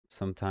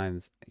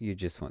Sometimes you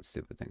just want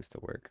stupid things to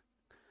work.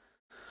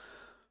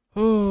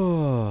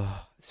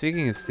 Oh,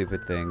 speaking of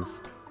stupid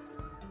things.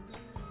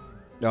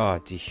 Oh,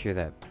 do you hear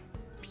that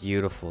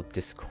beautiful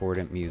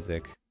discordant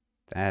music?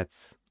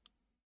 That's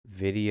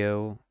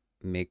Video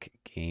Mic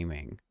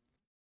Gaming.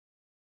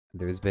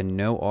 There's been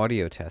no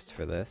audio test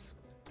for this.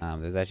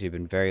 There's actually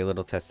been very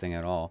little testing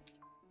at all,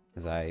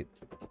 as I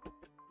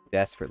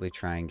desperately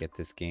try and get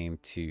this game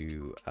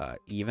to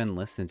even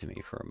listen to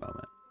me for a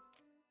moment.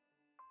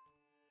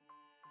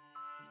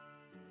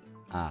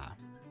 I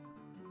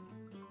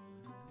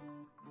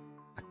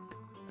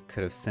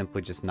could have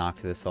simply just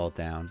knocked this all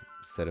down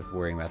instead of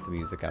worrying about the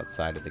music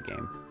outside of the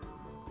game.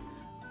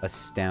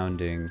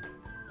 Astounding.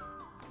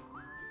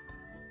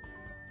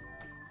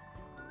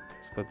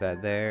 Let's put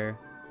that there.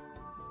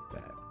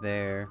 That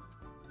there.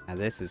 Now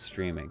this is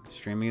streaming.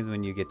 Streaming is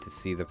when you get to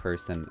see the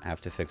person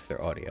have to fix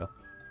their audio.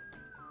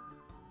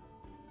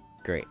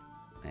 Great.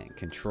 And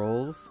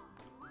controls.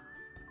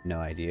 No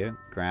idea.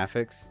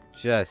 Graphics.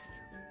 Just.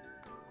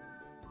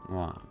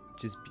 Wow.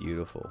 Just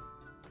beautiful.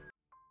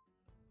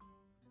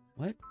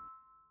 What?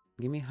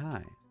 Give me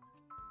high.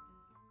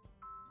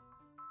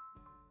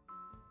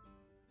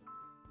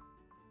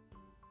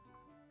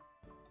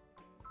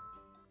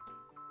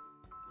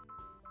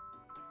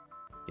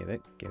 Give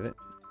it. Give it.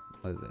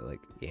 What is it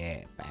like?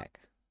 Yeah, back.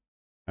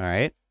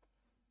 Alright.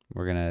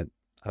 We're gonna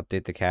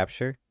update the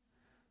capture.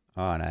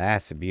 Oh, now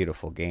that's a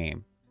beautiful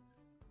game.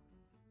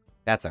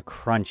 That's a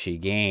crunchy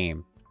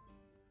game.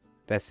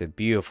 That's a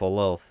beautiful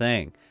little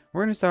thing.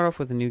 We're gonna start off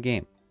with a new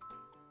game.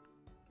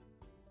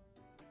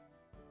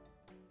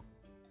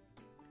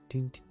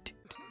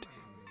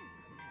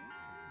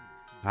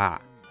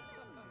 Ah.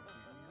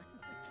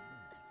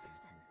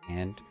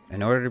 And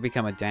in order to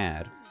become a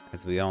dad,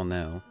 as we all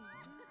know,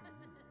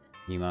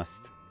 you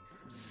must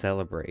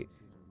celebrate,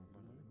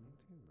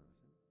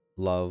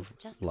 love,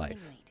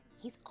 life. Late.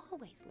 He's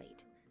always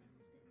late.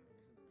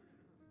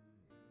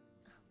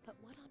 But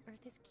what on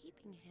earth is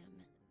keeping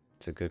him?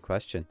 It's a good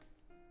question.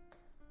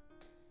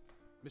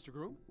 Mr.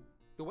 Groom,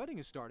 the wedding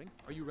is starting.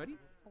 Are you ready?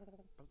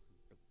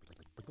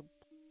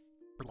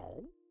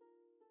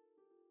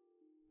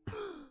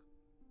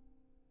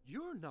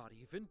 You're not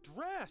even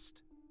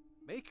dressed.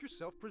 Make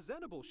yourself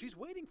presentable. She's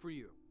waiting for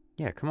you.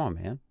 Yeah, come on,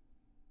 man.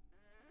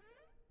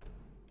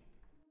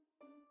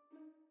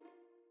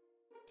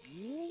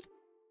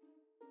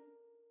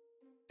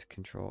 To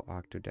control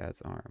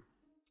Octodad's arm.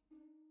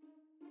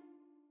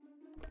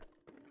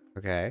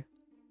 Okay.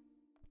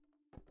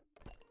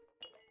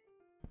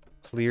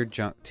 Clear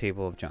junk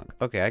table of junk.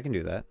 Okay, I can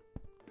do that.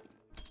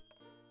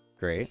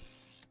 Great.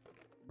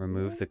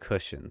 Remove the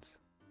cushions.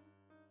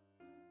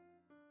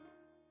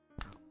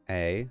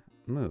 A.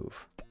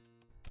 Move.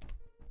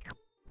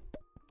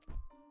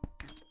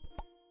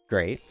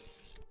 Great.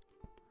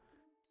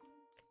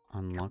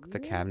 Unlock the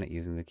cabinet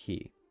using the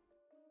key.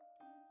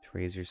 To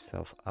raise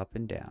yourself up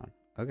and down.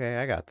 Okay,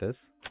 I got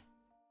this.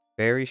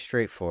 Very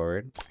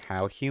straightforward.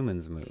 How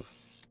humans move.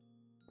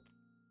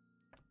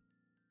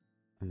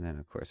 And then,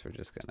 of course, we're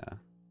just gonna...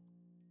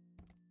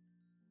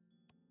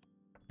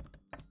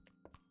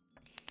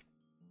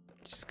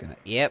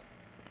 Yep.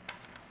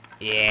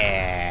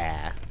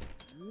 Yeah.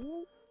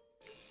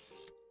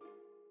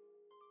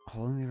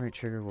 Holding the right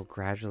trigger will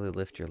gradually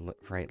lift your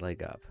right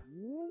leg up.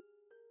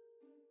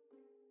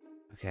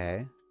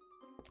 Okay.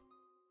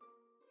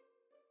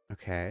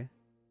 Okay.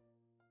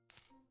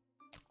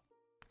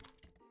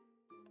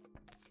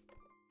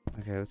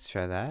 Okay, let's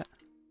try that.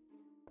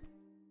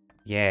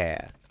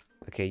 Yeah.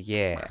 Okay,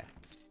 yeah.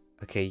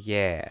 Okay,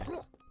 yeah.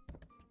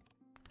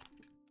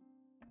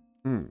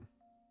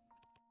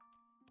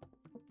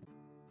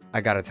 I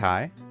got a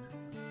tie.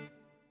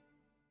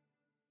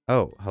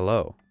 Oh,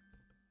 hello.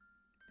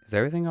 Is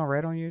everything all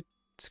right on your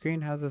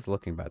screen? How's this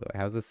looking, by the way?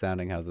 How's this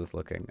sounding? How's this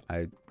looking?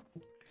 I've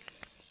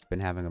been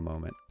having a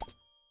moment.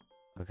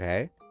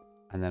 Okay.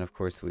 And then, of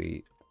course,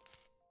 we...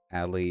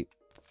 Alley...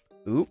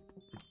 Oop.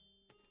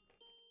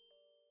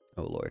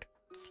 Oh, Lord.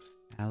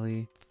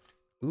 Alley...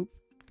 Oop.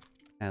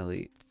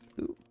 Alley...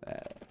 Oop.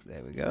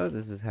 There we go.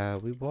 This is how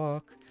we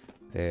walk.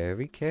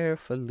 Very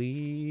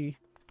carefully.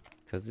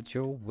 Because it's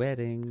your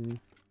wedding.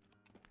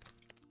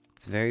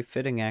 It's very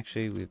fitting,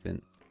 actually. We've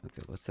been...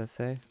 Okay, what's that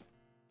say?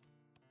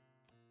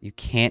 You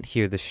can't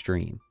hear the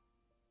stream.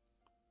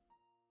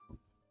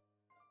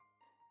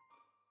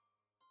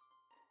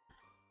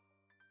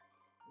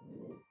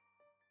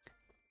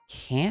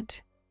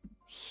 Can't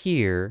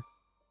hear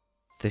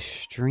the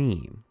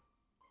stream.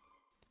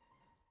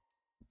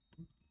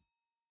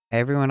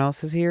 Everyone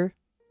else is here?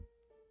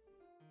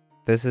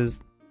 This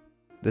is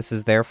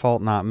their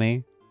fault, not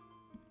me.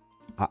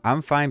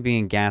 I'm fine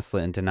being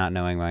gaslit into not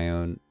knowing my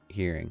own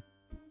hearing.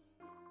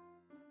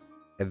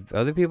 If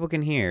other people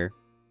can hear...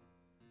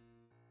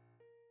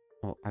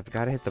 Well, I've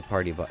got to hit the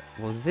party button.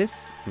 Was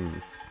this...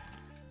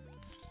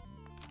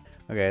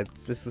 Okay,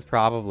 this was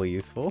probably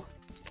useful.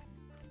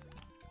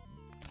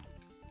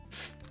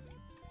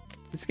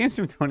 This game's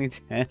from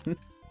 2010.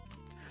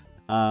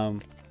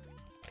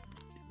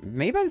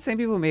 made by the same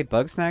people who made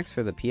Bug Snacks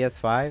for the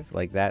PS5.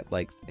 Like that,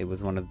 like it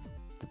was one of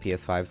the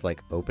PS5's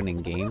like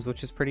opening games,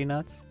 which is pretty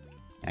nuts.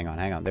 Hang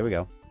on. There we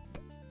go.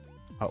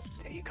 Oh,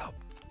 there you go.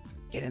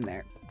 Get in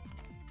there.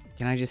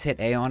 Can I just hit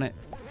A on it?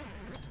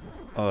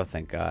 Oh,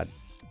 thank God.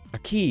 A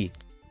key.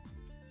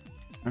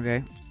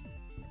 Okay.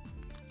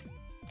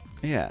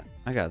 Yeah,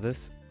 I got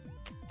this.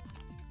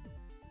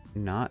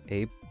 Not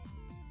a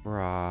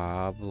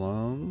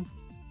problem.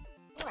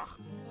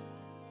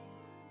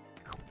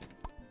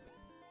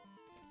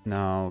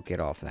 No, get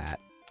off that.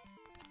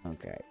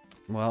 Okay.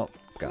 Well,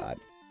 God.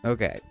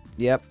 Okay.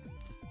 Yep.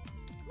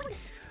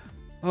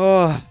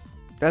 Oh,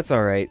 that's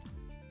alright.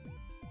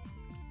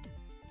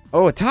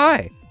 Oh, a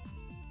tie!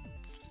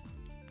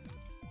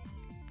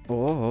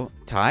 Oh,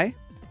 tie?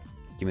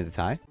 Give me the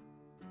tie.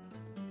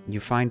 You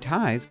find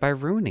ties by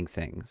ruining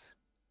things.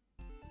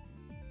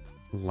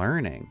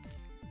 Learning.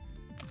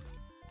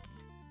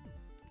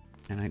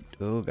 And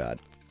oh God.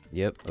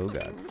 Yep, oh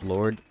God.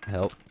 Lord,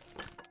 help.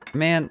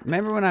 Man,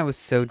 remember when I was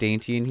so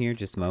dainty in here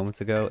just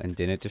moments ago and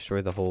didn't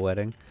destroy the whole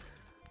wedding?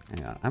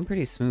 Hang on, I'm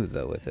pretty smooth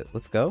though with it.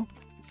 Let's go.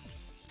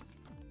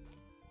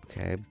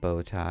 Okay,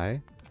 bow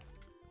tie.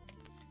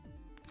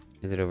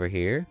 Is it over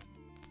here?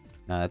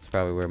 No, that's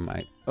probably where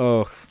my...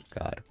 Oh,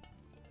 God.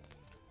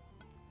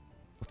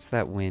 What's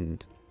that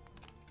wind?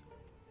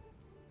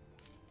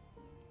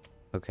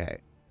 Okay.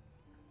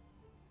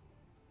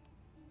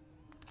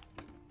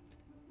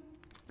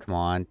 Come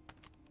on.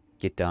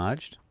 Get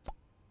dodged.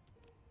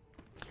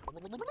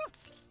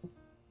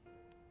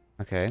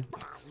 Okay.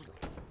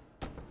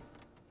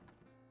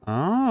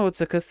 Oh,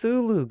 it's a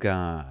Cthulhu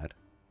god.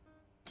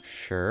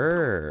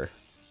 Sure.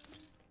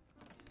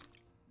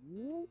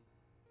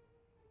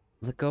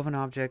 Let go of an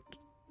object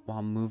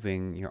while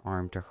moving your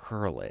arm to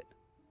hurl it.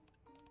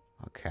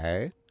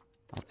 Okay.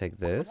 I'll take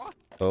this.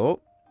 Oh.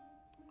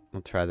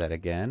 We'll try that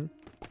again.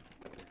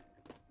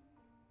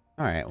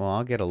 Alright, well,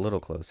 I'll get a little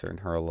closer and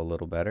hurl a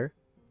little better.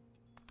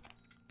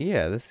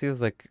 Yeah, this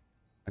feels like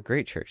a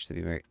great church to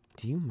be very...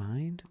 Do you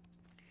mind?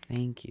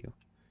 Thank you.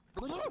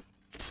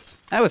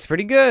 That was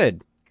pretty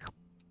good!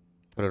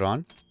 Put it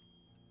on.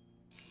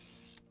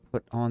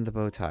 Put on the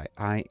bow tie.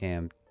 I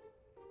am...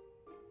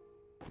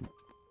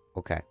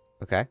 Okay.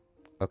 Okay.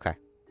 Okay.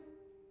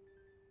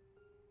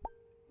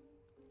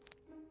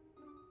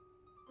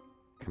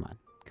 Come on.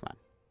 Come on.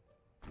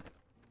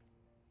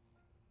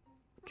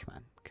 Come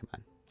on. Come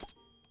on.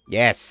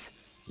 Yes!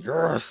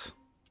 Yes!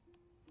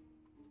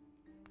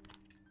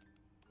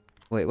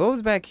 Wait, what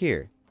was back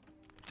here?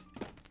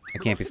 I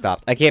can't be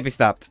stopped. I can't be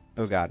stopped.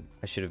 Oh God.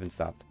 I should have been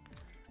stopped.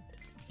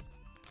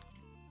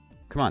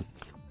 Come on.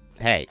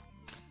 Hey.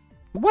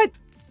 What?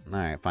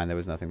 Alright, fine. There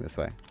was nothing this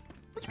way.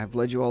 I've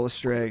led you all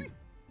astray.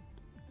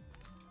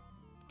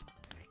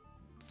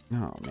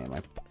 Oh, man.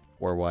 My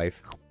poor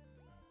wife.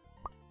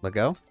 Let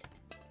go?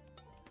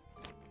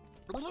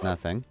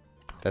 Nothing.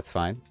 That's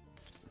fine.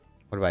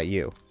 What about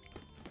you?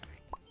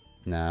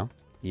 No.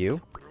 You?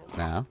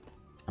 No.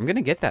 I'm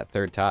gonna get that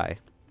third tie.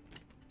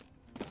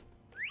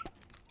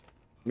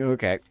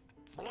 Okay.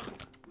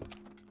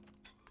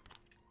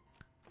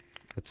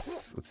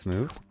 Let's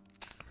move.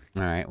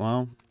 Alright,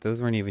 well,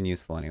 those weren't even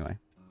useful anyway.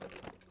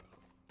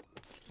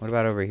 What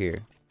about over here?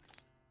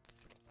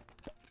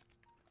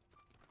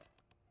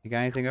 You got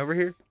anything over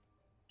here?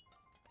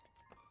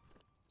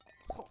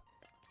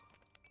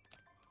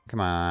 Come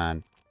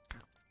on.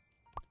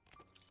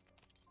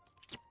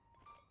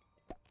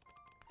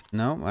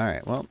 No?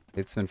 Alright, well,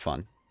 it's been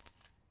fun.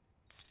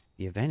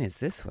 The event is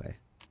this way.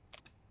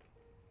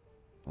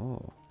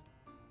 Oh.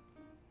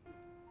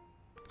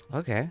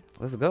 Okay,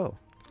 let's go.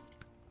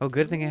 Oh,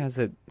 good thing it has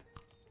a...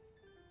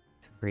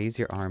 Raise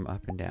your arm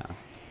up and down.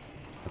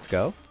 Let's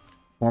go.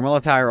 Formal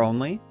attire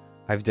only.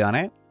 I've done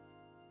it.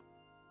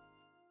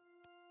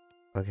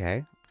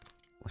 Okay.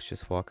 Let's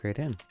just walk right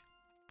in.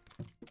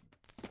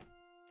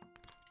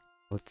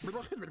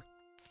 Let's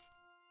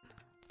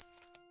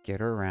get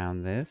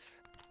around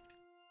this.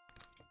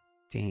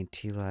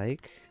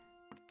 Dainty-like.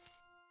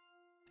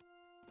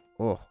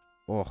 Oh,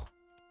 oh.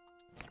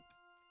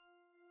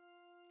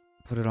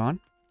 Put it on.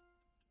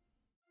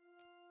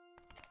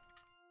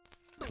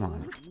 Come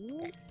on.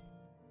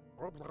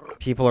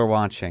 People are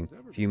watching.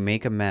 If you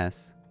make a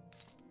mess,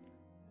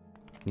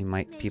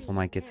 people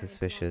might get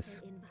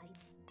suspicious.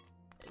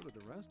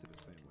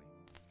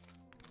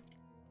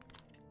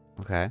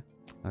 Okay.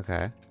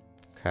 Okay.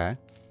 Okay.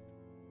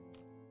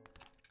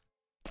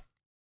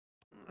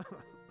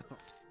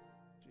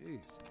 Jeez.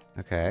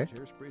 Okay.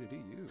 Which hairspray did he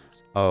use?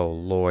 Oh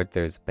Lord,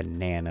 there's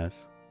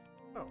bananas.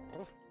 Oh.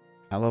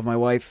 I love my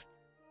wife.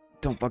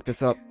 Don't fuck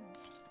this up.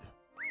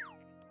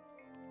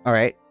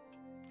 Alright.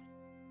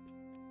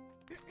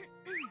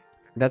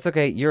 That's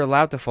okay. You're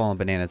allowed to fall on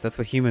bananas. That's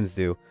what humans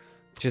do.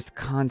 Just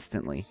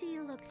constantly. She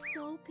looks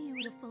so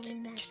beautiful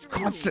in that. Just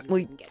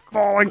constantly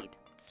falling.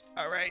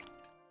 Alright.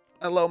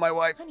 Hello, my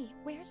wife. Honey,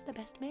 where's the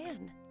best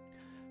man?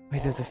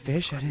 Wait, there's a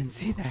fish? I didn't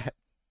see that.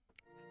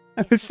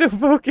 I was so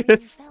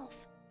focused.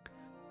 Himself.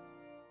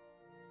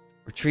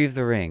 Retrieve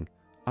the ring.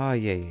 Oh,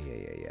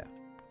 yeah.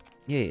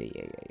 Yeah.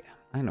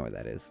 I know where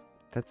that is.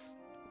 That's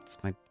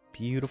my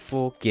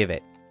beautiful. Give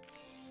it.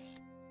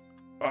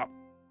 Up.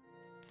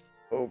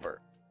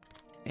 Over.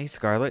 Hey,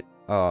 Scarlet.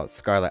 Oh,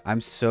 Scarlet,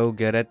 I'm so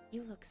good at...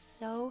 You look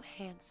so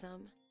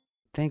handsome.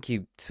 Thank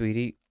you,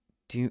 sweetie.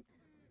 Do you...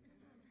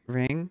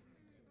 Ring?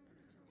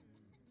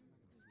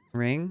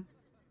 Ring?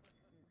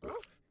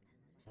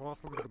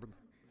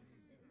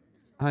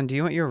 Hon, do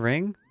you want your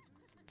ring?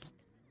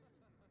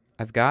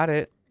 I've got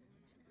it.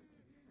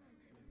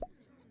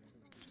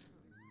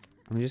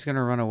 I'm just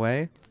gonna run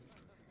away.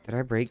 Did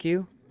I break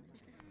you?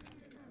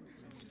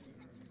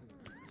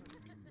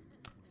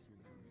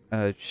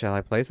 Shall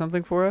I play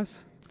something for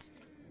us?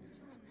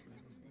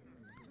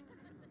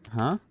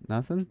 Huh?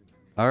 Nothing?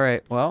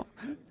 Alright, well.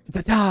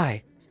 The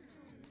tie!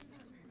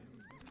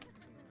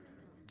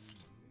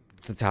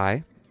 The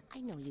tie? I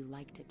know you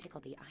like to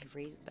tickle the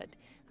ivories, but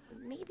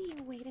maybe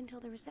you wait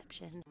until the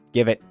reception.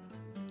 Give it.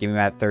 Give me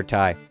that third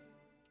tie.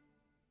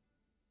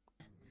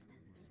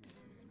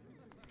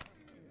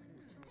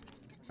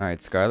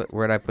 Alright, Scarlet,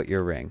 where'd I put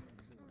your ring?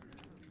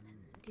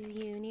 Do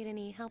you need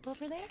any help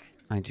over there?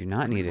 I do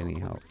not need any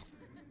help.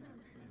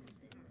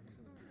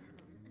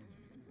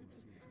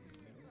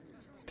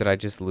 Did I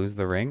just lose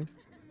the ring?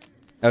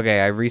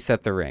 Okay, I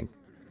reset the ring.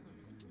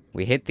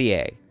 We hit the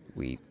A.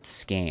 We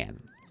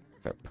scan.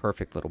 It's our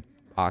perfect little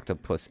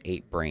octopus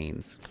 8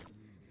 brains.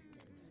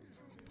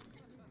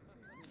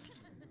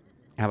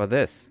 How about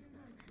this?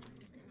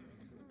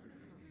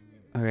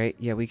 Alright,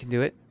 yeah, we can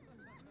do it.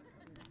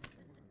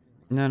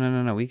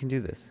 No, we can do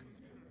this.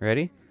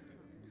 Ready?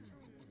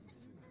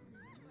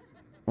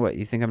 What,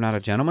 you think I'm not a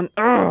gentleman?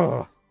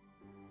 Oh!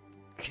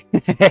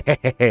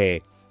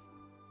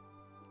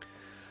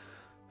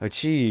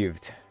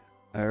 Achieved.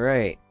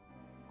 Alright.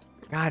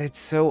 God, it's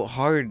so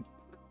hard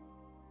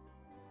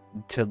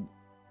to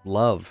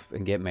love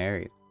and get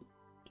married.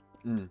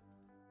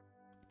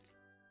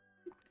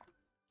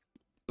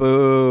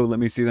 Boo! Let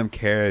me see them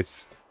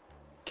kiss.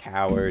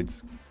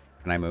 Cowards.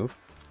 Can I move?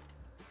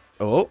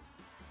 Oh!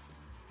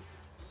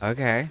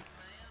 Okay.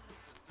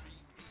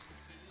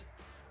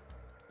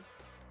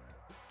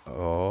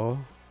 Oh.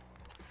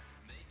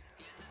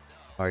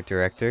 Art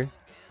director.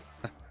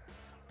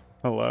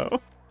 Hello?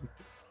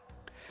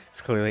 It's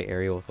clearly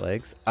Ariel with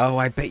legs. Oh,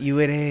 I bet you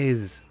it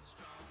is.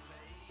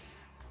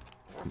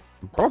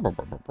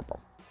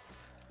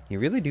 You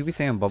really do be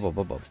saying bubble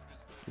bubble.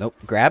 Nope.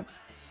 Grab.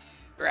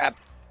 Grab.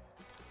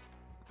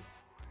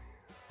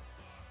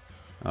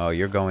 Oh,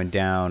 you're going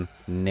down,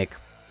 Nick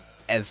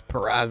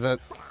Esperanza.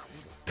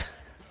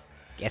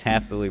 Get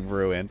absolutely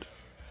ruined.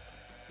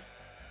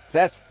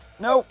 Seth.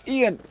 No,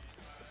 Ian.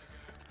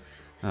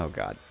 Oh,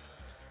 God.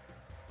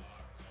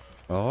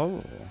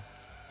 Oh.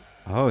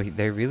 Oh,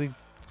 they really...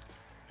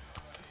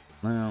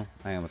 Well,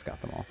 I almost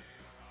got them all.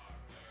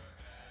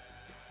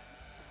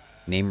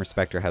 Name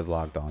Respector has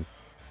logged on.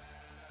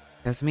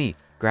 That's me.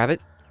 Grab it.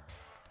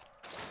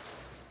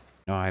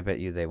 No, I bet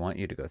you they want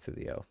you to go through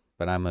the O.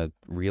 But I'm a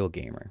real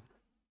gamer.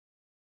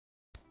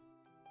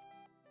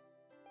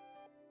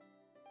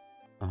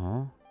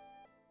 Oh.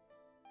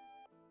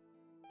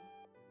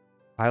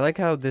 I like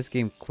how this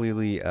game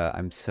clearly,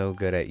 I'm so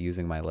good at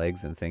using my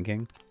legs and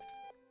thinking.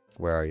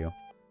 Where are you?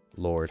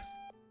 Lord.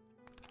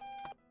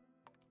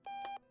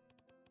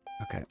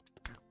 Okay.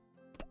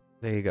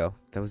 There you go.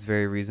 That was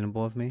very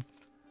reasonable of me.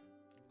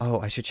 Oh,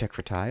 I should check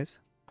for ties.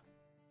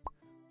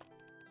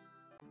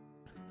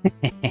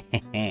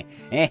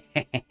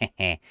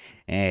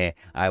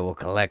 I will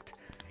collect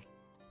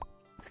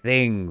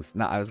things.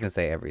 No, I was going to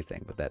say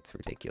everything, but that's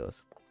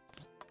ridiculous.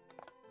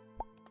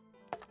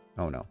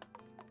 Oh, no.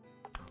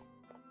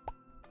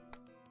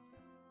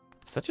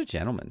 Such a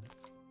gentleman.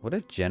 What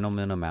a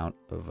gentleman amount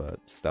of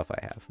stuff I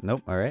have.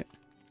 Nope. All right.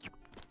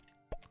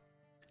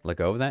 Let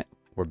go of that.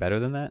 We're better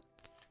than that.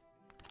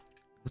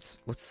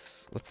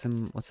 What's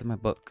in my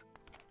book?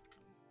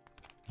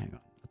 Hang on.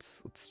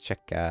 Let's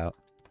check out.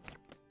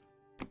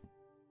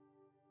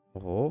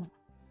 Oh.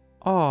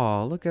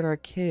 Oh, look at our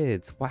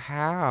kids.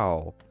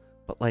 Wow.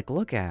 But like,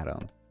 look at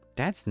them.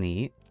 That's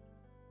neat.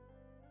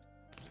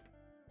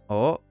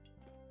 Oh.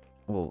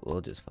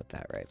 We'll just put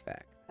that right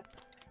back.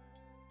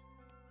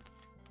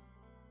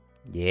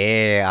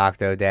 Yeah,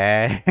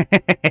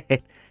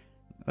 Octodad.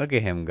 Look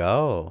at him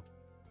go.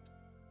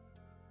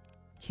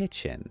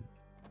 Kitchen.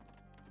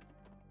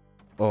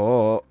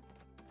 Oh.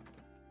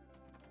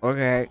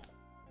 Okay.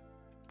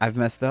 I've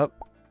messed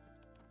up.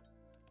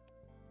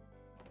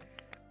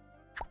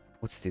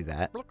 Let's do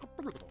that.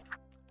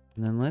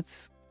 And then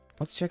let's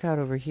check out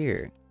over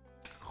here.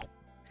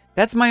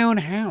 That's my own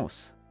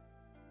house.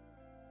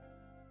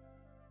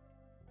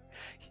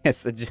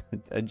 Yes,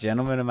 a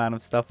gentleman amount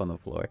of stuff on the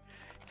floor.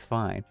 It's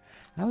fine.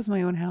 That was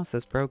my own house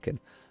that's broken.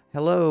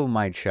 Hello,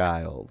 my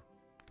child.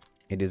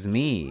 It is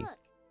me. Look,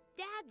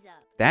 Dad's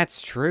up.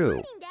 That's true.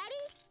 Morning, Daddy.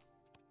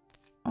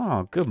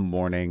 Oh, good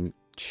morning,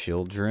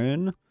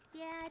 children.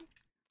 Dad,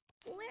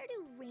 where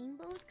do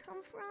rainbows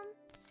come from?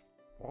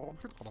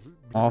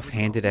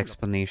 Offhanded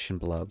explanation,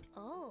 Blub.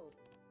 Oh.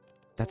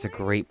 That's a Where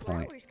do great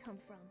point. flowers come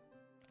from?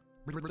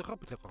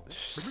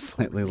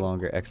 Slightly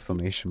longer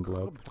exclamation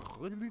blow.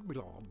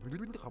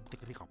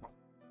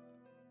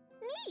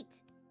 Neat!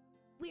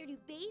 Where do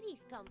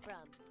babies come from?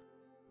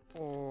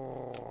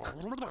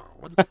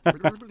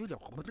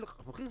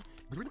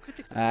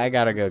 I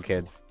gotta go,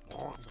 kids.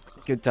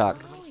 Good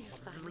talk. Oh, you're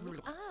finally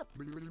up.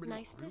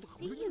 Nice to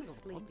see you,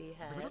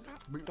 sleepyhead.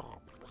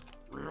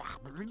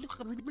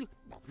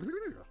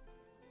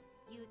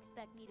 You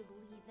expect me to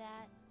believe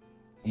that?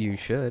 You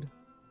should.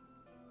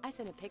 I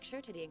sent a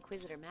picture to the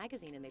Inquisitor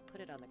magazine and they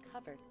put it on the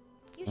cover.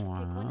 You should pick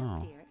one Wow.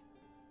 up, dear.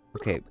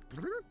 Okay.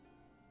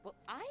 Well,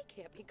 I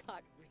can't be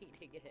caught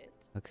reading it.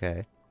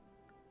 Okay.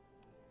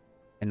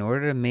 In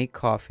order to make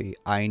coffee,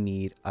 I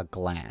need a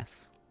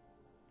glass.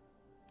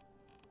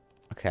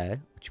 Okay.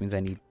 Which means I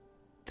need...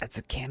 That's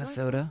a can of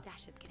soda?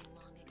 Stash is getting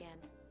long again.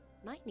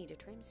 Might need a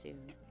trim soon.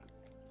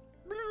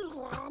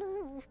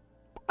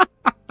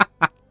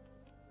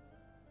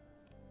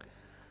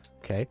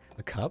 Okay.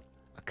 A cup.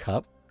 A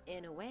cup.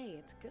 In a way,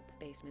 it's good the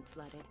basement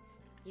flooded.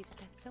 You've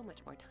spent so much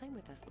more time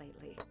with us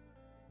lately.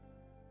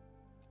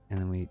 And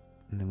then we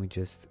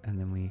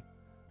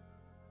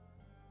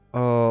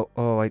Oh,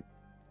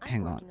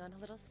 hang I'm on. working on a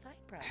little side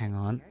project Hang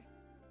on. here.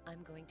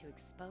 I'm going to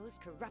expose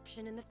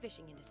corruption in the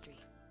fishing industry.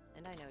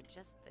 And I know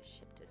just the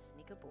ship to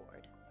sneak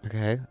aboard.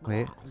 Okay,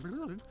 wait.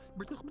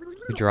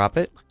 We drop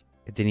it.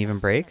 It didn't even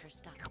break. Never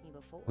stopped me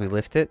before. We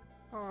lift it.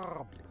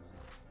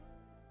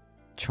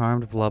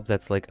 Charmed blub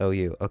that's like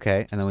OU.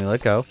 Okay, and then we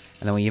let go.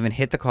 And then we even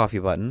hit the coffee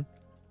button.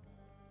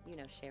 You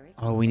know, Sherry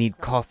Oh, from we the need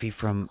club coffee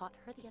from... caught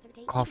her the other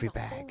day coffee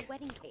eating a whole bag.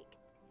 wedding cake.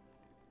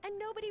 And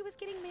nobody was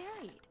getting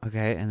married.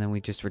 Okay, and then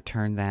we just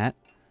return that.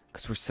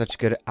 Because we're such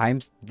good...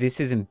 This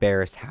is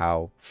embarrassed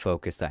how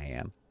focused I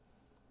am.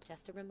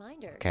 Just a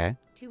reminder. Okay.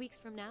 2 weeks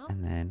from now,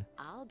 And then...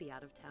 I'll be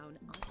out of town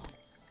on an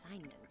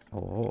assignment.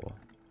 Oh.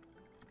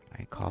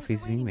 Alright,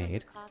 coffee's being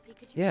made. Coffee,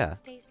 could you Yeah. get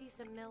Stacy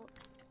some milk?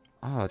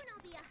 Oh, I'll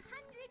be 100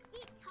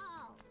 feet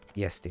tall.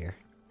 yes, dear.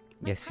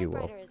 My Yes, you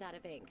will. typewriter is out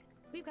of ink.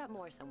 We've got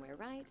more somewhere,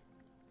 right?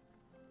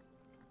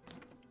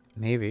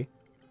 Maybe.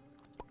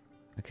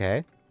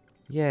 Okay.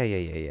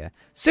 Yeah.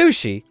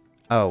 Sushi!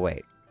 Oh,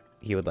 wait.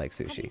 He would like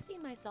Have you sushi.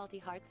 seen my Salty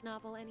Hearts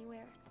novel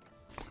anywhere?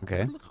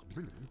 Okay.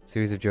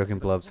 Series of joking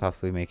blubs,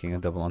 possibly making a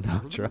double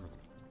entendre.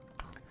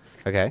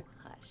 Okay.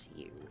 Hush,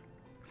 you.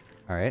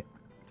 Alright.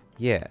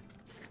 Yeah.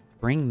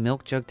 Bring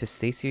milk jug to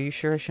Stacy. Are you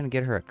sure I shouldn't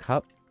get her a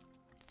cup?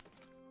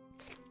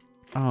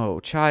 Oh,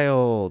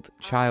 child.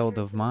 Child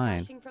of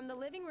mine. Crashing from the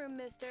living room,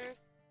 mister.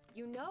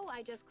 You know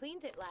I just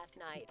cleaned it last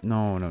night.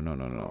 No. No.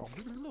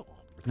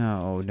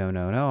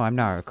 I'm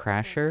not a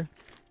crasher.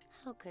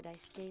 How could I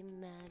stay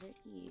mad at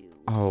you?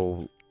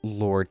 Oh,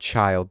 Lord,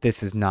 child.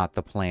 This is not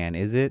the plan,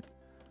 is it?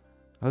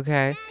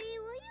 Okay. Daddy,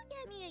 will you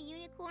get me a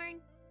unicorn?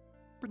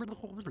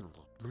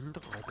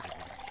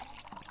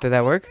 Did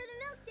that work? For the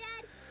milk,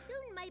 Dad.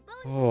 Soon my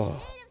bones Oh. will be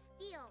made of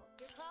steel.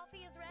 Your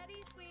coffee is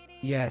ready, sweetie.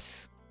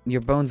 Yes.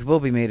 Your bones will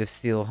be made of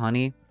steel,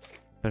 honey.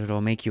 But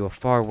it'll make you a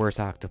far worse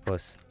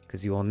octopus.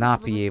 Because you will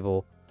not be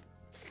able...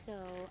 So,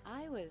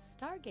 I was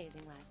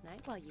stargazing last night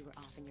while you were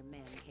off in your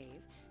man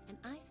cave, and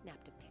I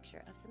snapped a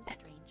picture of some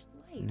strange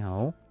lights.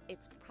 No.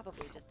 It's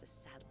probably just a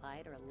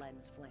satellite or a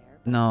lens flare.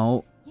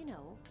 No. You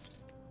know,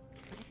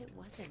 what if it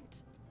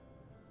wasn't?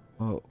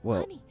 Oh,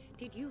 well... Honey,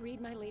 did you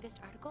read my latest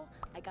article?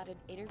 I got an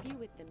interview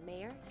with the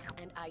mayor,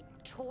 and I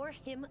tore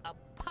him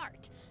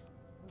apart.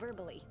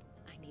 Verbally,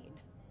 I mean.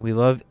 We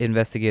love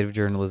investigative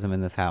journalism in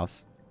this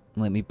house.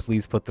 Let me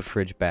please put the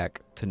fridge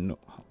back to no...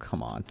 Oh,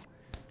 come on.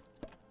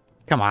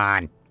 Come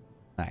on!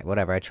 Alright,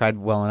 whatever. I tried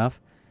well enough.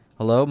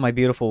 Hello, my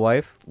beautiful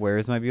wife? Where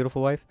is my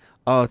beautiful wife?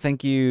 Oh,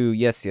 thank you.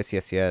 Yes.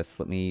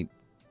 Let me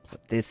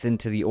put this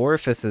into the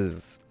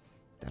orifices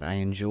that I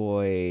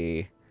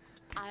enjoy.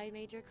 I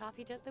made your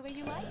coffee just the way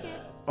you like it.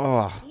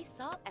 Oh. Sea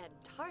salt and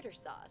tartar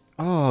sauce.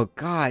 Oh,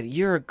 God.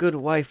 You're a good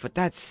wife, but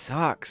that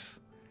sucks.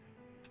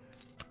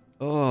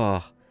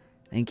 Oh.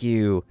 Thank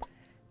you.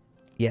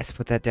 Yes,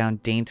 put that down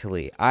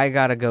daintily. I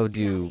gotta go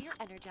do... You're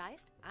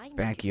energized. I need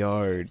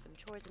backyard. You to do some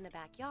chores in the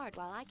backyard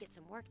while I get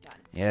some work done.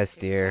 Yes, There's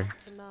dear. grass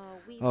to mow,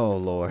 weeds Oh, to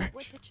pull, Lord.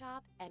 wood to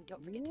chop, and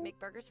don't forget to make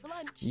burgers for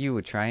lunch. You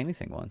would try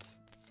anything once.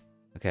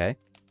 Okay.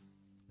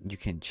 You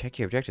can check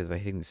your objectives by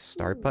hitting the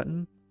start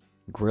button.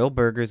 Grill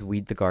burgers,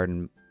 weed the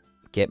garden,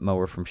 get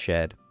mower from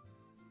shed,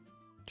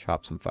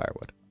 chop some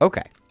firewood.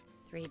 Okay.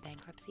 3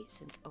 bankruptcies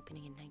since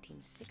opening in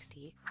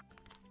 1960.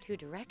 2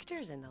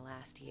 directors in the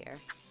last year.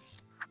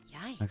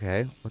 Yikes.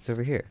 Okay. What's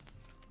over here?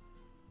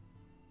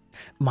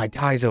 My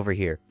tie's over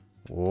here.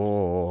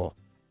 Whoa.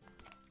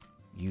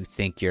 You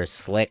think you're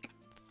slick?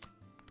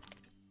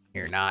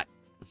 You're not.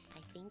 I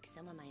think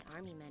some of my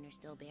army men are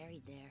still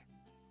buried there.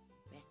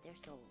 Rest their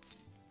souls.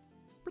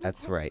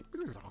 That's right.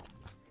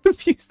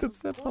 Confused Of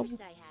himself. course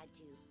I had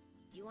to.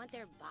 Do you want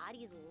their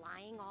bodies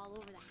lying all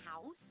over the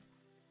house?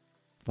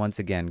 Once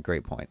again,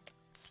 great point.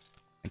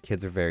 My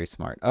kids are very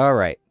smart. All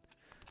right.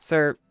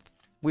 Sir,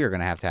 we are going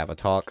to have a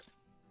talk.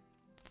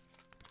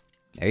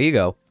 There you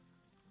go.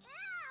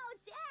 Ow,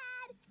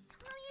 Dad!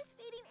 Tommy is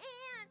feeding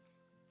ants.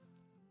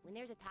 When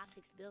there's a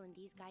toxic spill and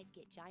these guys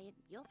get giant,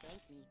 you'll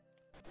thank me.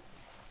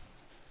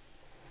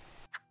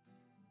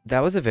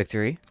 That was a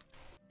victory.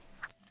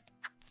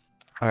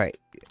 Alright,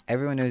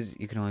 everyone knows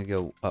you can only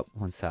go up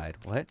one side.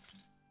 What?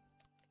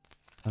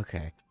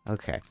 Okay,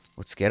 okay.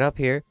 Let's get up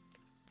here.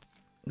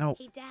 No.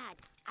 Hey, Dad,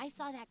 I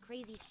saw that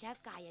crazy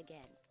chef guy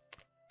again.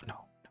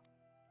 No.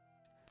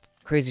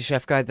 Crazy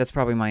chef guy, that's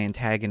probably my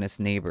antagonist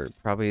neighbor.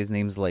 Probably his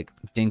name's like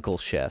Dinkle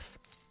Chef.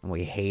 And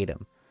we hate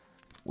him.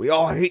 We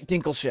all hate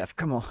Dinkle Chef.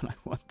 Come on, I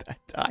want that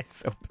die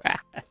so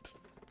bad.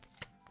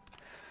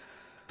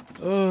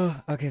 Oh,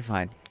 okay,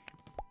 fine.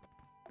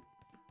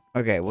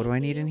 Okay, what do I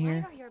need in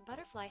here? Why are your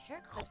butterfly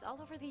hair clips all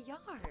over the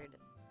yard?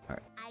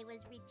 I was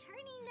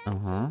returning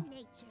them to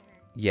nature.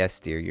 Yes,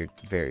 dear, you're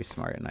very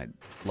smart, and I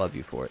love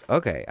you for it.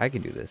 Okay, I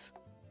can do this.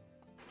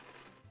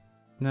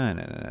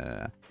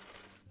 No.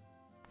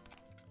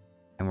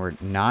 And we're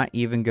not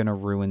even gonna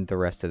ruin the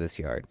rest of this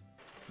yard.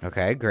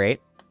 Okay,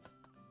 great.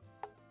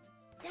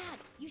 Dad,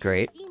 you should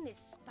Great. have seen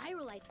this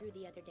spiral I threw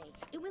the other day.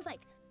 It was like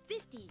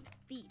 50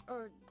 feet,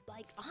 or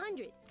like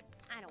 100.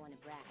 I don't want to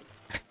brag.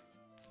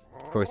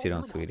 Of course you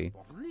don't, sweetie.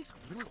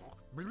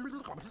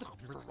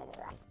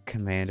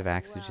 Command of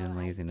oxygen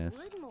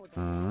laziness.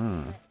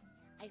 I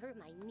hurt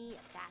my knee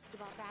at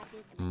basketball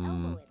practice, and my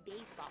elbow at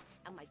baseball,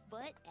 and my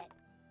foot at...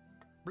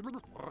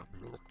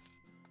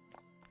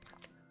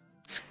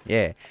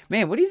 Yeah.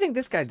 Man, what do you think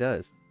this guy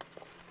does?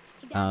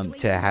 That's the way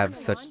To you have learn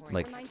such, one.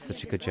 like, Reminds me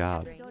such a of good this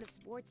job. episode of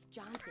Sports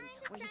Johnson,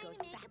 where he goes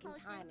back in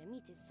time and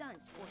meets his son,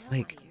 Sports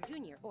Like,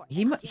 Johnson Jr., or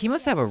he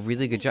must have a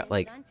really good job.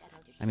 Like,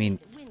 I mean,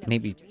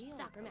 maybe...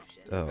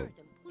 Oh,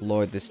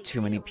 Lord, there's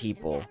too many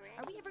people.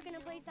 Are we ever gonna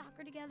play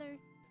soccer together?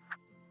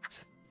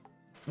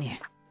 Yeah.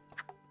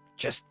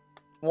 Just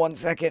 1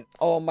 second.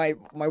 Oh, my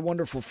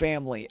wonderful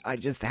family. I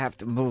just have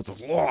to mow the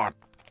lawn.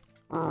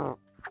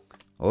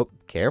 Oh,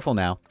 careful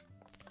now.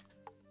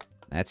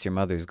 That's your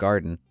mother's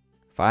garden.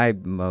 If I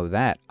mow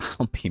that,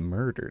 I'll be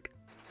murdered.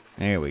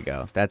 There we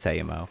go. That's how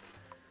you mow.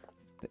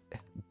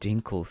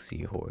 Dinkle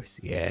seahorse.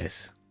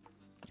 Yes.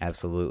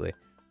 Absolutely.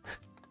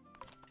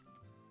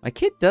 My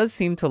kid does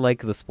seem to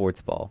like the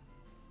sports ball.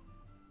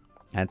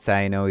 That's how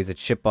you know he's a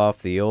chip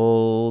off the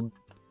old...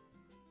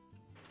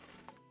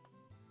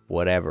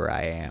 whatever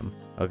I am.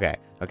 Okay,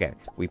 okay.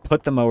 We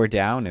put the mower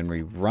down and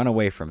we run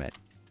away from it.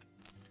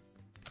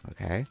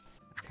 Okay,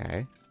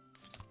 okay.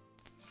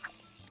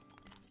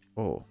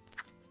 Oh.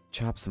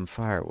 Chop some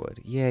firewood.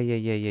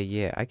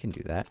 Yeah. I can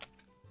do that.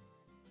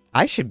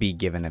 I should be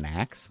given an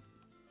axe.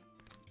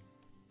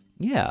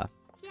 Yeah.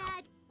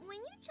 Dad, when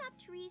you chop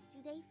trees, do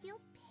they feel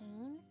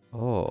pain?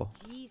 Oh.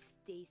 Jeez,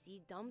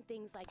 Stacy, dumb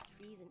things like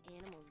trees and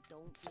animals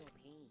don't feel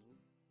pain.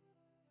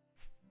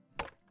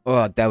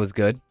 Oh, that was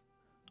good.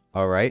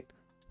 Alright.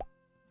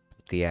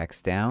 Put the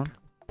axe down.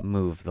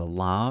 Move the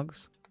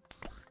logs.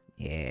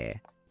 Yeah.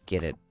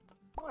 Get it.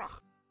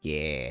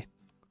 Yeah.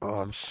 Oh,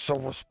 I'm so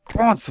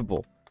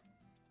responsible.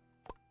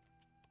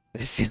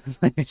 This seems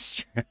like a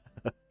stroke.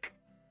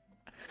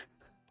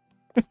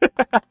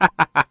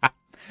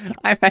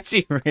 I'm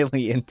actually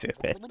really into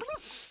it.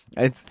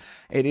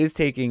 It is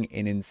taking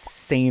an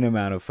insane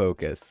amount of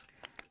focus.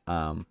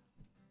 As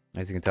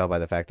you can tell by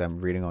the fact I'm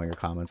reading all your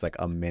comments like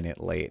a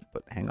minute late.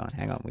 But hang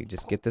on. We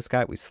just get this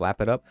guy. We slap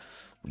it up.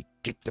 We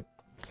get the...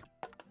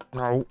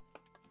 No.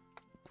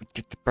 We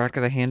get the back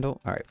of the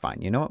handle. All right,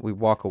 fine. You know what? We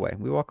walk away.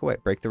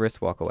 Break the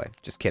wrist, walk away.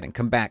 Just kidding.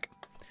 Come back.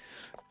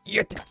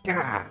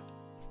 Yatta!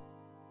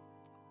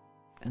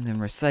 And then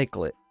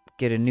recycle it.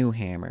 Get a new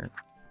hammer.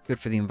 Good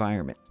for the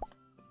environment.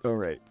 All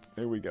right.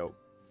 There we go.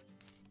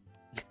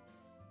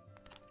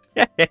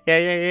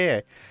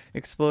 Yeah.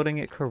 Exploding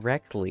it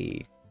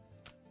correctly.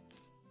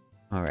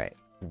 All right.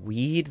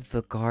 Weed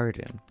the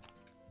garden.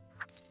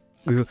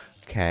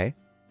 Okay.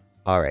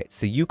 All right.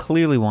 So you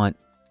clearly want...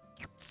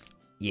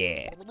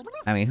 Yeah.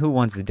 I mean, who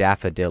wants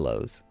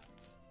daffodillos?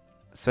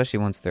 Especially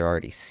once they're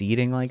already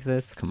seeding like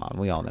this. Come on.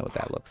 We all know what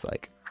that looks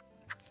like.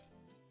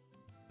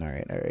 All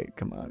right.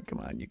 Come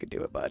on. You can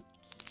do it, bud.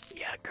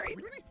 Yeah, great.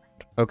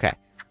 Okay.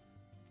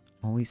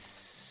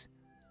 Always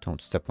don't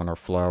step on our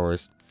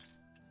flowers.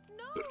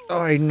 No!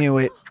 Oh, I knew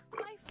it.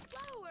 My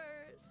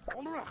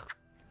flowers!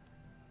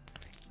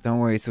 Don't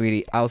worry,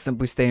 sweetie. I'll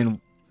simply stay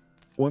in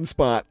one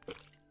spot.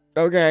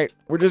 Okay,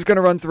 we're just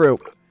gonna run through.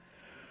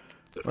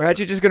 We're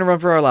actually just gonna run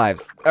for our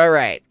lives. All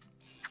right.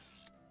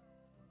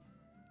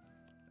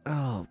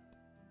 Oh.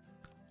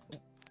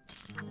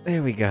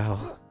 There we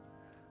go.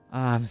 Oh,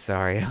 I'm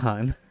sorry,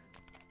 hon.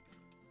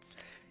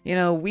 You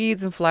know,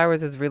 weeds and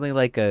flowers is really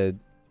like a...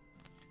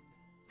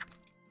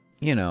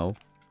 You know...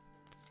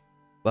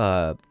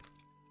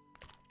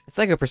 It's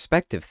like a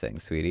perspective thing,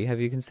 sweetie. Have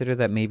you considered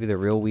that maybe the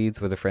real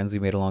weeds were the friends we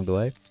made along the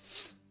way?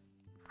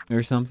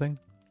 Or something?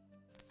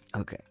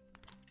 Okay.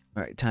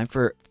 Alright, time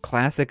for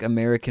classic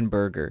American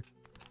burger.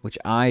 Which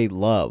I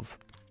love.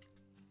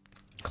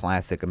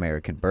 Classic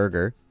American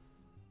burger.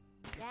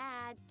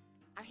 Dad,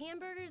 are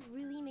hamburgers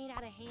really made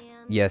out of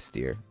ham? Yes,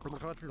 dear.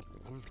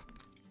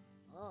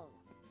 Oh.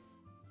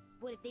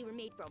 What if they were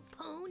made from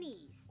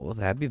ponies? Well,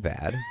 that'd be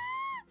bad.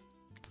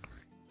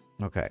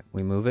 Okay,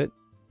 we move it.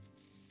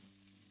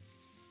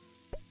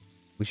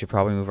 We should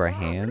probably move our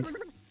hand.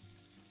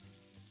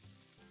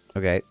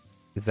 Okay.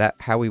 Is that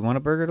how we want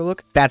a burger to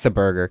look? That's a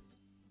burger.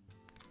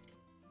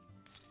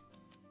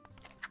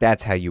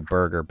 That's how you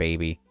burger,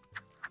 baby.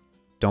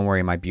 Don't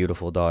worry, my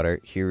beautiful daughter.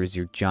 Here is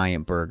your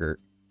giant burger.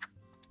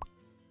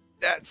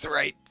 That's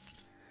right.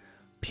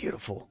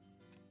 Beautiful.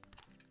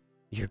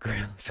 Your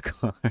grill's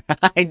car.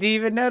 I didn't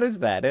even notice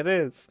that. It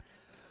is.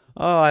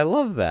 Oh, I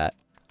love that.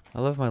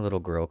 I love my little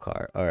grill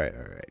car. Alright,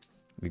 alright.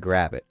 We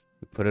grab it.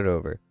 We put it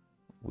over.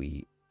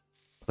 We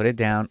put it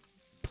down.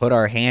 Put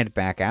our hand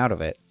back out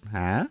of it.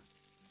 Huh?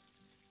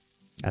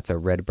 That's a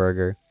red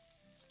burger.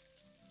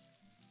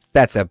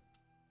 That's a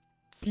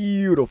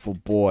beautiful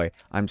boy.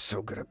 I'm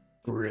so good at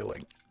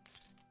grilling.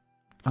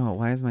 Oh,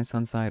 why is my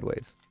son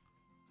sideways?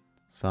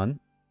 Son?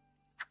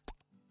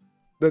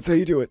 That's how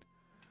you do it.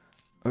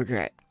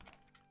 Okay.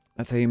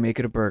 That's how you make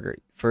it a burger.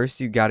 First,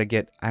 you gotta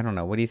get, I don't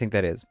know, what do you think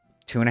that is?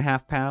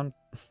 2.5 pound?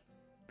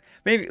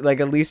 Maybe, like,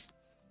 at least,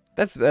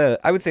 that's,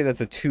 I would say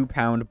that's a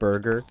 2-pound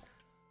burger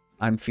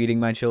I'm feeding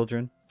my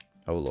children.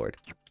 Oh, Lord.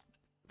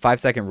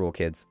 5-second rule,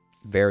 kids.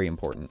 Very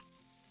important.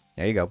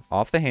 There you go.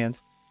 Off the hand.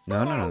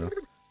 No, no, no, no.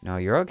 No,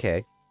 you're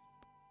okay.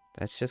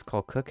 That's just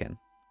called cooking.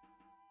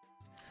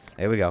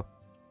 There we go.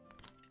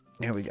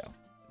 There we go.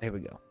 There we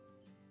go.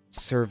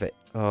 Serve it.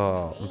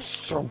 Oh, I'm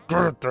so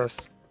good at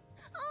this.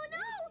 Oh no!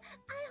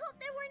 I hope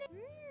there weren't.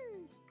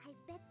 I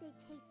bet they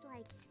taste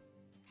like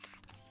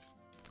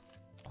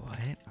What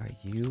are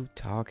you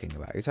talking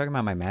about? You're talking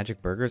about my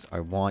magic burgers? I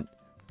want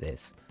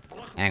this.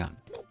 Hang on.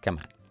 Come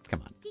on.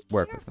 Come on. Be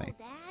Work with careful,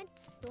 me. Dad.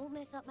 Don't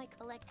mess up my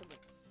collectibles.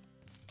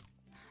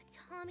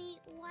 Tommy,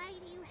 why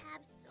do you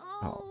have so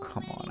Oh,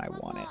 come on, many I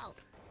want it. footballs?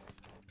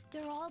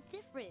 They're all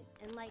different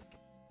and like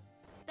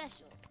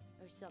special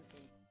or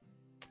something.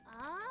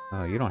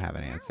 Oh, you don't have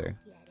an now I answer.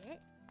 Get it?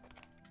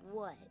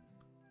 What?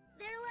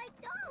 They're like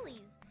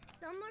dollies.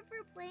 Some are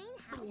for playing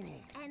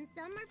house, and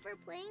some are for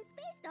playing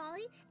space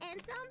dolly,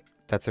 and some.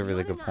 That's a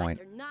really No, they're good not. point.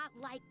 They're not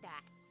like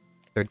that.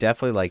 They're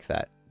definitely like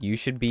that. You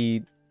should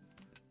be...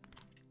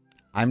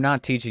 I'm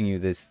not teaching you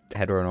this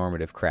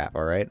heteronormative crap,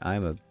 alright?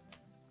 I'm a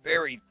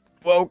very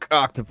woke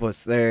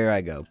octopus. There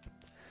I go.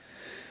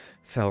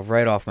 Fell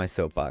right off my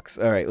soapbox.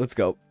 Alright, let's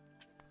go.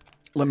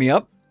 Let me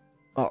up.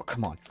 Oh,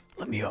 come on.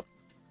 Let me up.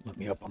 Let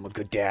me up. I'm a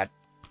good dad.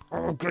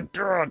 I'm a good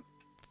dad.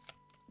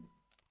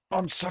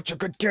 I'm such a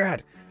good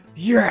dad.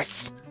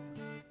 Yes.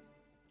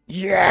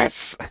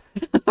 Yes.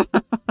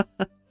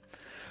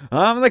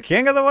 I'm the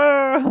king of the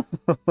world.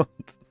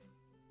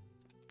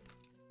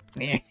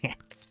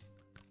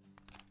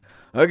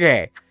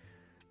 Okay.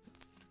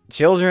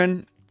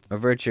 Children,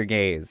 avert your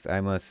gaze.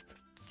 I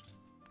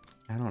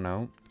don't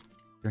know.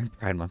 During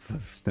Pride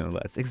Month, no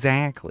less.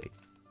 Exactly.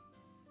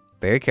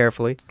 Very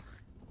carefully.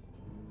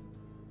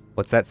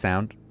 What's that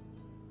sound?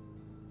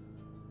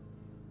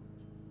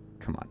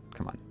 Come on,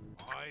 come on.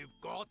 I've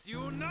got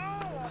you now.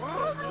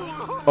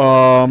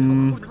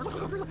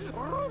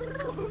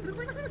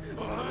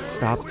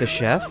 Stop the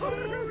chef?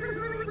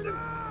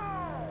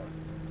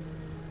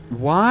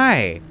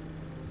 Why?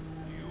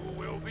 You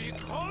will be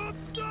cut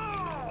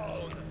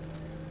down.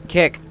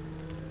 Kick.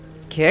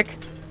 Kick?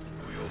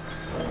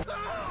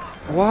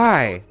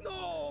 Why?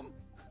 No.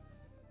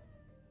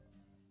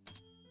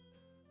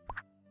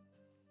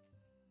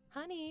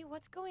 Honey,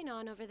 what's going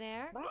on over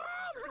there?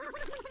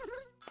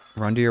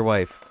 Run to your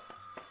wife.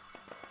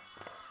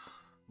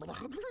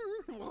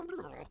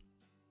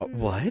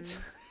 What?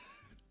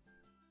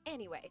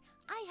 Anyway,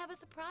 I have a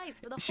surprise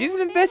for the She's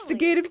whole an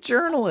investigative family.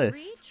 journalist.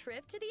 Free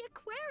trip to the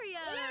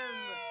aquarium.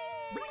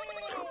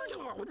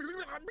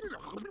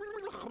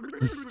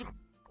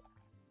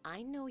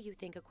 I know you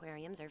think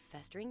aquariums are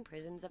festering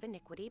prisons of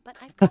iniquity, but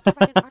I've got to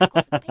write an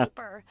article for the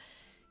paper.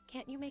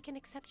 Can't you make an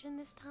exception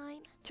this time?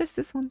 Just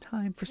this one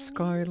time for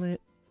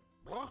Scarlet.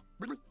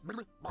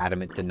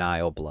 Adamant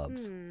denial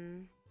blubs.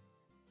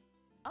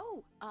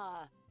 Oh,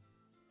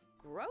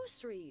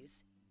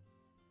 groceries.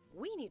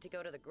 We need to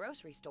go to the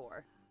grocery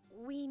store.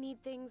 We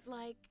need things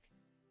like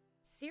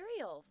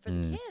cereal for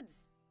the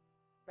kids.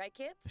 Right,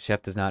 kids? The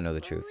chef does not know the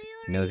Well, truth. we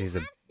He knows already he's a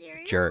have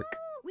cereal. jerk.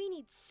 We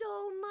need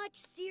so much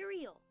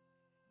cereal.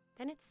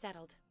 Then it's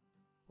settled.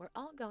 We're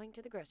all going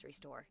to the grocery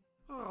store.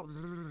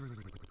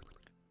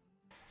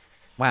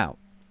 Wow.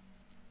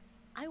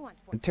 I want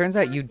It turns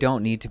out you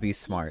don't need to be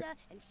smart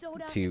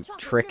to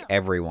trick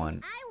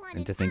everyone I want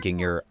into an thinking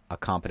apple. you're a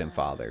competent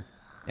father.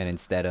 And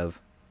instead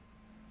of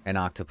an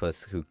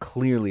octopus who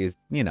clearly is,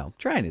 you know,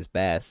 trying his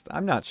best.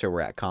 I'm not sure we're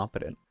at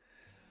competent.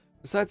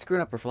 Besides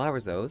screwing up her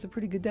flowers, though, it was a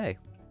pretty good day.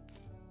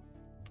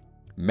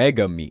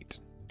 Mega meat.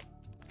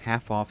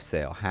 Half off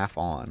sale, half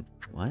on.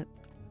 What?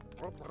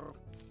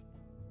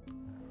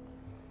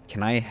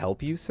 Can I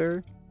help you,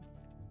 sir?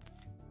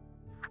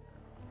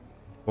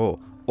 Oh,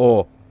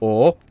 oh,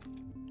 oh.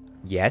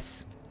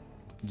 Yes.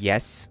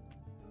 Yes.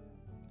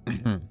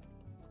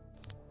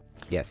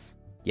 Yes.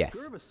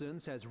 Yes.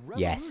 Gervison's has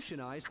Yes.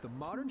 revolutionized the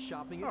modern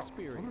shopping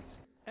experience.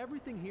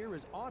 Everything here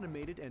is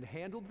automated and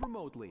handled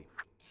remotely.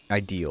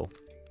 Ideal.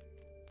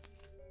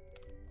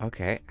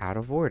 Okay, out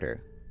of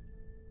order.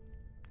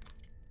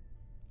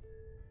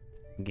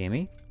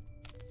 Gimme?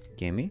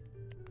 Gimme?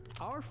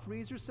 Our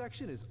freezer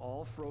section is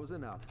all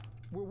frozen up.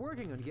 We're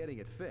working on getting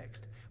it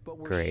fixed, but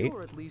we're Great.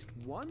 sure at least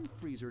one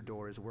freezer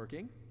door is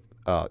working.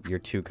 Oh, you're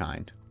too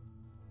kind.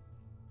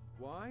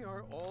 Why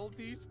are all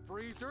these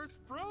freezers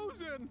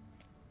frozen?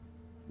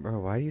 Bro,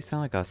 why do you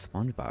sound like a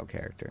SpongeBob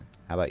character?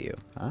 How about you,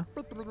 huh?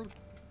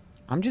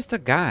 I'm just a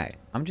guy.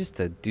 I'm just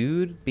a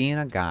dude being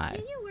a guy.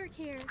 Do you work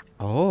here?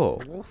 Oh.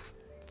 Oh,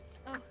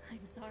 I'm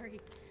sorry.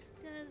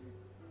 Does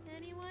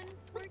anyone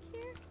work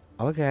here?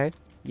 Okay.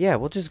 Yeah,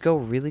 we'll just go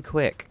really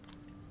quick.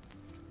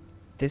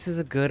 This is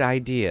a good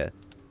idea.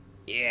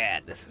 Yeah,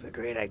 this is a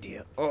great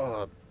idea.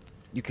 Oh,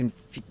 you can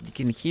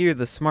hear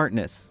the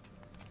smartness.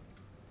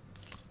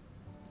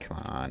 Come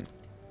on.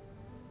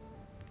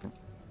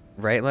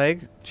 Right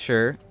leg?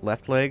 Sure.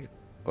 Left leg?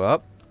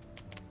 Up.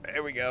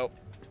 There we go.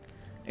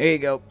 There you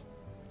go.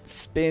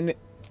 Spin.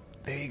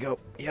 There you go.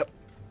 Yep.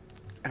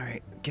 All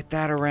right. Get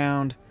that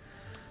around.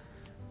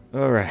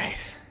 All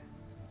right.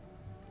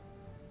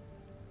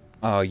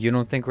 Oh, you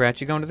don't think we're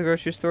actually going to the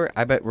grocery store?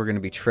 I bet we're going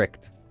to be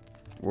tricked.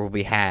 We'll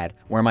be had.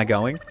 Where am I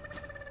going?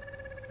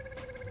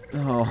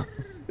 Oh,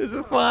 this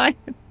is fine.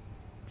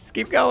 Just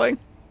keep going.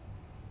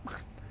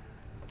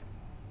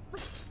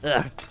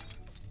 Ugh.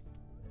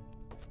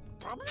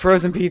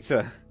 Frozen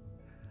pizza.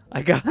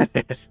 I got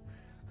it.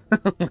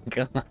 Oh my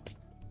god.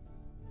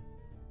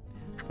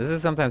 This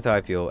is sometimes how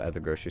I feel at the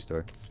grocery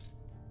store.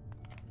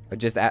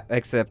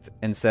 Except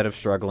instead of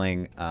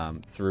struggling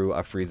through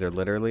a freezer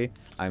literally,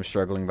 I'm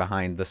struggling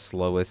behind the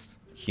slowest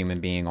human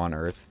being on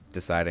earth,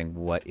 deciding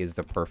what is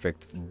the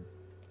perfect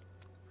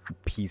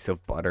piece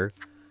of butter,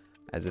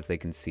 as if they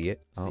can see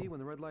it. See, when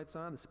the red light's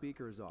on, the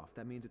speaker is off.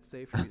 That means it's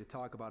safe for you to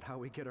talk about how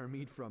we get our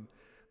meat from...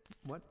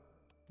 What?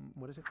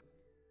 What is it?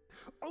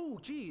 Oh,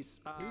 geez.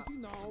 Easy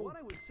now. What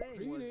I was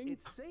saying was Cleaning.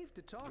 it's safe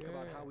to talk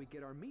about how we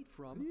get our meat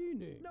from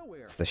Cleaning.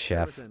 nowhere. It's the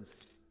chef. Citizens.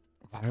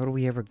 Why would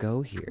we ever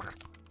go here?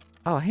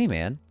 Oh, hey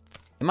man.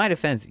 In my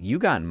defense, you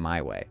got in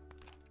my way.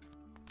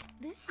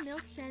 This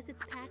milk says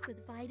it's packed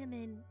with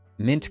vitamin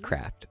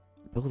Mintcraft.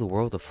 Build a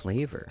world of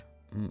flavor.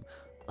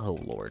 Oh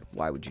lord,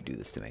 why would you do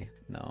this to me?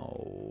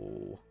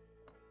 No.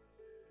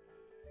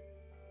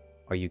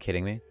 Are you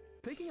kidding me?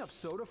 Picking up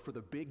soda for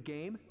the big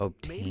game.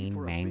 Obtain maybe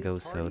for a mango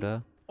big party?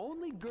 soda?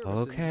 Only Gerson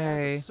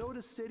Okay. has a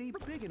soda city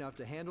big enough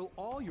to handle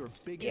all your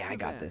biggest Yeah, I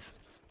got events.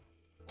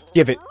 this.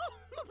 Give it.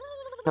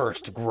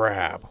 First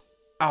grab.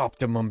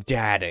 Optimum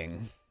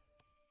dadding.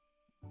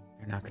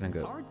 You're not gonna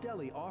go. Our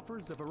deli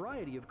offers a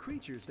variety of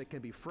creatures that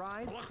can be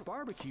fried,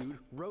 barbecued,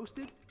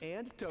 roasted,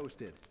 and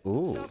toasted.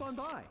 Ooh. Stop on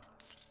by.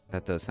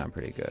 That does sound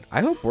pretty good.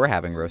 I hope we're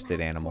having roasted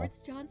Love animal. Sports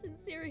Johnson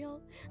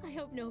cereal. I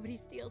hope nobody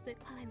steals it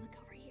while I look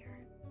over here.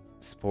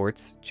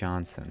 Sports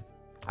Johnson.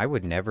 I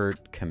would never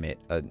commit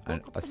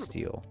a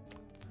steal.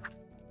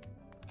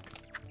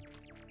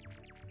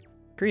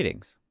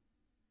 Greetings.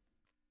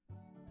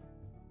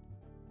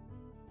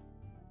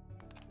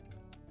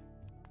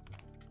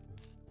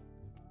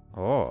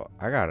 Oh,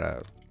 I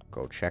gotta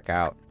go check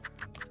out.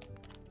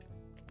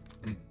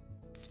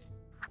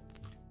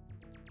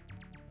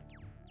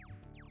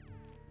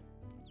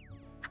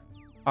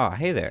 Oh,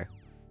 hey there.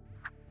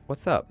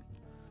 What's up?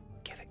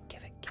 Give it,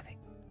 give it, give it.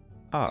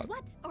 Oh,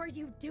 What are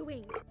you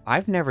doing?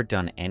 I've never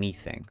done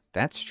anything.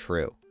 That's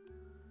true.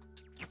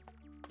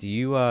 Do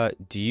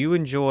you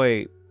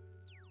enjoy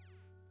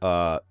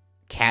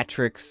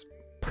Catrix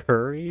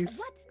Purries?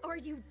 What are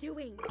you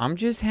doing? I'm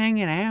just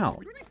hanging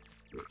out.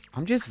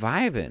 I'm just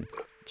vibing.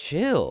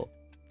 Chill.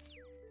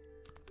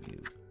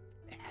 You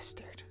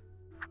bastard.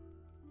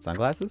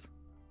 Sunglasses?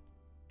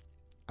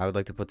 I would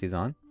like to put these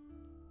on.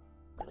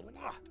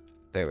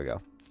 There we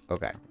go.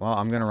 Okay. Well,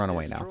 I'm gonna run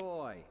away now.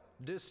 Destroy.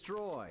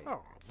 Destroy.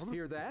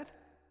 Hear that?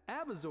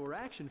 Abazor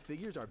action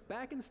figures are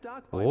back in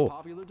stock by Oh.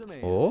 popular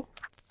demand. Oh.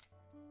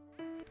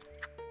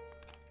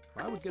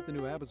 I would get the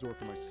new Abazor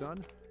for my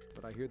son,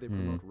 but I hear they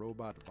promote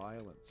robot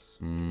violence.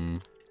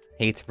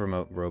 Hate to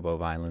promote robo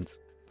violence.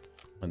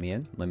 Let me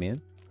in. Let me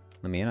in.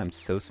 Let me in. I'm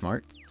so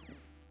smart.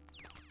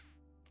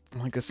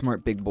 I'm like a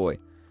smart big boy.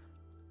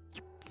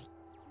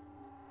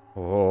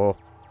 Oh,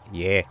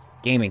 yeah.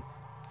 Gaming.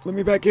 Let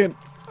me back in.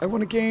 I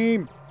want a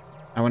game.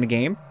 I want a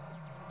game.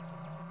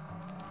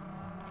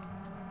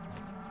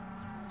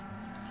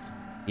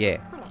 Yeah.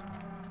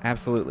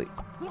 Absolutely.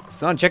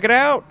 Son, check it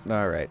out.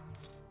 All right.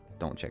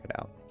 Don't check it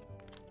out.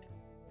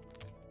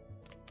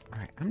 All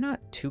right. I'm not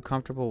too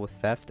comfortable with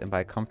theft. And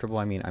by comfortable,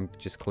 I mean I'm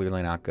just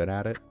clearly not good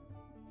at it.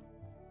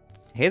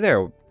 Hey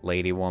there,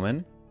 lady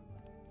woman.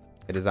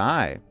 It is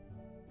I,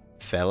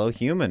 fellow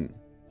human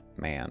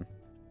man.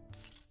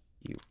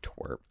 You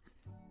twerp.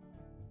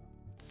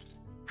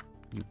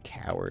 You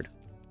coward.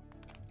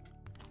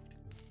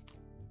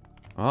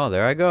 Oh,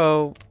 there I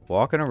go.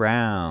 Walking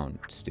around.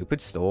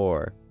 Stupid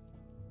store.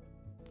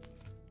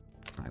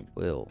 I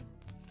will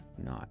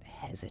not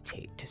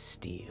hesitate to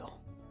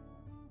steal.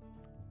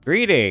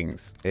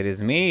 Greetings. It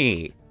is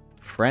me,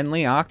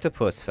 friendly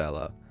octopus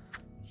fella.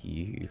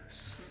 You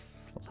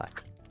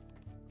slut.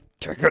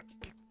 Take it.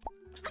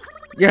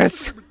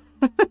 Yes.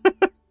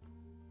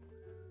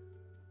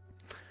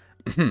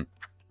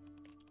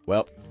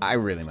 Well, I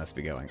really must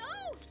be going. No!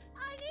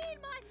 I need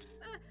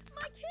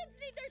my kids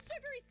need their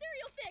sugary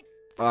cereal fix!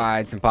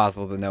 It's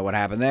impossible to know what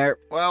happened there.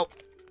 Well,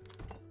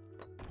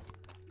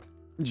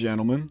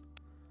 gentlemen.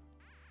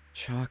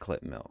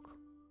 Chocolate milk.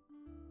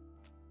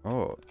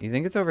 Oh, you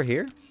think it's over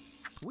here?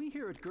 We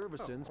here at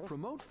Gervison's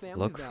promote family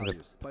Look for the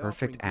values by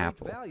perfect offering great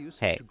apple. values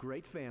Hey. to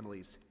great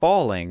families.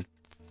 Falling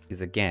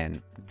is,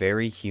 again,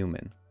 very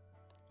human.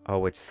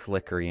 Oh, it's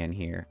slickery in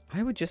here.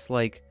 I would just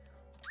like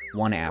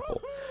one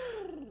apple.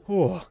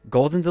 Oh,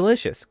 golden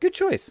delicious. Good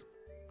choice.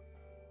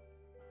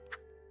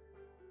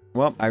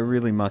 Well, I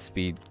really must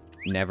be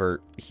never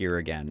here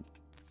again.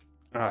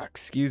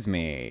 Excuse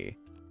me.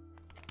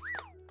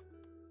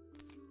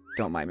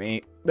 Don't mind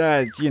me.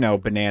 You know,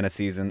 banana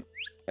season.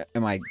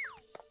 Am I...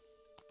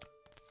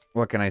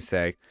 What can I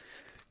say?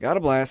 Got a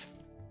blast.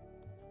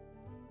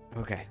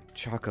 Okay,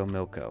 Choco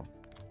Milko.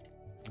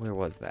 Where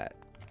was that?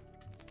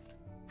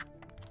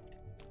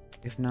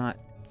 If not,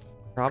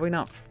 probably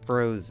not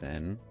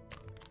frozen.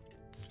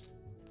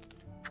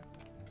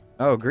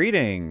 Oh,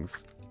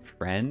 greetings,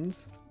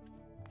 friends.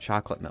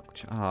 Chocolate milk.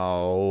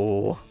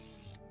 Oh.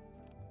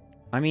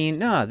 I mean,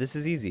 nah, this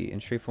is easy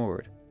and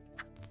straightforward.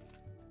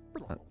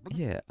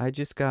 Yeah, I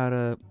just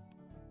gotta...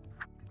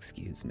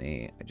 Excuse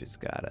me, I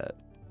just gotta...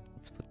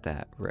 Let's put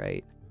that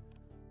right.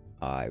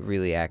 I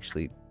really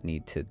actually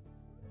need to...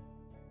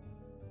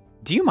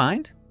 Do you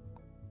mind?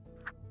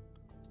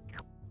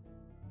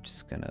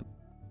 Just gonna...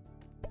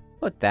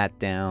 Put that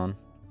down.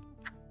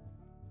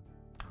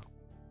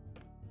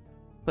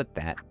 Put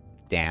that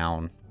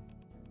down.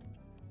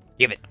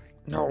 Give it.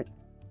 No.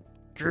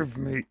 Give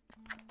me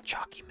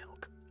chalky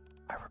milk.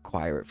 I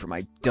require it for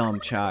my dumb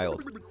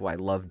child, who I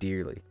love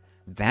dearly.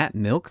 That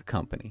milk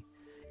company.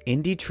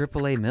 Indie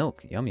AAA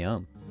milk. Yum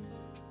yum.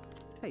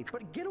 Hey,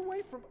 but get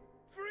away from...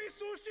 Free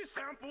sushi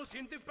samples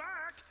in the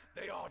back.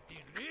 They are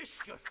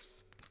delicious.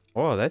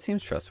 Oh, that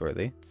seems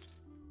trustworthy.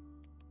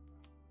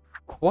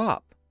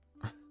 Quap.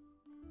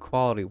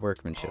 Quality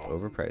workmanship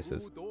over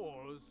prices.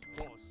 $2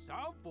 for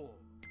sample.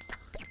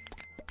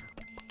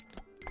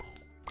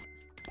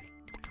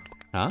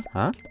 Huh?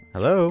 Huh?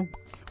 Hello?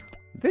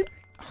 This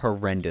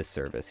horrendous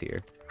service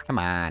here. Come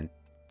on.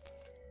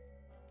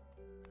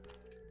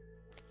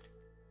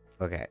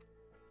 Okay.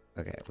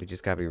 Okay, we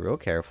just gotta be real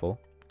careful.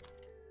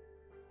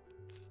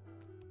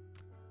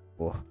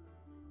 Oh.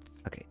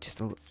 Okay,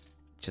 just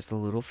a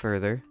little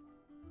further.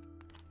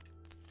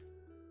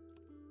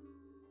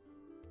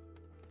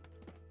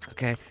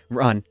 Okay,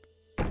 run.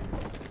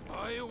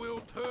 I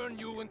will turn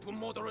you into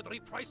moderately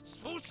priced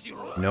sushi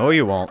roll. No,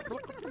 you won't.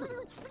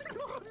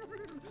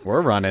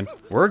 We're running.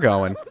 We're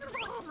going.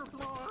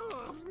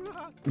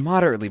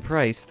 Moderately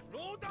priced?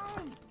 Slow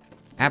down.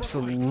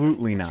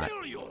 Absolutely not.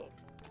 Kill you.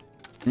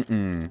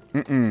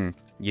 Mm-mm.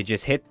 You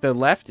just hit the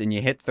left and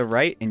you hit the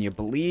right and you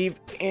believe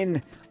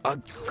in a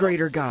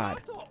greater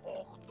God. The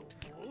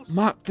octopus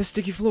Mop the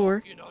sticky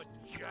floor. in a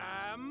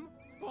jam.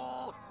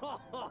 Oh,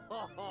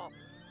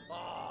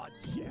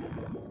 jam.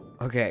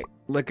 Okay,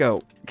 let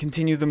go.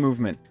 Continue the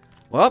movement.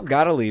 Well,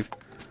 gotta leave.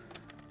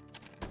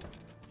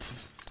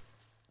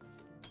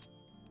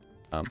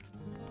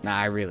 Nah,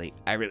 I really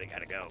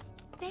gotta go.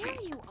 There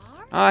you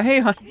are. Hey,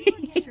 Did honey. you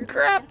watch Sugar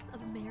Crap. Chefs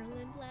of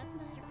Maryland last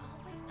night? You're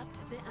always up to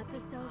The something.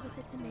 episode with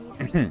the What tomato.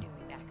 are you doing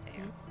back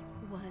there?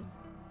 It was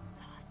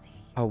saucy.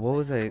 Oh, what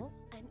was I? Well,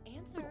 an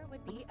answer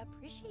would be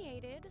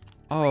appreciated.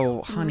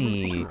 Oh,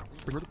 honey.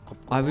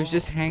 I was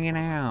just hanging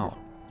out.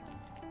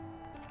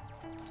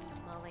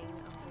 Mulling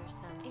over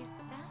some. Is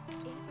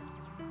that it?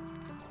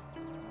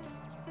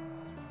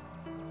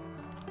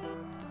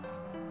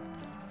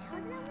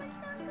 How's that one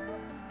song go?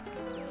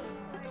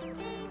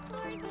 Drink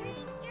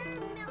your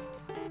milk,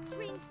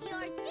 drink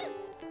your juice.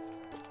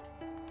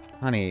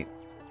 Honey,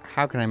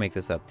 how can I make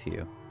this up to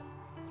you?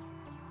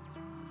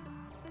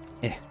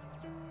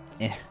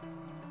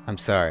 I'm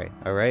sorry,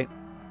 alright?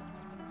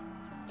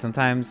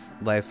 Sometimes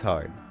life's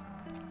hard.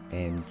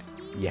 And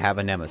you have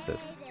a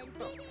nemesis.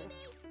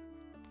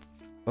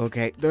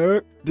 Okay.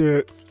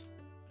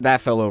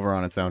 That fell over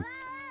on its own.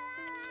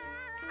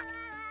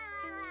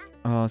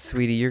 Oh,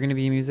 sweetie, you're gonna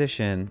be a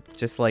musician.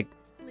 Just like,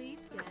 Please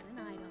scan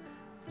an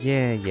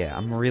item. yeah,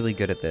 I'm really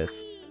good at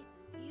this.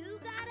 You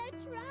gotta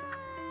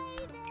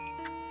try this.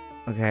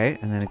 Okay,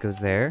 and then it goes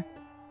there.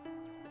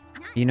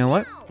 You know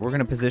what? We're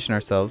gonna position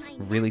ourselves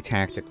really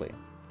tactically.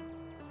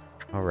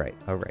 Alright.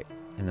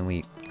 And then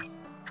we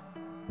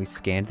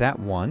scanned that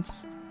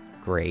once.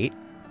 Great.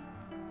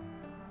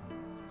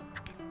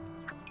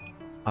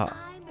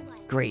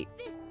 Great.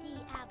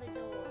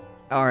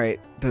 Alright,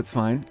 that's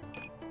fine.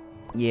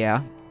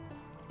 Yeah.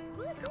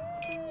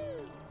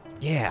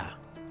 Yeah.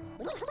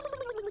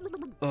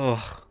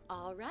 Ugh.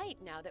 All right,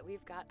 now that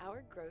we've got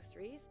our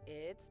groceries,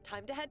 it's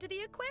time to head to the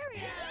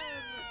aquarium.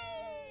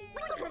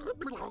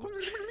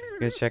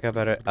 Gonna check out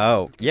about it.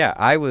 Oh, yeah,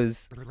 I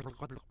was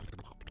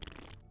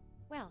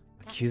Well,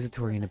 that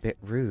accusatory and a makes four bit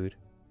of us. rude.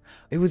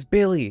 It was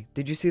Billy.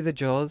 Did you see the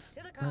Jaws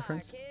To the car,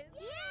 reference? kids.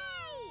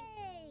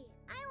 Yay!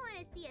 I want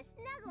to see a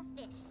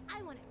snugglefish.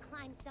 I want to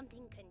climb something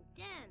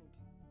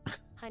condemned.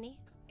 Honey,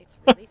 it's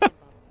really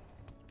simple.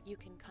 You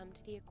can come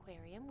to the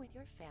aquarium with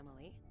your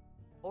family,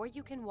 or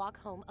you can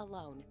walk home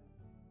alone.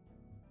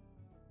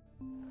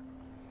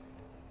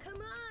 Come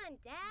on,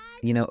 Dad.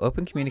 You know,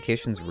 open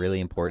communication is really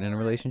important in a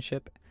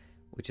relationship,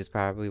 which is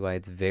probably why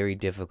it's very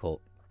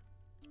difficult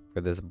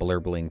for this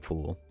blurbling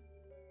fool.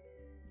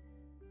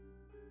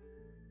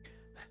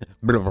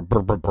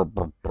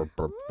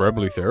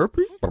 Verbally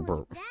therapy? Take a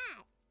look at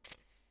that.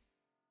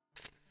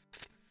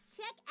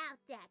 Check out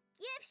that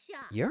gift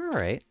shop. You're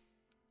alright.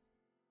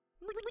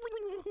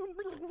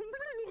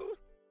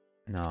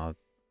 No.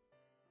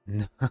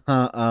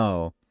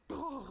 Oh.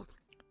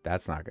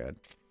 That's not good.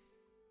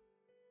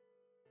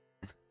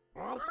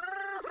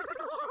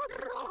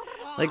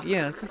 Like,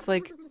 yeah, it's just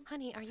like,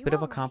 Honey, are it's a you bit of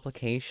a all right?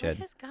 complication. What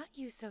has got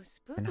you so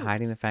spooked? And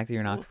hiding the fact that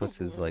you're an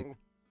octopus is like,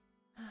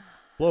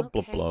 blah,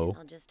 blah, Okay, blah.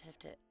 I'll just have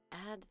to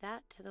add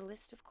that to the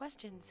list of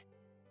questions.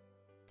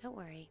 Don't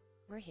worry,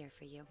 we're here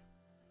for you.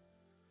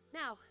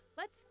 Now,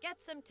 let's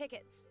get some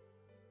tickets.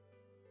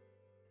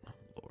 Oh,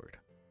 Lord.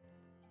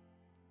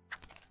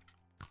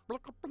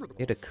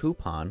 Get a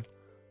coupon.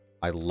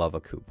 I love a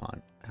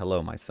coupon.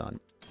 Hello, my son.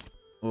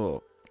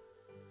 Oh.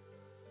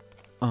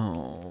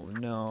 Oh,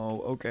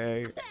 no.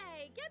 Okay.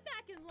 Hey, get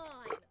back in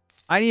line!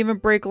 I didn't even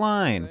break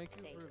line. Thank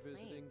you They for claim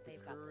visiting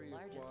they've got Curry the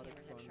largest Aquatic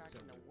hammerhead Fun shark in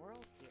Center. the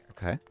world here.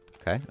 Okay.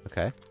 Okay.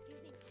 Okay.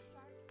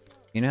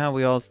 You know how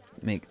we all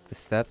make the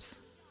steps?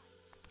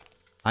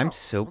 I'm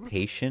so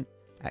patient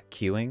at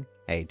queuing.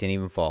 Hey, didn't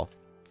even fall.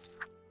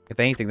 If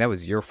anything, that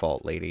was your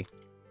fault, lady.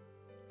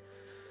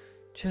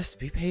 Just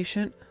be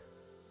patient.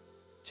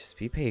 Just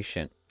be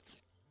patient.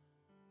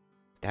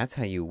 That's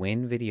how you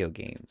win video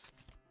games.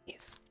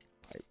 Yes.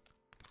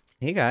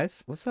 Hey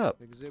guys, what's up?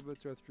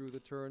 Exhibits are through the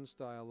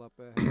turnstile up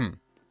ahead.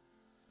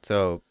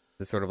 So,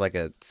 it's sort of like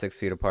a 6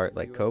 feet apart,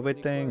 like If you have COVID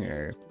any thing,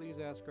 or questions,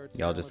 please ask our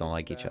y'all just don't talented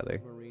like each staff of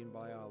other? Marine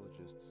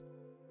biologists.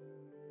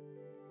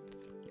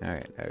 all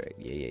right,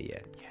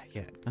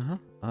 yeah.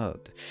 Oh,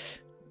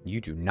 you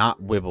do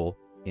not wibble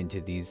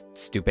into these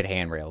stupid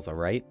handrails, all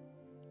right?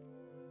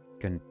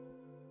 Can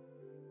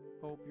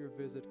Hope your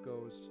visit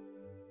goes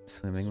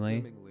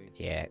swimmingly.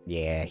 swimmingly.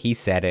 Yeah, he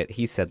said it.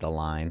 He said the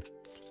line.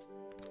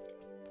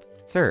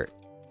 Sir,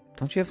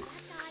 don't you have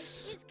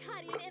He's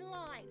cutting in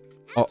line.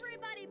 Oh.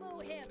 Everybody boo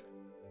him.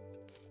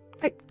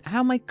 how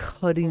am I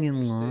cutting in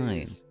Poker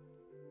line? stays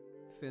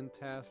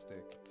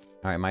Fantastic.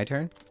 Alright, my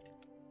turn.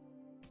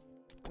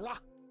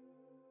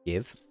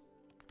 Give.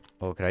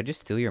 Oh, could I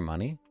just steal your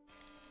money?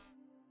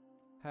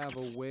 Have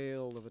a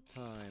whale of a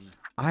time.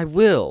 I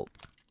will.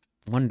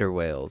 Wonder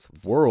Whales,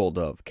 World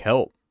of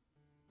Kelp.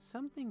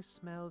 Something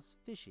smells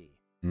fishy.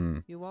 Hmm.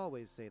 You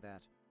always say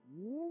that.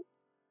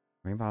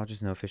 Marine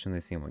biologists know fish when they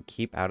see one.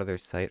 Keep out of their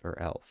sight or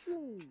else.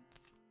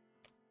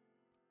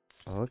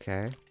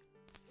 Okay.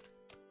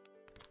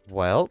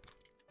 Well,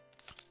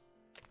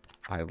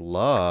 I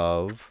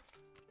love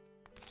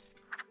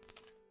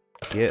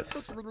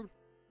gifts.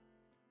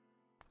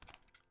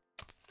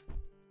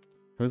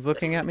 Who's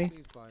looking at me?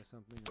 Please buy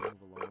something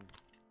and move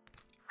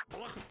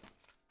along.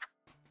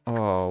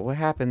 Oh, what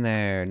happened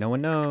there? No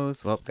one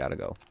knows. Well, gotta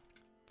go.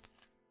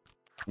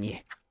 Yeah.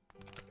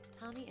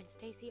 Tommy and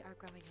Stacy are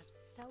growing up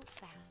so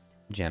fast.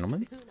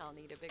 Gentlemen? Soon I'll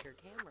need a bigger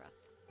camera.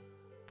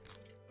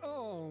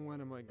 Oh,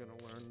 when am I gonna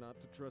learn not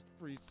to trust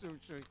free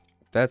sushi?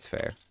 That's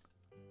fair.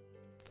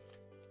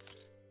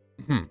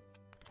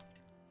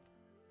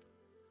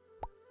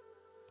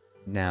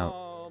 Now,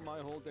 Oh, my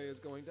whole day is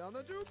going down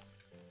the tubes.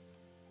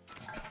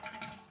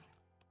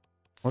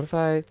 what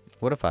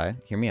if I,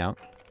 hear me out.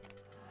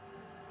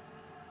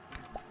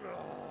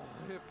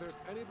 If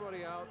there's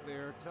anybody out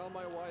there, tell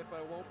my wife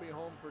I won't be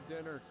home for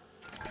dinner.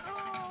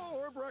 Oh,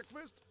 or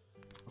breakfast.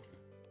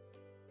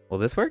 Will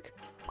this work?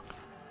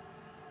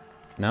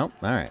 No?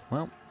 Alright,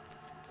 well.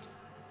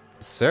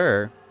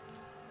 Sir.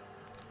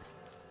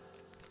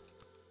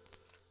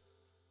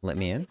 Let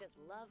me in. Don't you just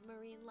love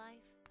marine life?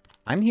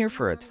 I'm here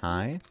for a These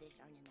tie. fish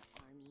aren't in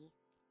the army.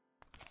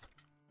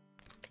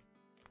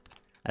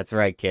 That's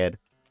right, kid.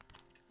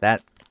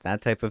 That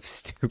type of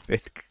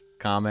stupid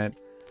comment.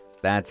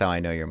 That's how I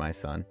know you're my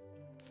son.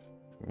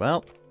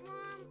 Well, Mom,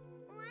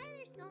 why are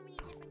there so many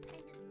different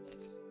kinds of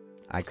fish?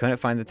 I couldn't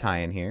find the tie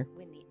in here.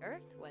 When the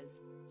Earth was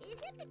Is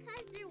it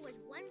because there was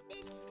one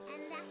fish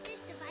and that fish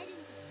divided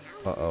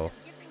into thousands Uh-oh. of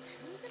different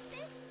kinds of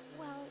fish?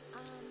 well,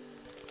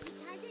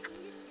 Because it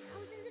needed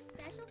thousands of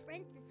special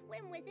friends to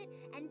swim with it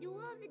and do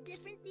all the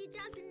different sea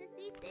jobs in the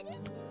sea city?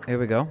 Here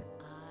we go.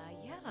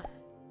 yeah.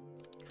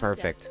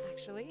 Perfect.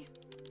 Actually.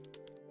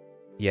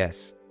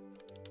 Yes.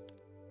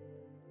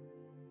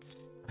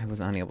 I was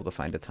unable to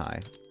find a tie.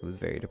 It was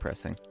very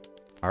depressing.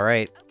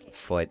 Alright, Okay.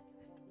 foot.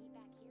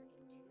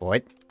 We'll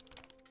meet back here in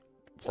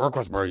Foot. Work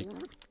with me.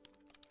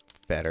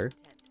 Better. 10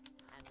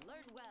 and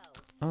learn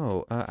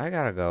well. Oh, I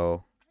gotta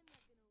go.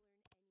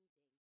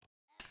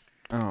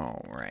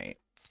 Alright.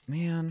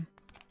 Man,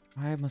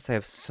 why must I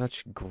have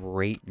such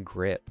great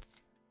grip?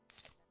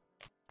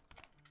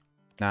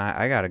 Nah,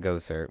 I gotta go,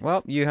 sir.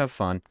 Well, you have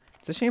fun.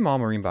 It's a shame all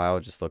marine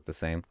biologists look the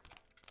same.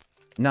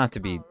 Not to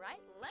be All right,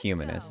 let's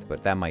humanist, go.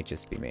 but that might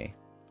just be me.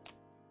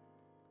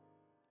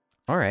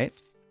 Alright.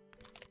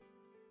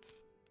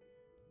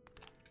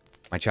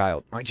 My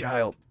child. My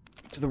child.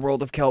 To the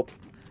world of kelp.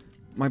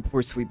 My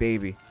poor sweet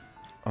baby.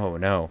 Oh,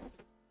 no.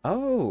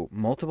 Oh,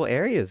 multiple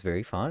areas.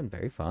 Very fun.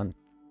 Very fun.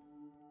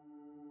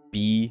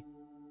 Be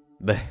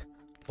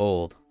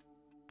bold.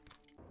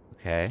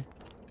 Okay.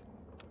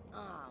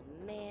 Oh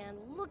man,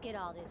 look at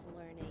all this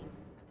learning.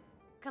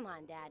 Come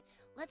on, Dad.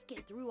 Let's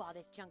get through all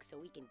this junk so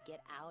we can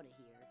get out of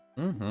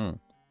here. Mm-hmm.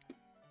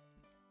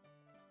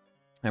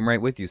 I'm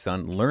right with you,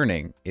 son.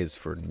 Learning is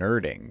for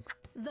nerding.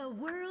 The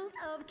world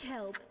of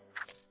kelp.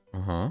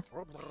 Uh-huh.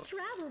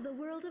 Travel the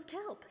world of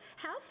kelp.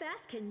 How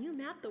fast can you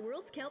map the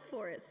world's kelp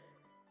forests?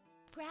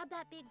 Grab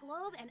that big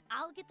globe and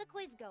I'll get the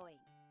quiz going.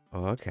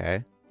 Oh,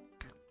 okay.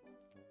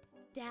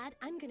 Dad,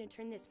 I'm gonna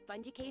turn this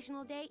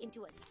fungicational day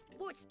into a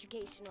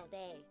sports-educational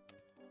day.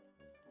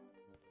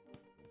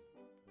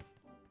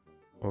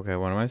 Okay,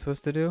 what am I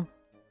supposed to do?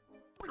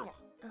 Oh,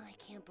 I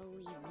can't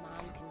believe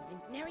Mom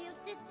convinced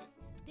Neriocistus.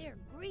 They're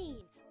green.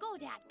 Go,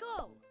 Dad,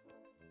 go!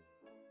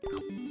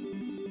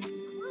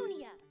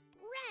 Clunia,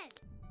 red.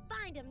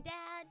 Find them,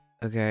 Dad.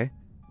 Okay.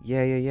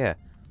 Yeah.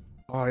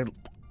 Oh,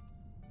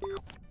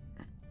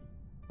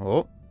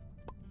 Oh.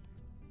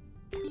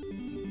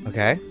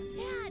 Okay.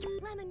 Dad,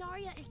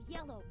 Laminaria is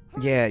yellow.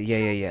 Yeah.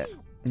 Hurry.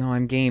 No,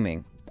 I'm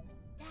gaming.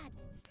 Dad,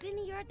 spin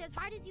the earth as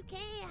hard as you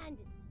can.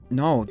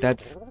 No,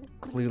 that's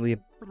clearly a...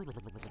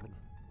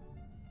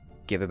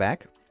 Give it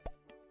back.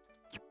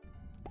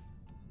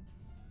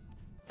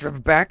 Give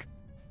it back.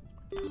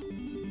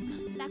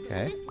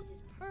 Okay. This is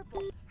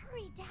purple.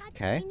 Hurry, Dad.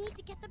 Okay. We need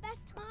to get the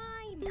best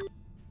time.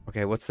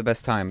 Okay, what's the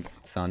best time,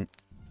 son?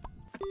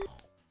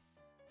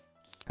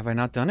 Have I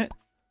not done it?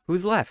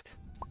 Who's left?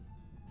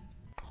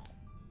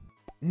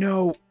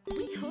 No.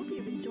 We hope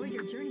you've enjoyed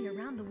your journey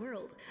around the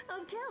world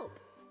of kelp.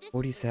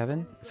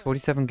 47? Is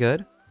 47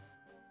 good?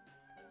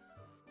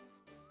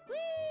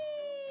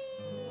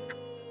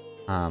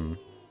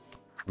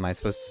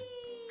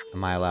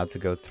 Am I allowed to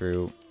go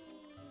through?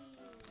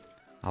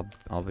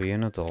 I'll be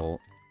an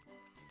adult.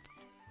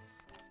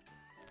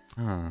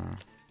 Dad,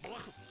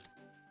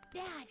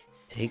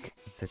 Take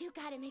the... you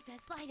gotta make the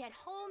slide at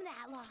home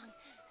that long.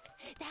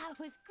 That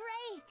was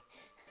great.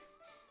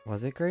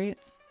 Was it great?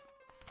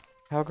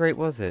 How great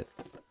was it?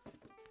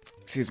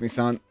 Excuse me,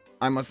 son.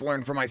 I must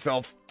learn for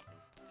myself.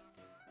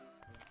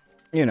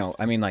 You know,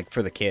 I mean, like,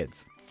 for the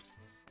kids.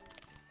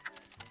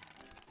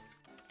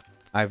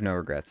 I have no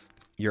regrets.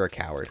 You're a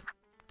coward.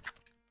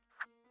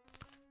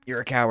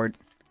 You're a coward.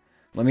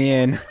 Let me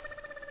in.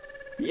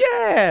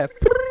 Yeah!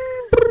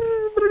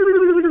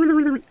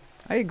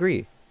 I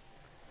agree.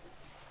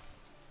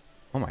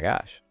 Oh my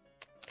gosh.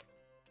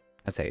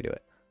 That's how you do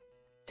it.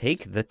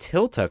 Take the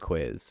Tilta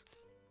quiz.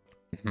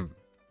 What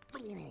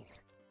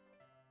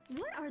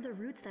are the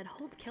roots that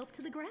hold kelp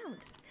to the ground?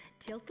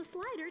 Tilt the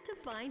slider to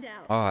find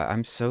out. Oh,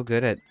 I'm so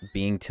good at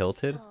being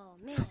tilted. Oh,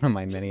 man. It's one of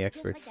my This many is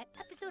experts. Just like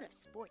that episode of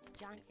Sports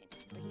Johnson,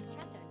 where he's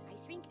trapped on an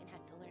ice rink and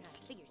has to learn how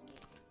to figure skate.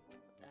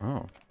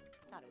 Oh.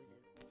 Thought it was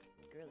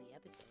a girly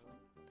episode,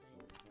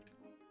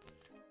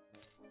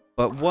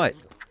 But what?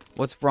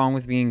 What's wrong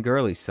with being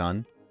girly,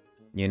 son?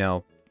 You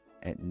know,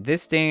 in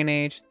this day and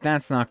age,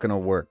 that's not gonna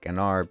work in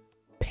our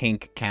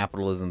pink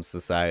capitalism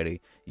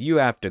society. You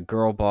have to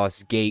girl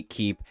boss,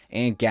 gatekeep,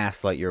 and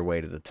gaslight your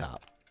way to the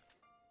top.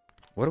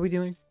 What are we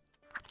doing?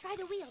 Try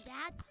the wheel,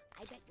 Dad.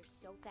 I bet you're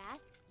so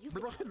fast, you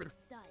can become the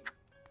sun.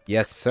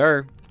 Yes,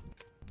 sir.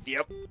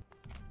 Yep.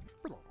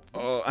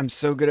 Oh, I'm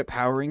so good at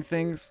powering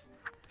things.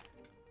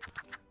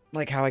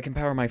 Like how I can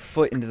power my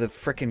foot into the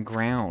frickin'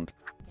 ground.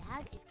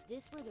 Dad, if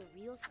this were the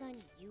real sun,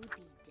 you'd be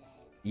dead.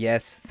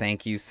 Yes,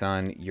 thank you,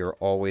 son. You're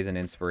always an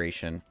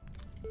inspiration.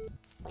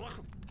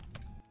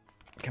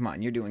 Come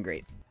on, you're doing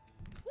great.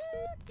 Woo,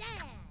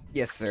 Dad!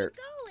 Yes, sir.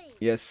 Keep going!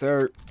 Yes,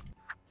 sir.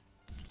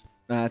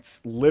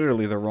 That's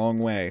literally the wrong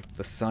way.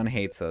 The sun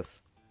hates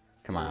us.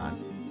 Come on.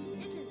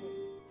 This isn't.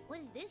 What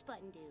does this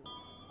button do?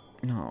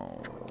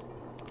 No.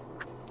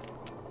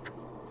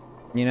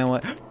 You know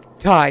what?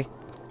 Tie!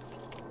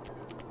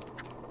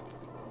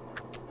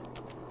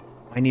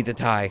 I need the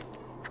tie.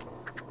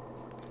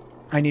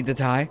 I need the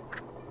tie.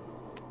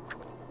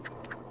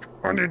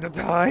 I need the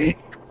tie.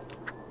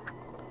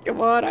 Come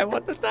on, I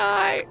want the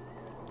tie.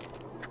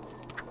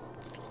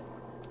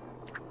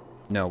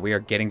 No, we are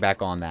getting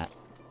back on that.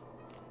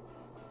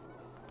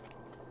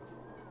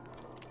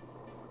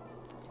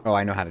 Oh,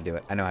 I know how to do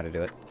it. I know how to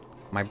do it.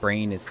 My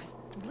brain is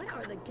What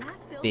are the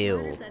gas-filled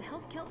filled. sliders that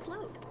help kelp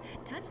float?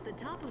 Touch the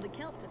top of the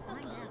kelp to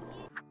find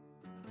out.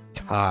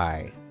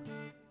 tie.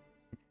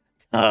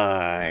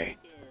 Tie.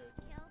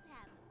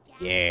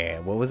 Yeah,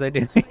 what was I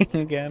doing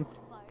again?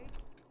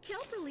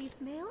 Kelp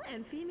release male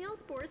and female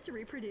spores to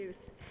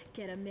reproduce.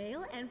 Get a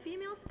male and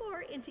female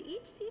spore into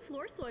each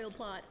seafloor soil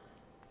plot.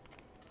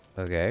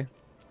 Okay.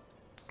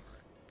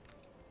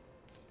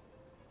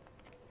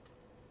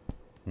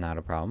 Not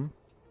a problem.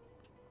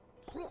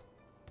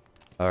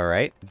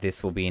 Alright,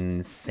 this will be an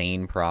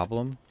insane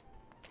problem.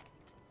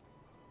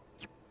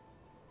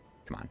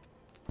 Come on.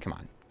 Come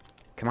on.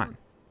 Come on.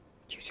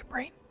 Use your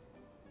brain.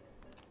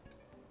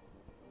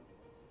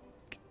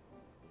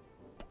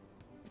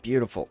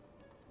 Beautiful.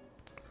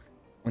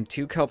 When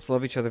two kelps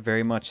love each other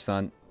very much,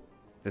 son,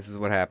 this is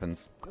what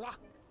happens.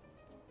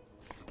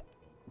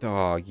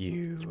 Oh,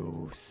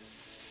 you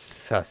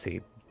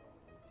sussy.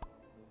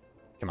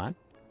 Come on.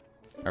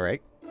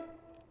 Alright.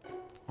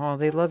 Oh,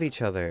 they love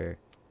each other.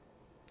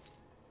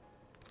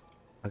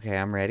 Okay,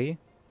 I'm ready.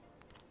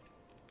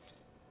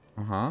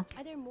 Uh-huh.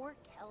 Are there more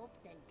kelp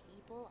than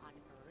people on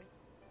Earth?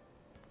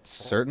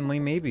 Certainly,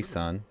 maybe,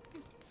 son.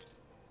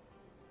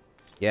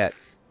 Yeah.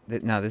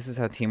 Now, this is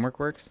how teamwork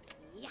works?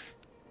 Yeah.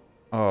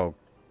 Oh,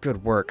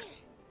 good work.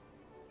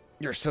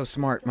 You're so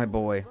smart, my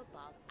boy.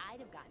 Footballs, I'd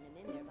have gotten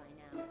him in there by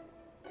now.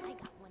 I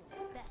got one of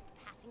the best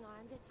passing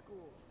arms at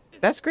school.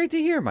 That's great to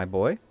hear, my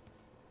boy.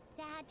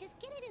 Dad, just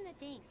get it in the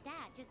things. Dad,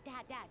 just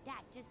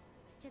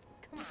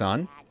come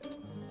Son? on, Dad.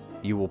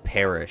 You will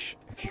perish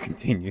if you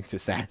continue to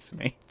sass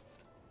me.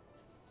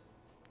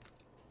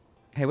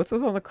 Hey, what's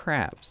with all the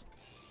crabs?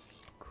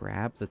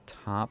 Grab the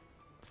top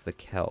of the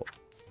kelp.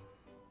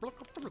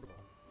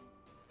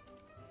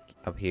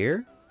 Up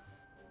here?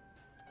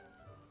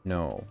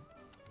 No.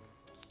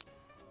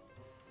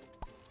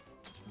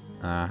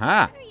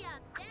 Aha! Hurry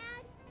up,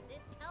 Dad. This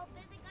kelp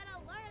isn't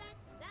gonna learn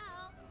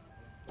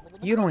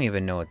itself. You don't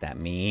even know what that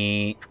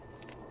means.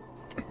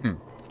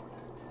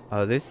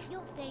 Oh, this...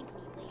 You'll thank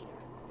me later.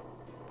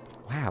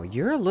 Wow,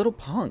 you're a little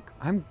punk.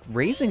 I'm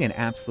raising an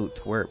absolute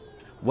twerp.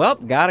 Well,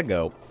 gotta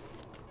go.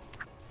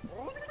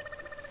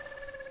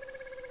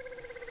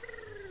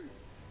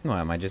 What,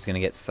 am I just gonna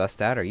get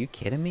sussed out? Are you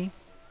kidding me?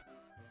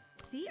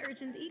 Sea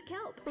urchins eat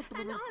kelp,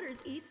 and otters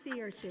eat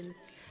sea urchins.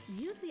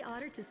 Use the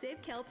otter to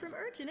save kelp from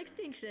urchin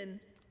extinction.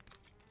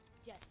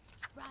 Just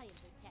try and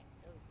protect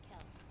those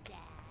kelp, Dad.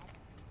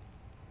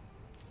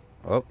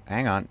 Oh,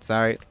 hang on.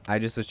 Sorry. I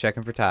just was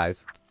checking for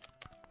ties.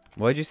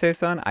 What'd you say,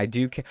 son? I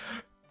do ca-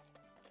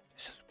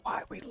 This is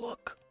why we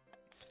look.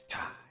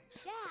 Ties.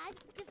 Dad,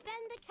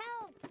 defend the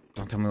kelps.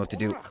 Don't tell me what to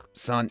do.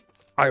 Son,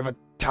 I have a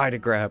tie to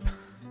grab.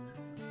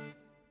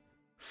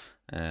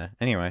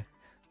 Anyway.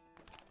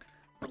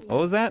 What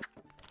was that?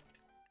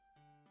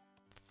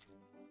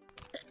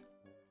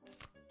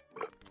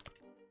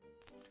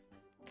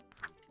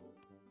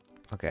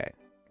 Okay.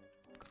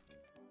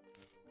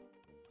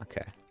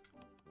 Okay.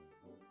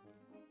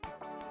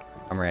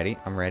 I'm ready.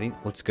 I'm ready.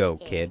 Let's go,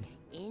 kid.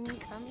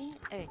 Incoming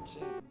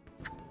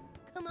urchins.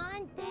 Come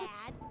on,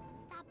 Dad.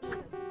 Stop being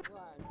a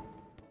slug.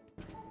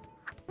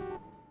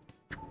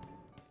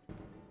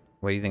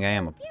 What do you think I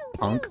am, a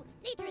punk?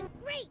 Nature is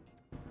great.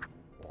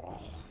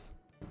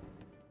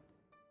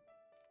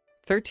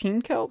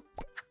 13 kelp?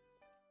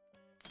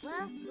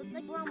 Well, looks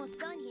like we're almost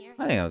done here.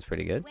 I think that was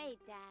pretty good. Wait,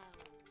 Dad.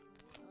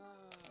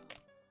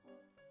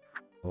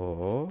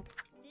 Oh.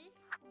 This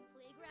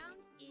playground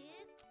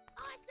is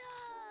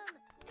awesome!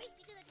 Race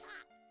you to the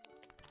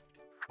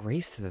top.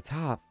 Race to the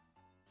top.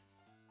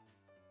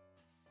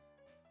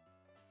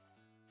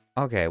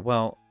 Okay,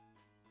 well,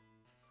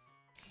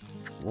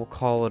 we'll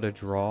call it a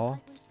draw. When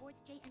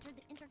Sports J entered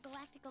the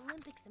Intergalactic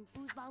Olympics and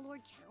Foosball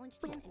Lord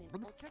challenged him in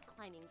an ultra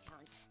climbing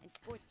challenge. And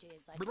Sports J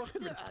is like,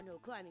 there are no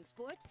climbing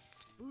sports.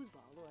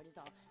 Foosball Lord is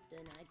all,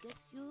 then I guess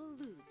you'll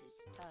lose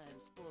this time,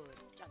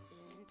 Sports Johnson.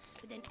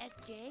 But then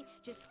SJ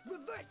just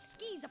reverse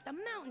skis up the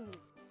mountain.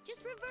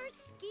 Just reverse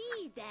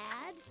ski,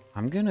 Dad.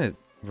 I'm gonna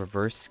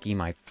reverse ski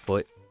my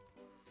foot.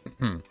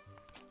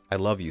 I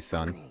love you,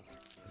 son,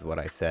 is what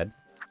I said.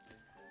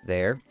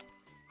 There.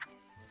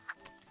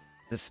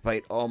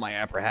 Despite all my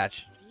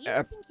apprehension.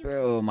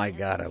 Oh my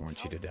god, I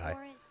want you to die.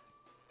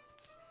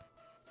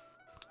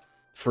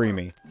 Free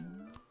me.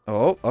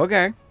 Oh,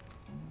 okay.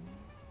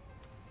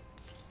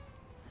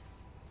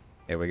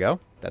 There we go.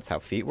 That's how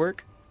feet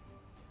work.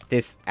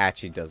 This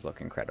actually does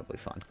look incredibly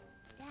fun.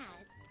 Dad,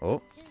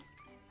 Oh, just,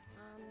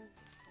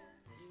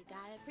 you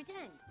gotta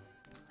pretend.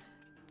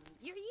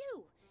 You're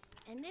you.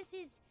 And this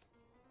is,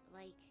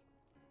 like,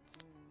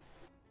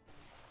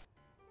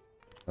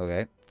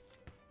 okay.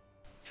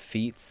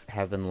 Feet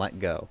have been let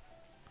go.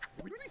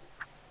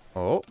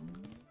 Oh.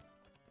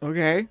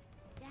 Okay.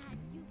 Dad,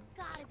 you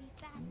gotta be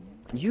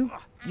faster.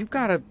 You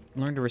gotta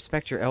learn to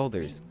respect your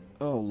elders.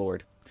 Oh,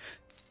 Lord.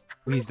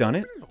 He's done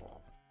it?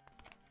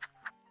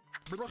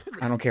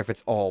 I don't care if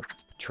it's all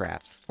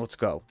traps. Let's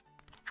go.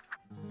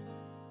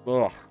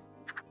 Ugh.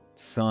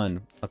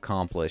 Son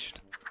accomplished.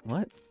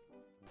 What?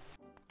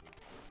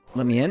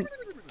 Let me in?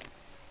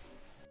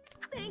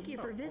 Thank you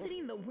for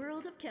visiting the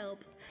world of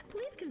kelp.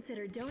 Please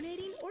consider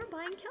donating or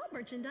buying kelp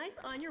merchandise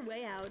on your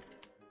way out.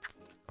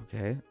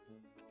 Okay.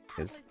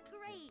 That Is was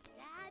great,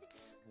 Dad.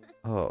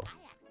 oh.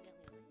 I accidentally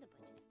learned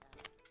a bunch of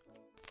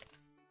stuff.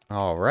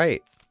 All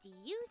right. Do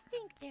you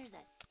think there's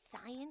a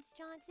science,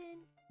 Johnson?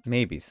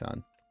 Maybe,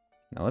 son.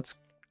 Now let's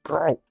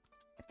go.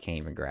 I can't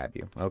even grab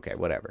you. Okay,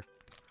 whatever.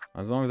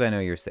 As long as I know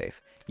you're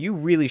safe. You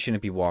really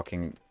shouldn't be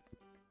walking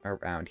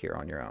around here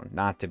on your own.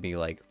 Not to be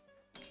like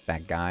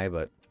that guy,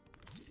 but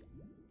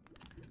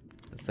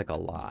it's like a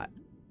lot.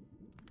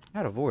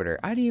 Out of order.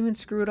 I didn't even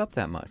screw it up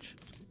that much.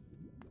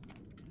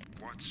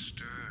 What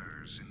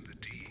stirs in the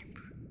deep?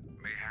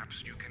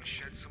 Mayhaps you can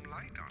shed some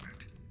light on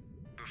it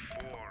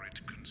before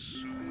it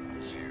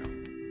consumes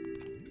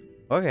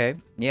you. Okay.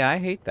 Yeah, I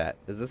hate that.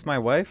 Is this my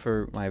wife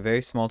or my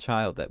very small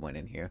child that went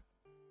in here?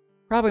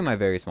 Probably my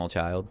very small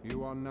child.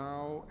 You are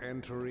now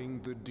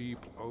entering the deep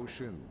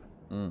ocean.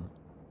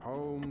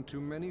 Home to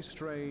many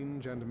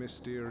strange and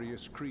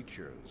mysterious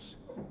creatures.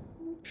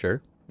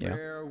 Sure. Yeah.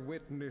 Bear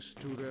witness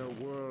to their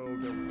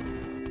world of...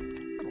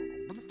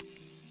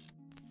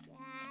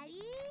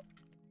 Daddy?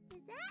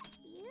 Is that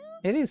you?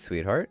 It is,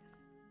 sweetheart.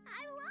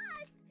 I'm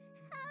lost.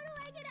 How do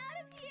I get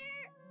out of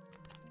here?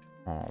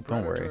 Oh,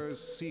 don't worry.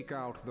 Predators seek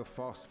out the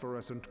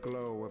phosphorescent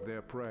glow of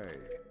their prey.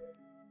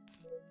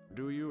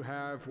 Do you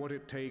have what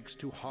it takes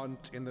to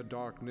hunt in the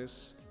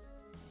darkness?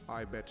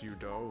 I bet you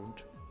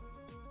don't.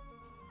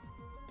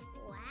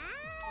 Wow.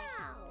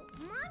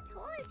 Mom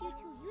told us you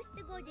two used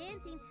to go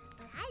dancing,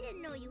 but I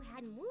didn't know you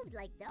had moves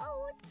like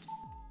those.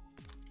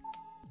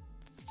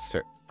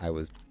 Sir, I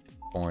was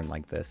born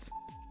like this.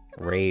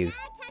 Come on, Raised.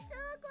 Dad, catch the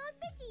little glowing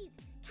fishies.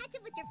 Catch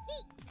it with your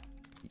feet.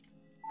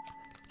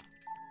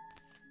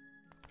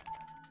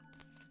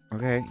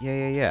 Okay,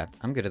 yeah.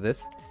 I'm good at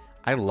this.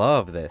 I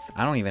love this.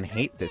 I don't even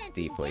hate this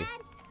Dancing, deeply. Dad.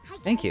 I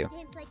Thank tried you. to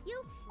dance like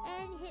you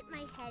and hit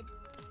my head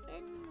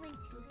and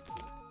went to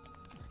sleep.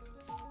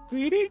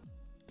 Sweetie?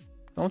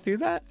 Don't do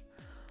that.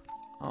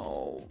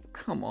 Oh,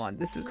 come on.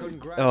 This is...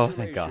 Oh,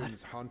 thank God.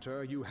 Congratulations,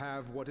 Hunter. You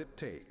have what it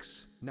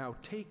takes. Now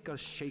take a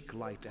shake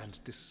light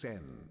and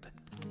descend.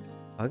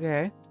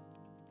 Okay.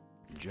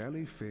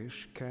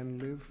 Jellyfish can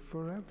live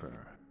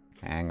forever.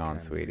 Hang on, Can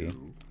sweetie.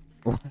 you?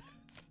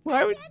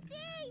 Why would... Can't see.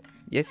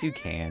 Yes, you Are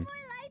there can. any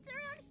more lights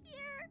around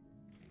here?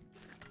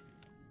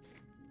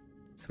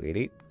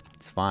 Sweetie,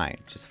 it's fine.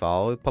 Just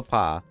follow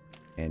Papa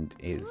and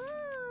his...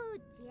 Ooh,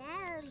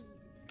 jellies.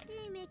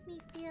 They make me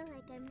feel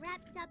like I'm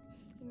wrapped up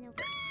in a...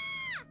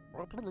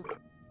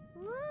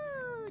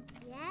 Ooh,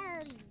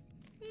 jellies.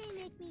 They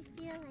make me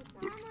feel like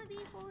Mom would be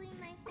holding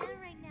my hand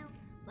right now.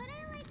 But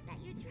I like that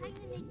you're trying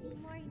to make me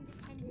more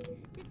independent,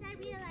 since I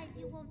realize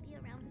you won't be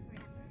around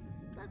forever.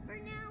 But for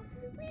now,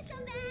 please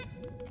come back.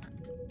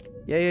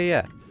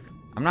 Yeah.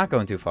 I'm not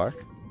going too far.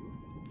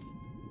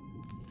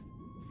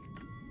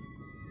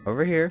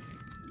 Over here.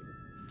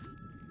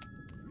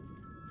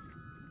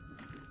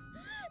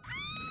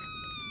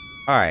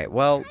 Alright,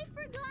 well... I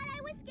forgot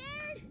I was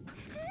scared.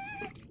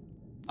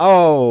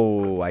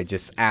 Oh, I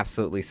just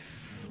absolutely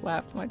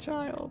slapped my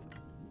child.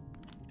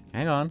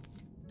 Hang on.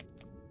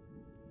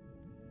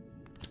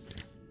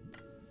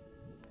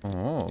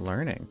 Oh,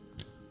 learning.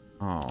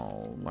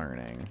 Oh,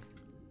 learning.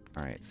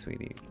 Alright,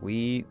 sweetie.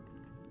 We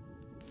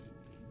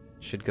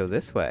should go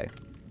this way.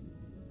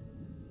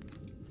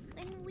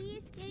 When we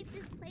escape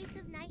this place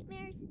of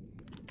nightmares,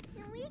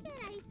 can we get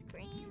ice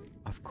cream?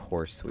 Of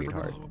course,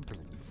 sweetheart. Hooray!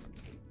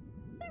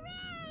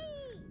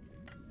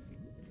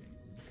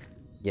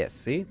 Yes,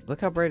 see?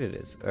 Look how bright it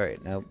is.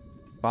 Alright, now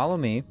follow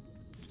me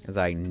as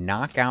I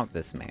knock out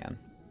this man.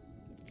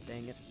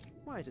 Dang it.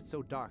 Why is it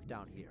so dark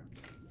down here?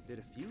 Did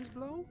a fuse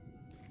blow?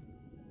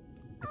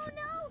 Oh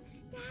no!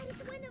 Dad,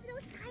 it's one of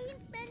those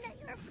science men that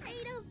you're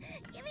afraid of.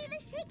 Give me the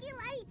shaky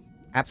light.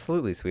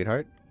 Absolutely,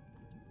 sweetheart.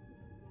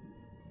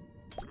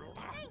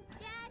 Thanks,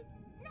 Dad.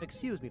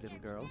 Excuse me, little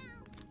girl.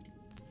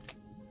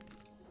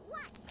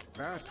 What?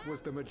 That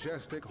was the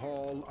majestic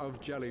hall of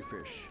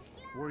jellyfish.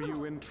 Were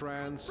you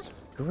entranced?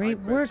 Great I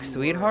bet work, you were.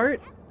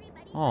 sweetheart.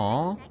 Everybody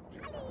Aw. likes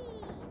that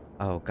collie.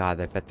 Oh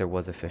god, I bet there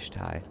was a fish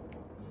tie.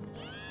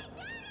 Daddy!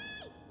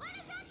 What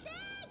is that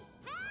thing?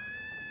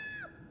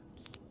 Help!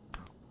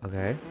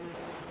 Okay.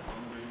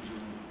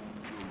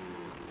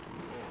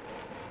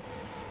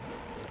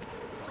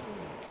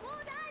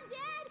 Hold on,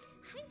 Dad.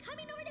 I'm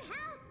coming over to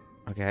help.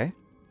 Okay.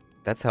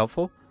 That's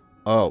helpful.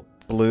 Oh,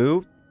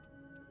 blue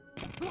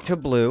to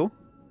blue.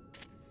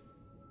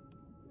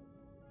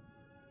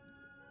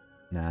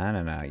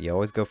 Nah. You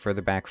always go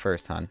further back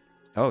first, hon.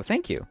 Oh,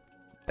 thank you.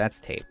 That's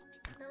tape.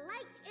 The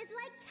light is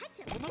like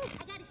ketchup. I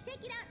gotta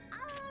shake it out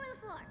all over the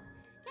floor.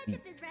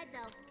 Ketchup is red,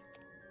 though.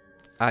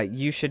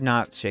 You should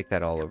not shake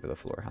that all over the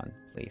floor, hon.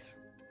 Please.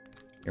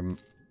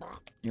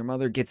 Your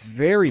mother gets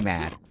very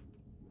mad.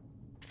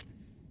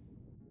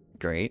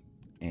 Great.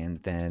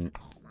 And then...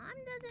 Mom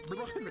doesn't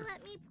usually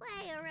let me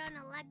play around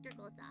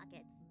electrical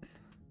sockets.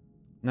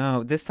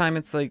 No, this time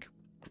it's like...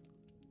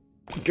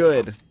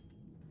 good.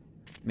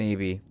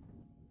 Maybe.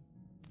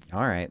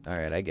 Alright,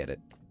 I get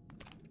it.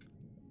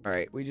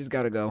 Alright, we just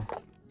gotta go.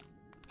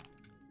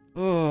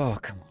 Oh,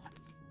 come on.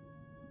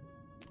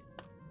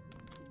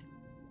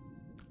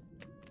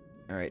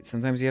 Alright,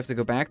 sometimes you have to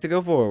go back to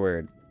go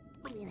forward.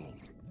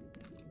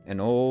 An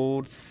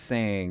old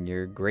saying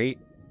your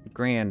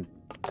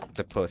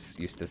great-grandpuss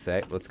used to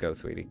say. Let's go,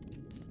 sweetie.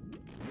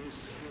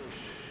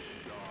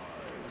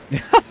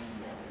 Shine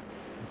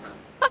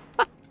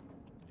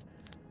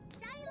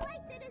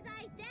lights in his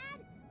eyes, Dad!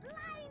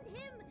 Blind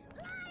him!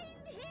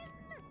 Blind him!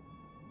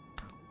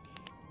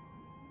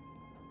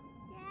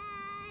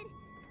 Dad,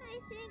 I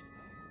think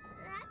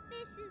that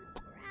fish is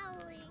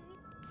growling.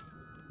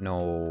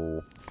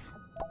 No.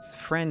 It's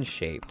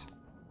friend-shaped.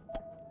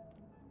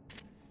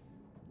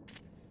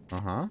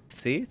 Uh-huh.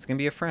 See? It's gonna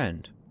be a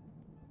friend.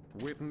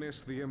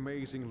 Witness the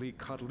amazingly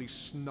cuddly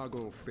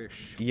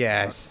Snugglefish.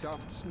 Yes. A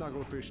stuffed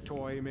Snugglefish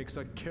toy makes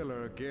a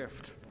killer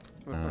gift.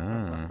 All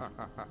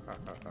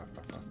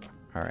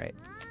right.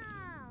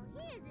 Oh,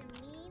 he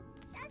isn't mean.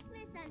 Just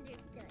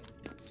misunderstood.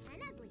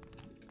 And ugly.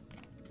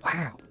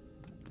 Wow.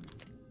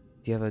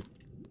 Do you have a...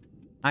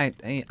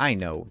 I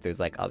know there's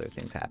like other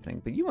things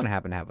happening, but you want to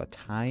happen to have a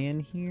tie in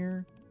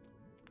here?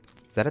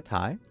 Is that a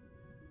tie?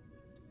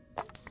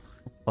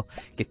 Oh,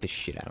 get this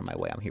shit out of my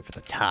way. I'm here for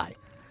the tie.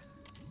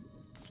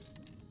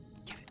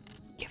 Give it.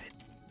 Give it.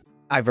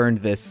 I've earned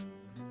this.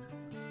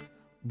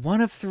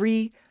 1 of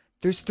 3?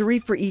 There's 3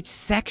 for each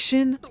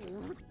section?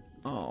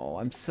 Oh,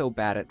 I'm so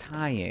bad at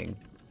tying.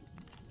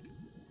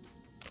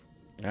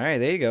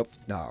 Alright, there you go.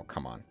 Oh,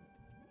 come on.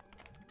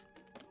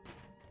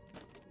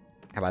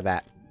 How about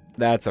that?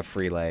 That's a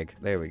free leg.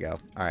 There we go.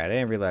 Alright, I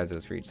didn't realize it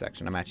was for each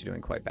section. I'm actually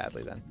doing quite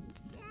badly then.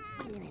 Dad,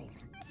 I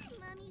think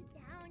Mommy's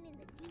down in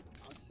the deep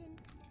ocean.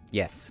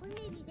 Yes. Or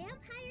maybe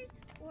vampires,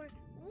 or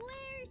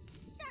were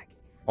sharks.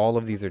 All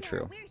of these are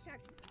true. Were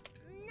sharks.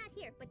 Not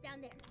here, but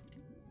down there.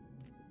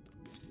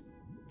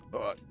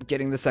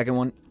 Getting the second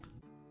one.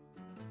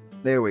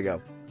 There we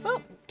go.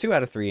 Oh, 2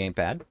 out of 3 ain't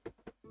bad.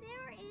 There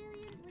are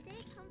aliens. Would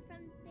they come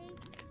from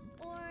space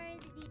or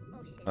the deep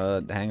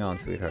ocean? Hang on,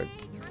 sweetheart.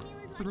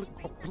 What's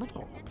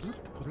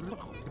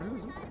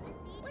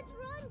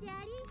wrong,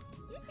 Daddy?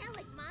 You sound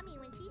like Mommy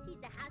when she sees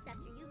the house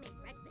after you make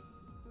breakfast.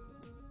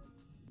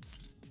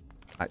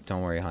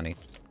 Don't worry, honey.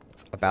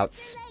 It's about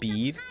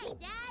speed. Hi,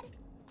 Dad.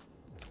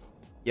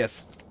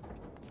 Yes.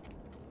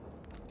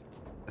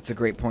 That's a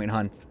great point,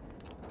 hon.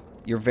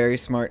 You're very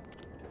smart.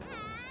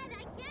 Dad,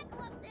 I can't go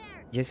up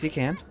there. Yes, you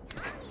can.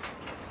 Mommy,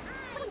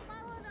 I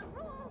follow the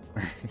rules.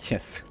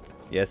 Yes.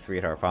 Yes,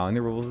 sweetheart. Following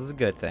the rules is a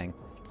good thing.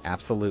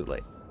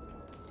 Absolutely.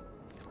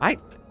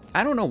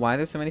 I don't know why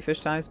there's so many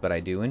fish ties, but I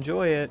do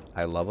enjoy it.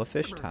 I love a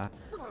fish tie.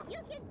 You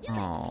can do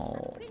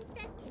Oh. it.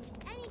 A princess can do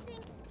anything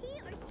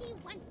he or she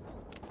wants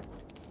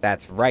to.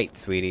 That's right,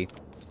 sweetie.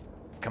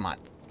 Come on.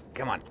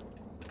 Come on.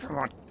 Come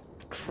on.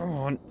 Come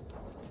on.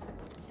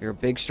 You're a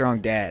big,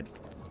 strong dad.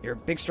 You're a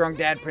big, strong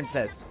dad,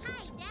 princess.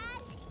 Hi, Dad.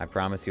 I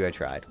promise you I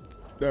tried.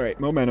 Alright,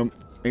 momentum.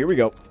 Here we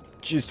go.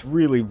 Just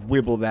really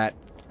wibble that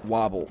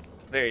wobble.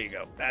 There you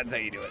go. That's how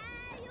you do it.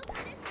 You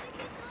gotta switch it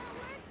so it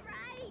works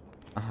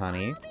right.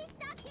 Honey,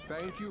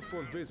 Thank you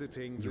for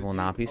visiting. you the will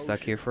not deep be stuck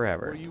ocean. here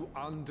forever. Were you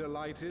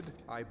undelighted?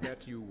 I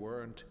bet you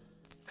weren't.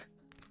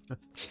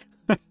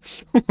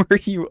 Were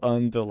you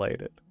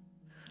undelighted?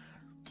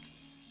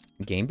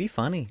 Game be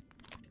funny.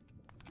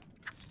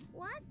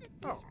 What if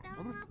the fish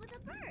fell in love with a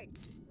bird?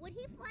 Would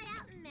he fly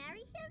out and marry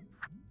him?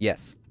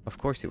 Yes, of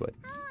course you would.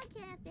 How long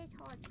can a fish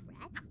hold its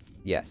breath?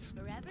 Yes.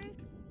 Forever?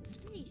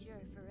 Pretty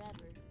sure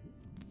forever.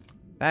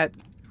 That,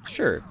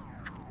 sure.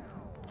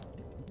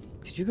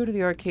 Did you go to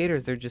the arcade or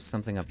is there just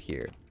something up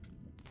here?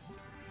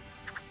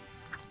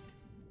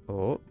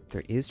 Oh,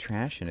 there is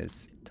trash in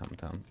his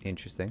tum-tum.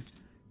 Interesting.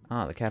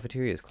 Ah, the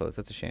cafeteria is closed.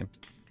 That's a shame.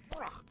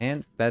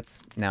 And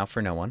that's now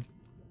for no one.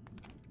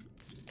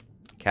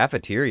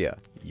 Cafeteria.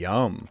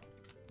 Yum.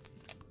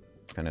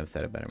 Couldn't have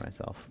said it better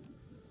myself.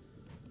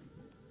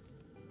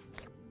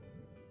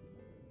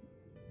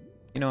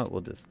 You know what?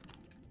 We'll just...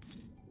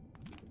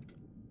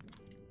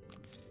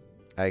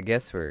 I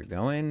guess we're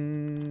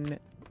going...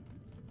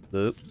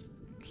 Oop.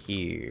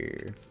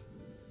 Here.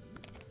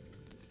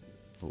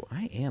 Oh,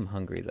 I am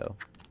hungry, though.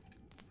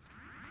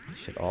 I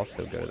should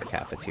also go to the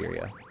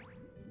cafeteria.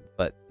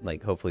 But,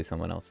 like, hopefully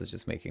someone else is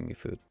just making me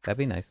food. That'd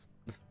be nice.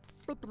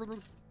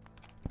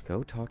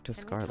 Go talk to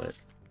Scarlet.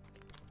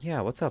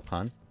 Yeah, what's up,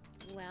 hon?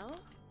 Well,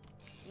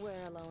 we're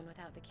alone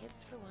without the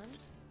kids for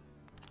once.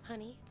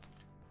 Honey,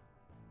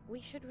 we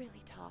should really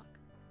talk.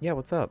 Yeah,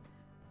 what's up?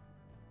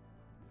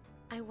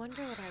 I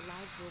wonder what our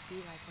lives will be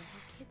like once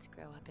our kids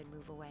grow up and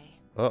move away.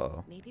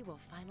 Uh-oh. Maybe we'll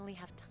finally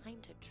have time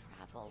to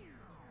travel.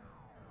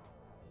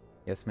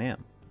 Yes,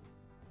 ma'am.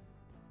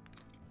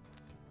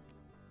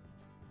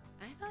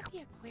 I thought the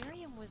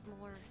aquarium was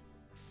more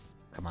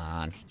Come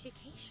on.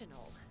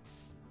 educational.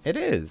 It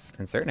is,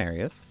 in certain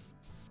areas.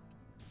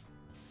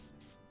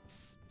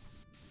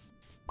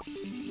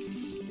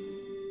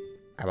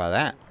 How about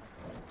that?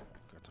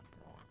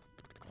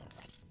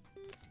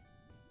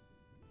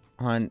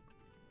 Hon,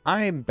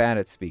 I'm bad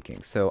at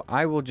speaking, so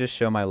I will just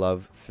show my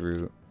love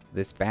through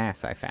this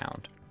bass I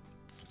found.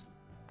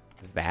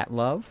 Is that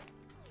love?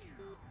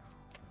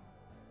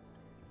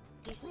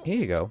 These Here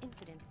you go.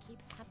 incidents keep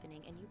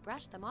happening and you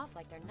brush them off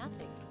like they're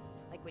nothing.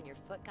 Like when your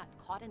foot got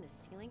caught in the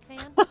ceiling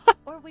fan,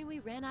 or when we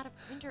ran out of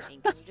printer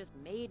ink and you just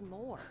made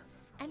more.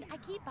 And I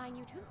keep buying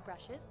you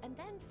toothbrushes and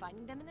then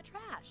finding them in the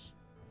trash.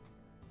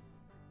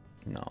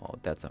 No,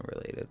 that's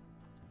unrelated.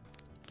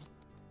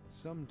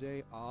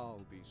 Someday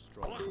I'll be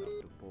strong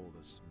enough to pull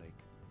the snake.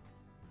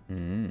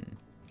 Hmm.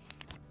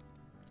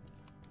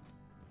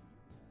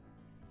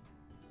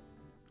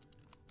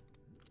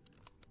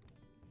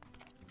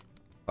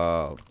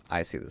 Oh,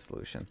 I see the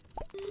solution.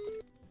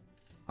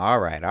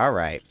 Alright,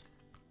 alright.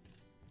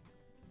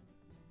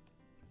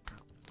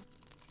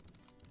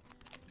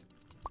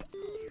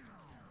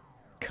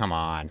 Come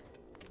on.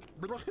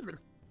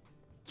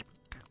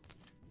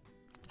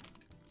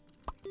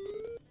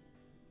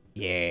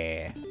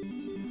 Yeah.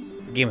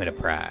 Give me the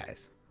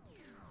prize.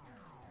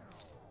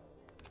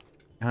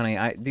 Honey,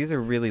 these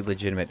are really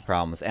legitimate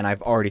problems, and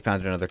I've already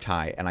found another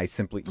tie, and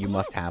you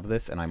must have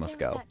this, and I must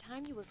There go. was that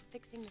time you were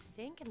fixing the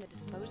sink and the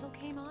disposal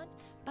came on,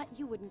 but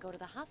you wouldn't go to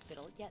the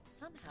hospital, yet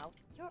somehow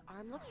your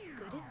arm looks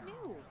good as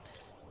new.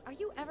 Are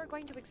you ever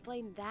going to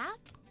explain that?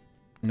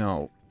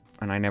 No,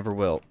 and I never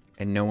will,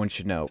 and no one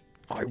should know.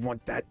 I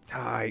want that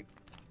tie.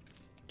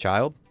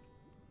 Child?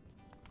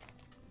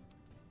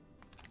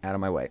 Out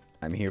of my way.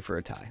 I'm here for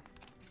a tie.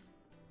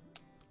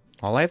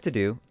 All I have to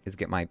do is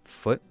get my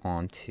foot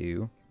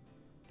onto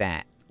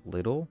that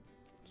little...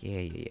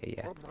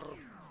 Yeah.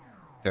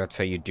 That's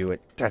how you do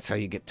it. That's how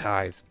you get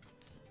ties.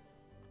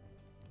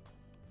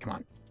 Come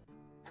on.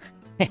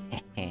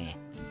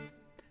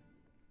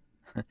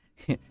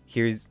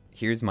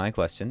 Here's my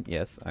question.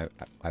 Yes, I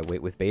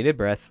wait with bated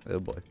breath. Oh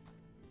boy.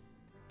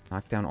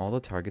 Knock down all the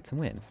targets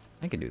and win.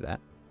 I can do that.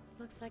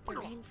 Looks like the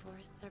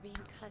rainforests are being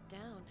cut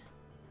down.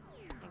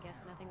 I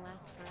guess nothing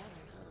lasts forever,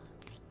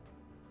 huh?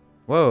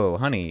 Whoa,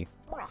 honey.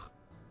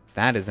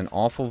 That is an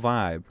awful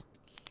vibe.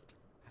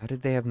 How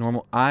did they have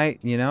normal...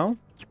 you know?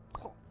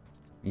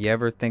 You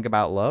ever think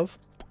about love?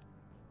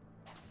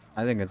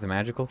 I think it's a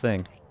magical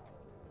thing.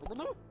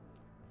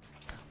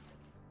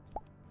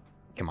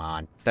 Come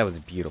on. That was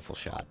a beautiful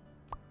shot.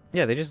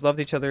 Yeah, they just loved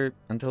each other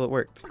until it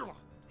worked.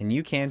 And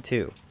you can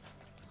too.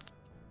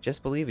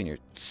 Just believe in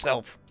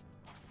yourself.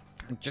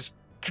 Just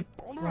keep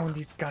throwing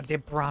these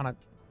goddamn piranha.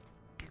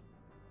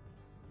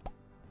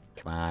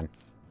 Come on.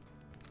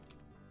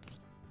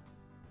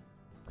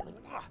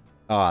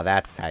 Oh,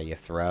 that's how you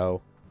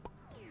throw.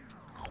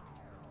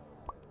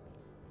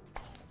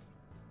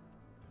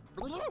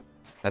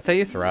 That's how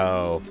you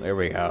throw. There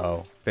we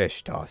go.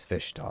 Fish toss,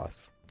 fish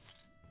toss.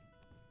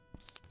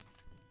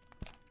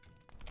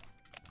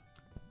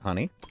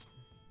 Honey,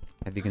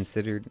 have you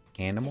considered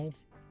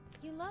animals?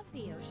 You love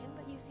the ocean,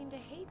 but you seem to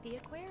hate the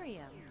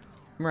aquarium.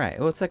 Right.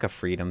 Well, it's like a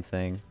freedom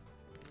thing.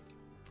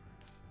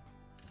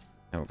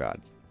 Oh,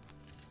 God.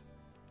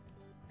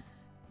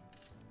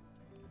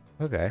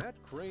 Okay. That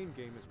crane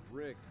game is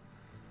rigged.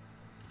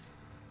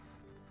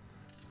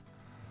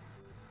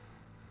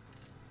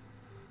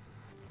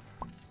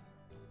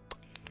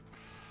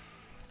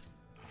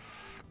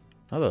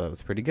 I thought that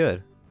was pretty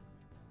good.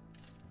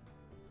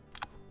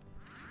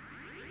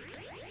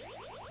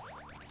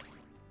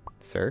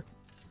 Sir?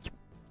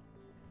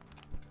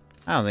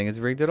 I don't think it's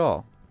rigged at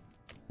all.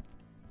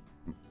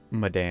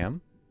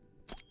 Madame?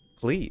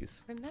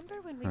 Please.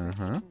 Remember when we were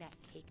taking that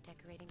cake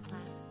decorating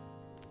class?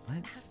 What?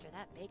 After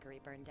that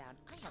bakery burned down,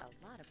 I had a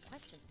lot of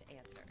questions to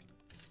answer.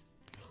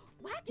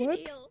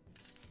 Wackadeal!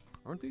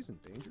 Aren't these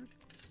endangered?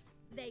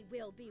 They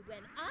will be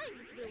when I'm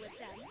through with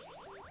them.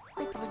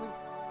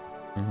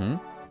 Mm-hmm.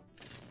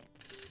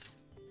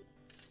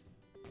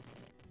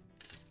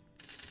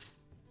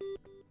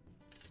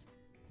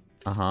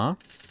 Uh-huh.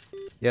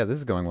 Yeah, this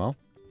is going well.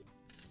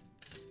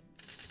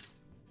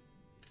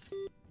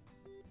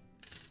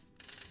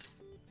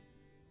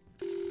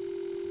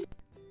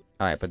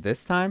 Alright, but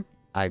this time,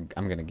 I'm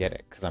gonna get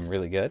it, because I'm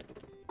really good.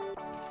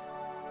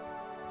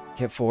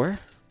 Get 4.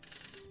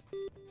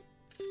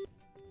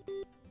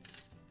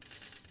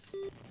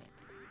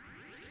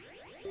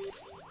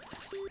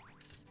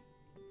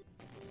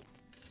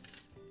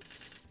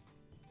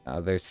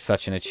 Oh, there's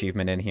such an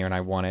achievement in here, and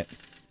I want it.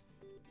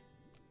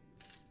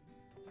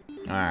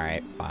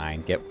 Alright,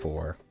 fine. Get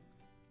 4.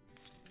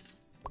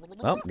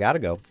 Well, gotta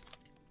go.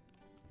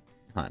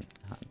 Hun.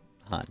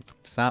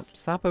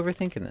 Stop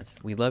overthinking this.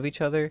 We love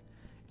each other,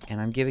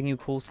 and I'm giving you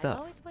cool I've stuff.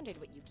 always wondered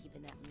what you keep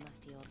in that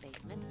musty old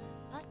basement,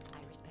 but I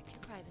respect your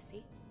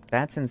privacy.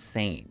 That's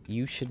insane.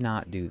 You should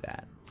not do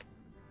that.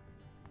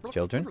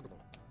 Children,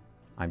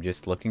 I'm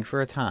just looking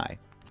for a tie.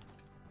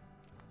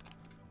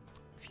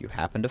 If you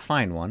happen to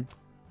find one,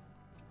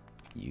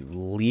 you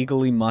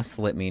legally must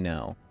let me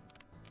know.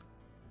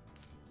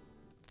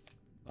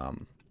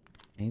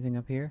 Anything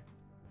up here?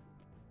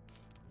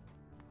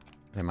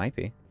 There might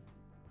be.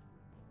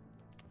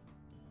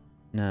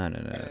 No.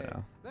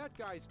 That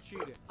guy's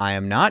cheating. I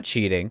am not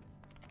cheating.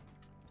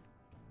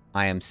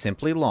 I am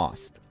simply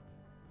lost.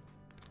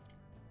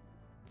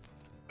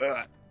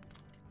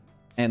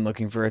 And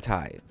looking for a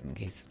tie, in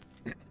case...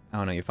 I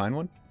don't know, you find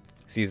one?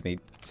 Excuse me,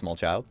 small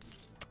child.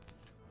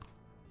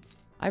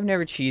 I've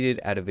never cheated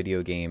at a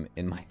video game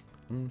in my...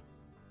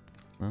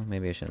 Well,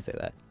 maybe I shouldn't say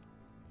that.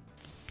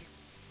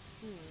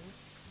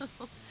 I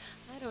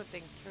don't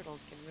think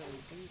turtles can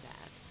really do that.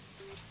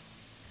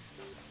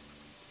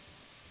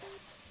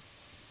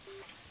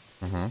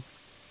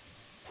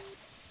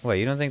 What,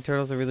 you don't think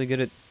turtles are really good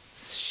at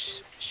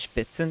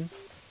schwitzen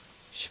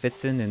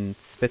and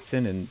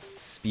spitzen and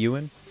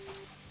spewing?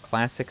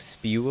 Classic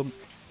spew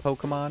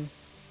Pokemon?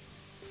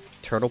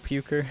 Turtle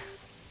puker?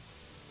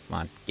 Come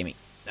on, gimme.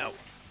 No.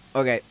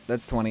 Okay,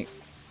 that's 20.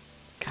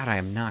 God, I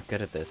am not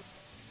good at this.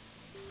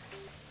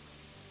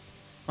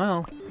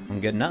 Well,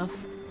 I'm good enough.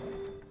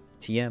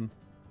 TM,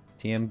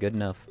 good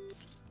enough.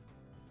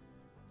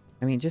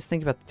 I mean, just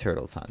think about the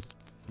turtles, hon.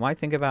 Why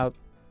think about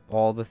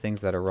all the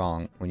things that are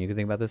wrong when you can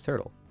think about this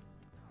turtle?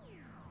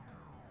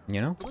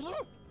 You know?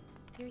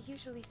 You're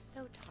usually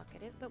so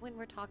talkative, but when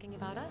we're talking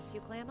about us,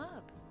 you clam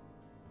up.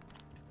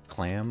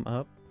 Clam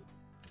up?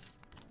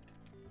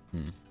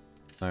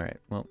 Alright,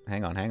 well,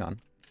 hang on.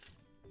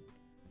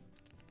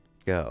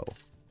 Go.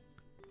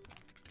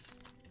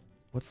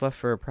 What's left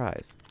for a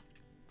prize?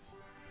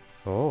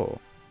 Oh.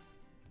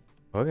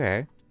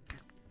 Okay.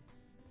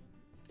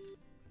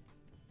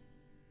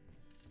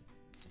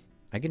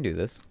 I can do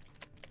this.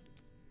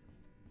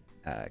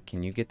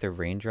 Can you get the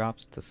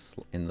raindrops to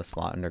in the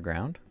slot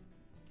underground?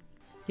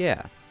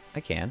 Yeah, I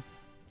can.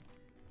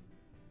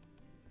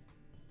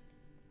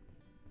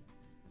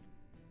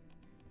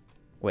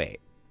 Wait.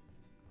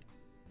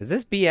 Is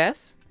this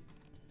BS?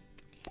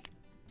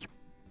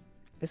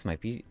 This might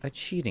be a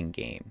cheating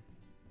game.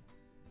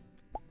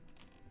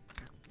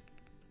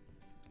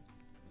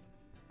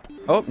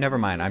 Oh, never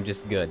mind. I'm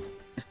just good.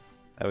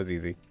 That was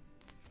easy.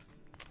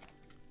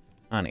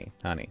 Honey.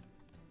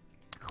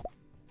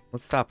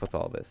 Let's stop with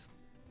all this.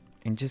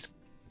 And just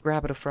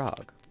grab at a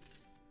frog.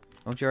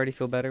 Don't you already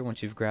feel better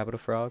once you've grabbed at a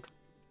frog?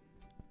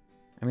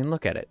 I mean,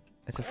 look at it.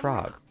 It's a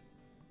frog.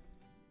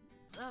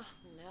 Oh,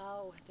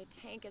 no. The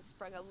tank has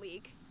sprung a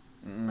leak.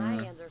 My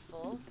hands are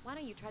full. Why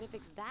don't you try to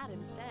fix that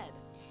instead?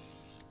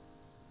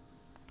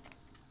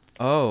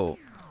 Oh.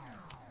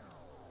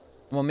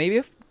 Well,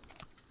 maybe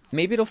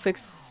it'll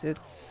fix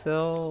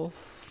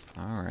itself.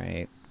 All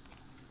right.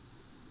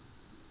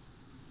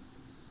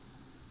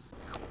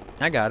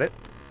 I got it.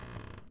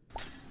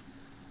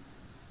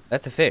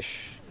 That's a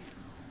fish.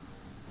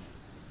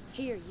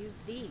 Here, use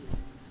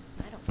these.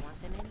 I don't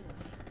want them anyway.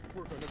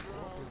 We're gonna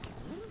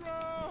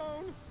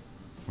drown.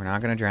 We're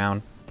not gonna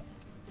drown.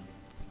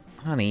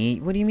 Honey,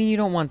 what do you mean you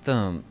don't want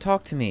them?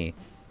 Talk to me.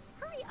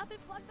 Hurry up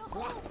and plug the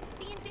hole.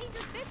 The endangered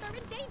fish are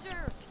in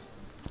danger.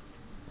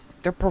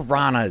 They're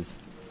piranhas.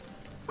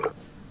 We're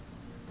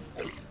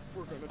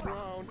gonna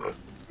drown.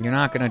 You're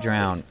not gonna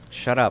drown.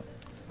 Shut up.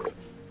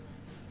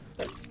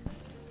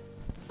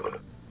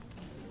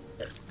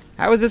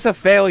 How is this a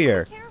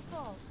failure?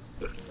 Careful.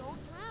 Don't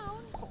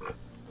drown.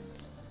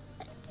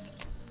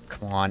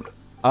 Come on.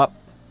 Up.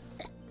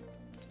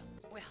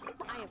 Well,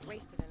 I have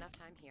wasted enough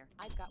time here.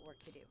 I've got work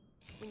to do.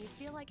 When you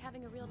feel like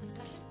having a real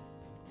discussion,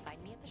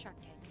 find me at the Shark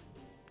Tank.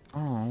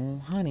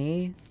 Oh,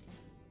 honey.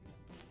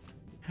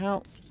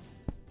 How?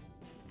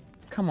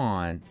 Come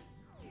on.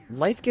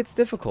 Life gets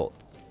difficult.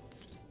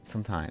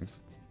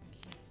 Sometimes.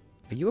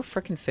 Are you a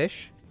frickin'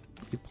 fish?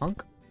 You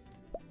punk?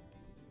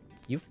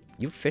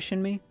 You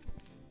fishing me?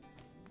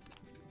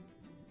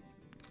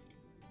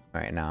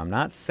 Alright, now I'm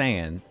not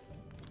saying,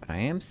 but I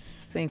am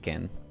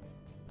thinking.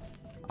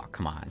 Oh,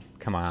 come on.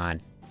 Come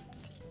on.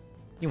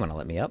 You want to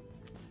let me up?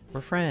 We're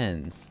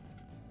friends.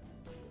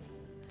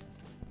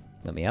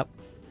 Let me up.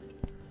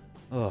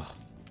 Ugh.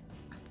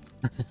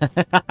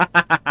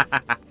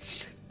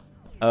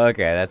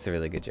 Okay, that's a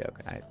really good joke.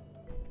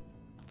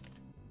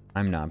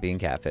 I'm not being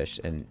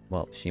catfished, and,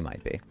 well, she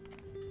might be.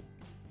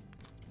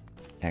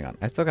 Hang on.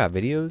 I still got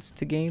videos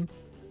to game.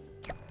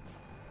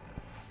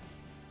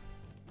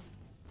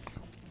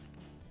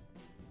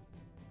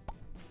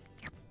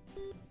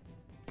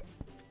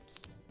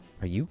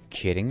 Are you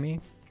kidding me?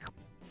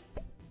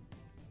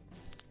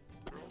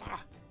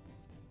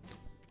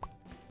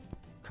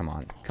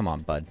 Come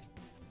on, bud.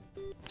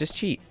 Just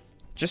cheat.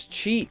 Just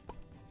cheat.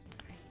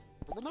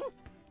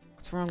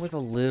 What's wrong with a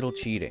little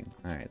cheating?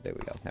 Alright, there we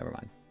go. Never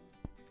mind.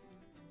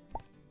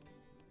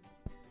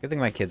 Good thing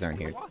my kids aren't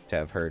here to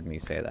have heard me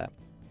say that.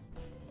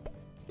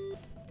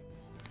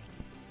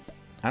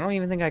 I don't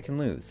even think I can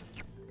lose.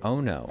 Oh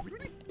no.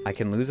 I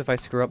can lose if I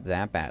screw up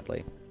that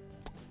badly.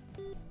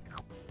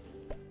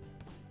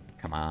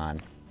 Come on.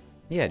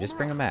 Yeah, just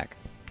bring them back.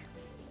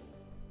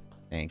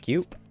 Thank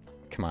you.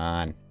 Come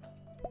on.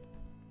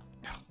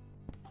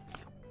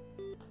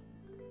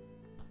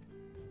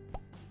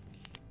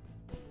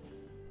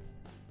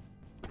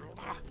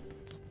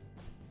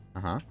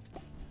 Uh-huh.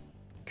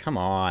 Come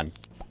on.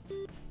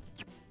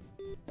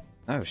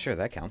 Oh, sure,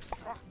 that counts.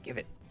 Give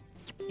it.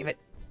 Give it.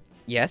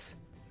 Yes.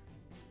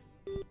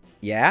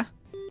 Yeah?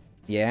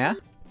 Yeah?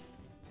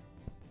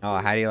 Oh,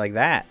 how do you like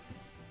that?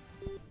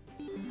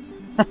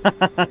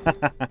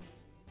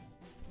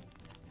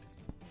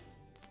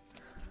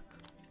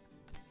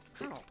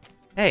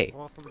 Hey.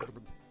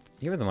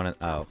 You were the one.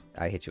 Oh,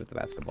 I hit you with the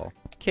basketball.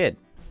 Kid.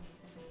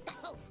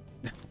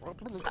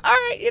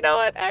 Alright, you know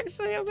what?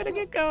 Actually, I'm gonna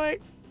get going.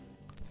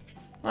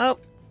 Well.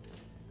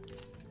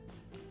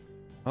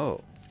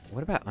 Oh,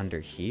 what about under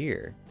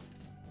here?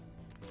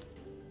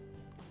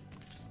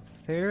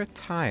 Is there a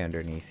tie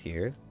underneath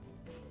here?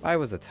 If I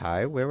was a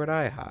tie, where would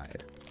I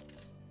hide?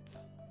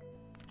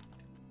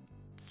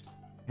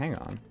 Hang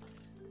on.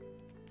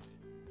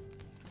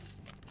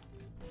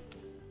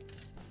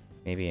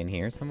 Maybe in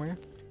here somewhere?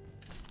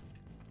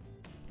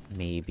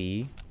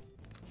 Maybe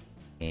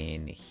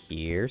in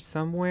here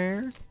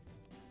somewhere?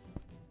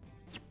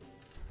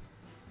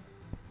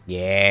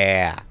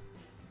 Yeah!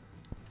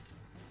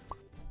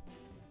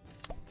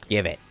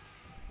 Give it.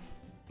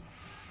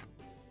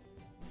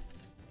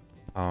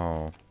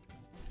 Oh.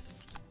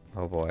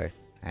 Oh boy.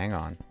 Hang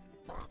on.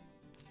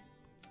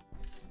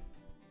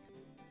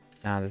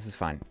 Nah, this is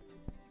fine.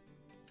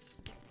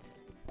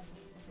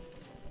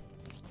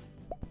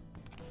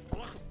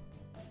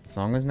 As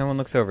long as no one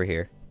looks over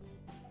here.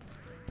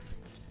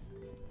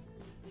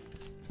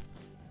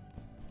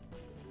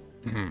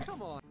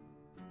 Come on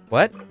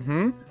What?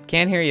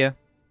 Can't hear you.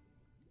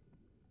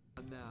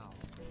 now.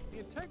 The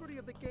integrity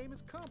of the game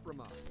is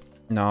compromised.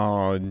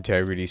 No,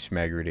 integrity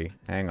schmegrity.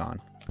 Hang on.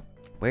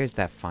 Where's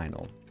that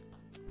final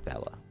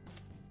fella?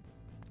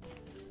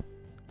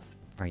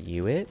 Are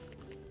you it?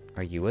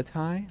 Are you a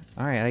tie?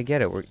 Alright, I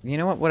get it. You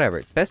know what?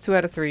 Whatever. Best 2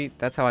 out of 3.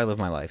 That's how I live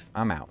my life.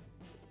 I'm out.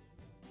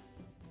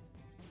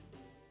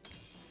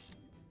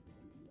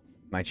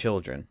 My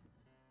children.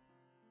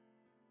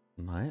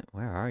 What?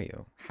 Where are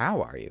you?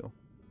 How are you?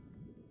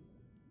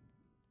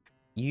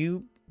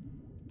 You...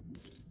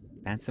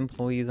 That's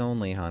employees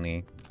only,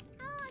 honey.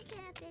 How long can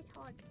a fish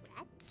hold its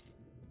breath?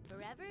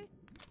 Forever?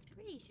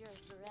 Pretty sure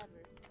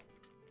forever.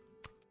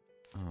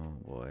 Oh,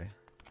 boy.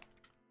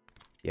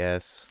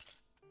 Yes.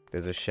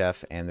 There's a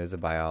chef and there's a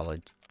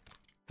biologist.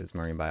 There's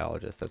marine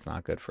biologist. That's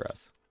not good for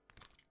us.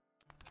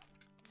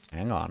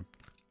 Hang on.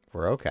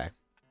 We're okay.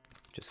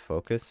 Just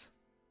focus.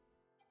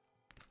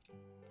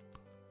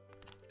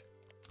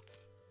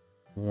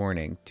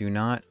 Warning. Do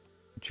not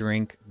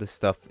drink the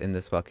stuff in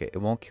this bucket. It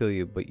won't kill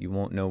you, but you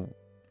won't know...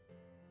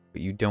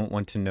 But you don't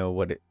want to know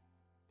what it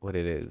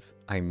is.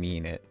 I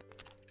mean it.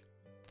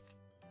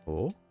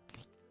 Oh?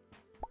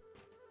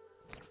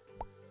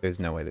 There's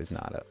no way there's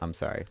not a... I'm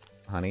sorry.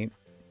 Honey?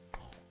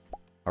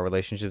 Our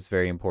relationship's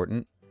very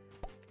important.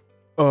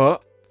 Did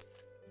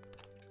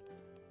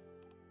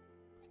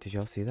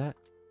y'all see that?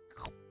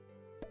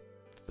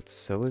 But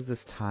so is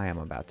this tie I'm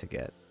about to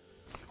get.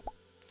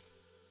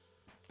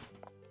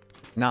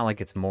 Not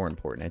like it's more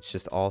important. It's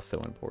just also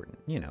important.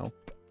 You know.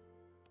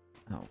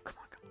 Oh, come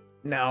on, come on.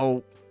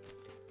 No!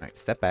 Alright,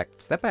 step back.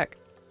 Step back.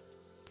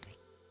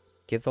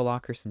 Give the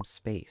locker some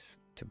space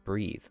to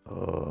breathe.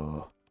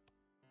 Oh.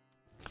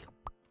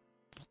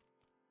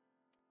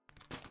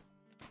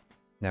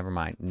 Never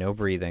mind. No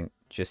breathing.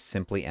 Just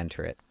simply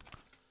enter it.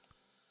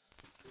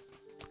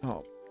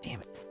 Oh, damn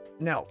it.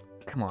 No.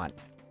 Come on.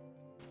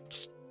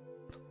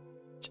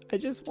 I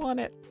just want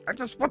it. I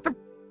just want the...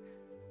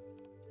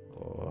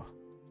 Oh.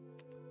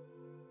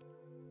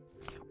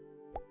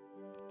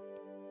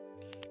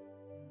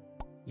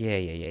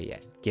 Yeah.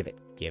 Give it.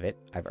 Give it.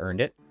 I've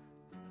earned it.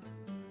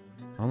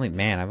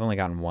 Man, I've only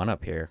gotten one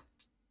up here.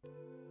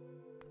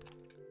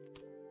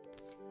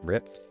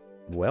 Rip.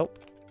 Well.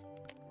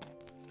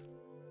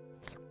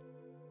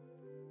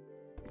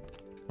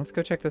 Let's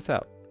go check this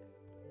out.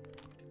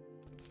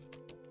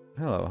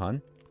 Hello,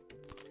 hun.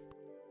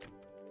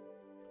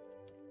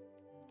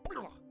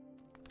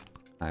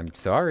 I'm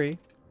sorry.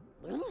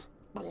 You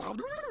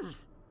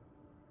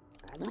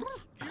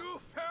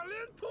fell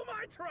into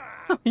my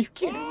trap! Are you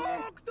kidding me?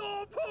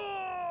 Octopus!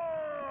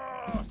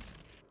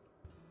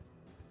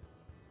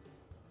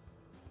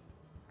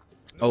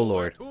 Oh,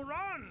 Lord. Nowhere to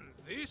run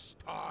this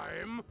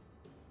time.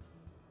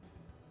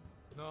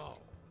 Now,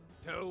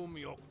 tell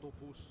me,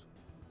 Octopus,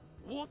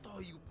 what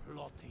are you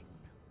plotting?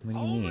 What do you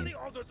How mean? many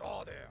others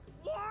are there?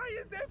 Why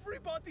is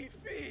everybody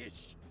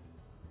fish?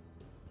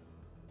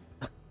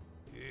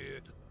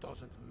 It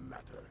doesn't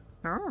matter.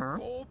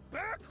 Go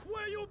back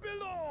where you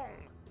belong.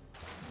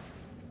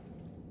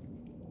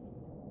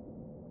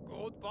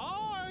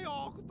 Goodbye,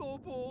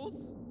 Octopus.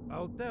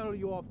 I'll tell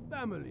your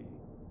family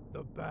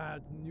the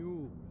bad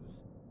news.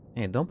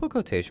 Hey, don't put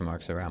quotation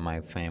marks around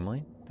my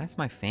family. That's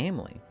my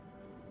family.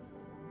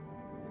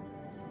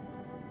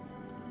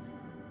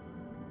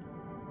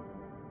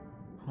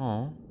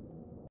 Oh.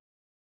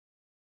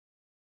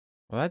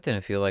 Well, that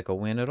didn't feel like a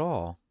win at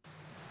all.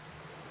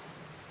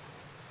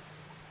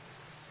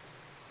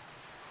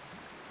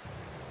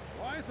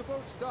 Why is the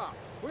boat stopped?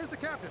 Where's the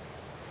captain?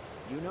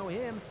 You know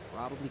him,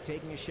 probably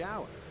taking a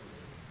shower.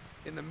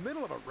 In the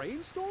middle of a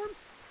rainstorm?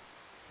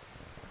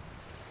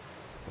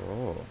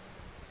 Oh.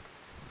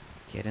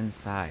 Get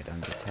inside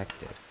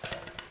undetected.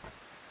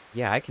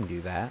 Yeah, I can do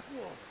that.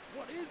 Whoa,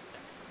 what is that?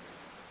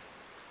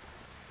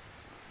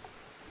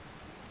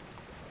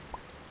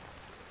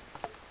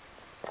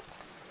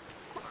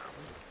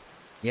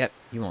 Yep,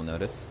 you won't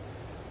notice.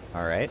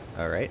 Alright,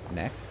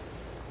 next.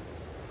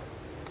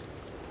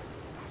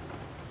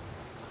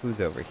 Who's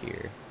over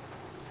here?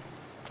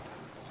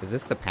 Is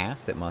this the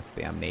past? It must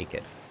be. I'm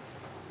naked.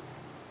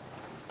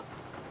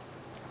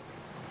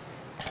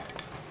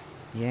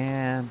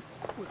 Yeah.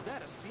 Was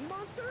that a sea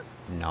monster?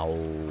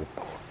 No.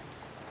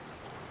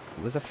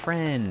 It was a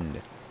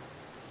friend.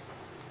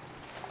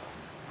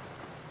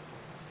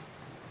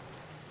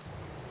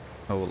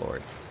 Oh,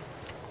 Lord.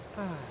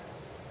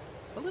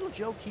 A little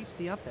Joe keeps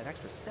me up that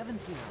extra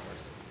 17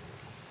 hours.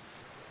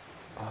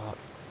 Oh,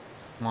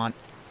 come on.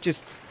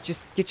 Just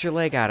get your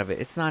leg out of it.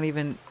 It's not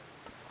even...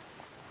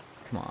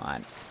 Come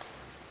on.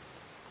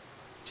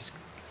 Just...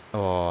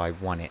 Oh, I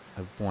want it.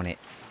 I want it.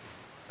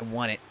 I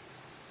want it.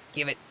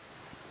 Give it.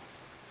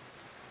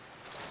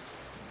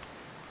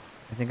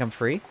 I think I'm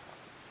free.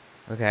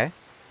 Okay.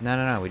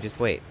 No, we just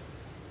wait.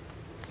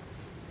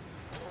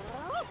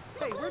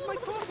 Hey, where'd my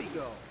coffee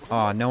go?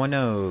 Oh, no one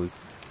knows.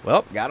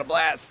 Well, got a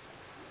blast.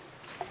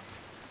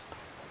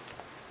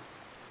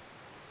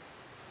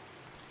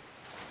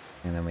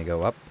 And then we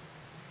go up.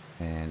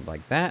 And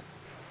like that.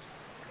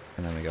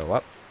 And then we go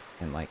up.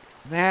 And like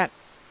that.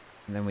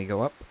 And then we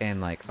go up.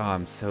 And like, oh,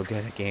 I'm so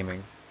good at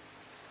gaming.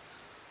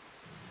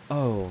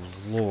 Oh,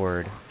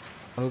 Lord.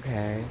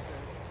 Okay.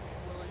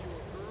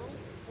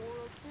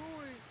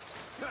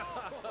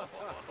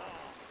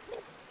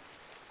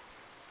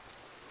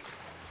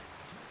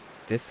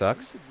 This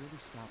sucks. Really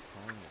stop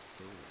calling us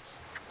sailors.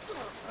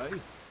 Hey?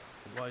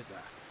 Why is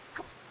that?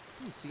 Do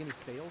you see any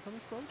sails on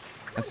this boat?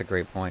 That's a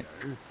great point.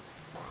 I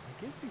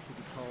guess we should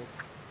be called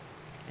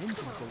engine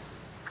boat.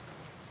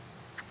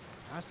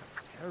 That's a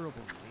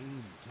terrible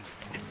name, too.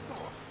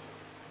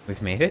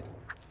 We've made it.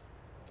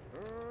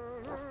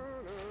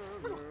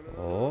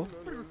 Oh.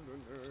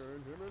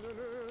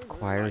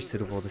 Acquire a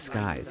suitable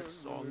disguise.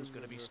 This song's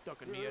gonna be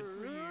stuck in me head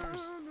for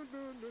years.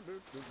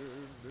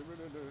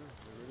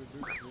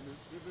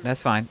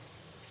 That's fine.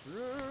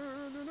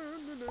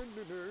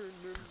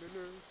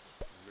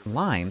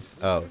 Limes?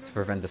 Oh, to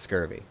prevent the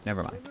scurvy.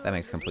 Never mind. That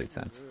makes complete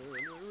sense.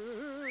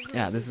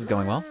 Yeah, this is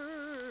going well.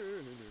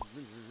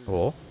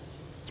 Cool.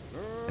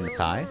 And the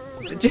tie?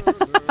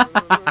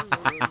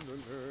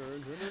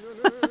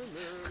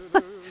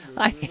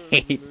 I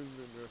hate...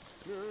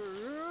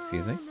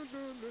 Excuse me?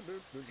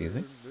 Excuse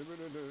me?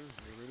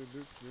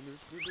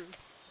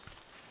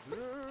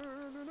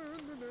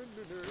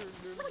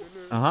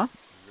 Uh-huh.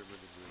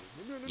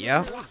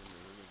 Yeah.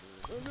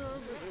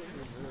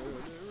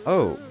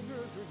 Oh.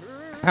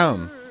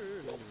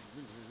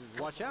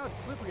 Watch out,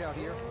 it's slippery out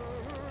here.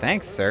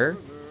 Thanks, sir.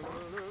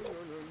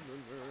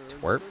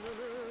 Twerp.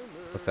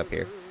 What's up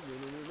here?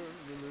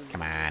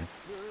 Come on.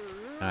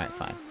 Alright,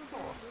 fine.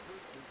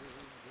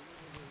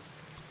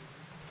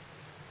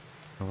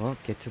 Well,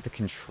 get to the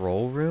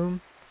control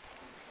room.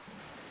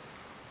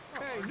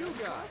 Hey, new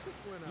guy.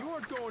 You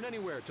aren't going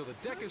anywhere till the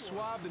deck is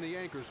swabbed and the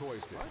anchor's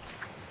hoisted.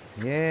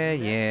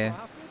 Yeah.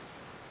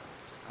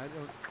 I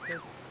don't...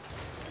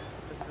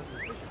 That's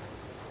efficient.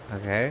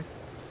 Okay.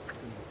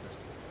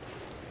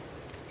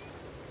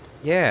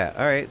 Yeah,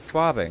 alright,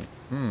 swabbing.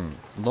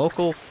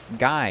 Local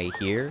guy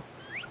here.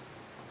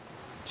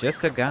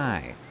 Just a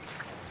guy.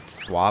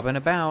 Swabbing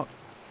about.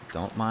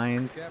 Don't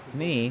mind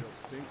me.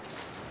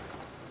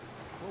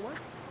 Well, what?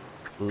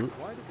 Ooh.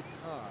 Why did the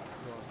car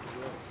cross the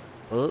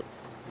road Ooh.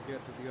 to get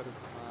to the other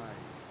side?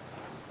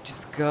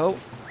 Just go.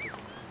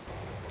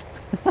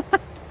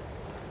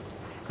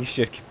 You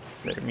should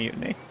consider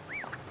mutiny.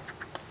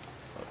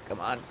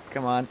 Oh,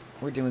 come on.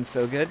 We're doing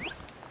so good.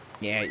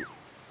 Yeah,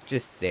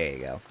 just there you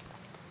go.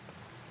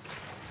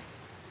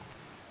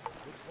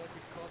 Looks like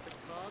we caught the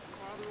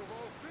godfather of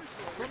all fish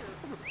over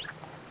here.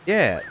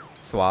 Yeah,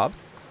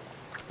 swabbed.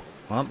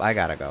 Well, I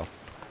gotta go.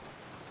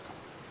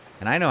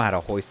 And I know how to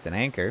hoist an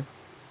anchor.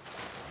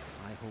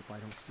 I hope I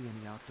don't see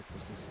any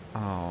octopuses.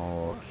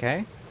 Okay.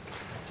 I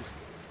just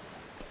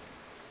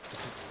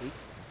hate them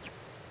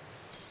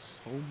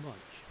so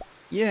much.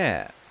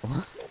 Yeah.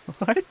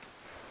 What?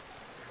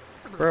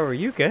 Bro, are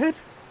you good?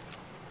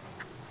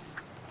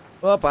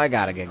 Well, I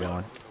gotta get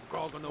going.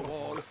 Grog on the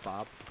wall.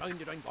 Bob,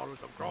 99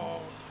 bottles of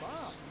grog.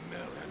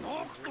 Smell an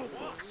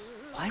octopus.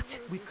 What?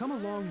 we've come a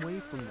long way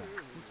from that.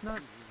 Let's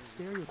not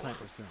stereotype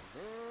ourselves.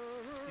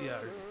 Yeah.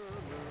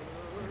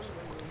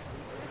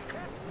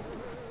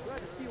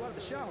 Glad to see you out of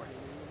the shower.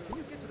 Can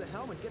you get to the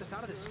helm and get us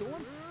out of this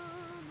storm?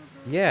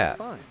 Yeah. It's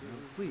fine.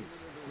 Please,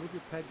 move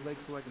your peg leg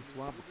so I can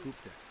swab the poop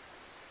deck.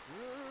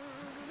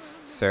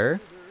 Sir?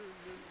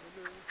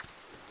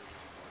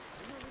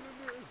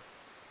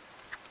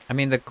 I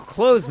mean, the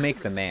clothes make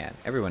the man.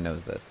 Everyone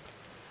knows this.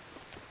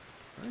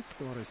 I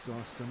thought I saw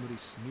somebody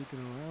sneaking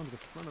around to the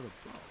front of the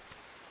boat.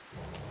 It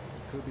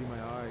could be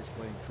my eyes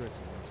playing tricks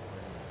on this way.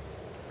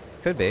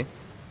 Could be.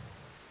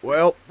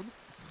 Well,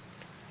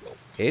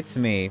 it's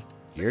me,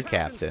 your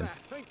captain. Back,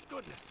 thank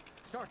goodness.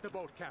 Start the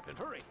boat, Captain.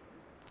 Hurry.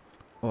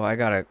 Well, I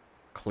gotta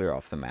clear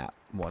off the map.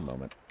 One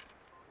moment.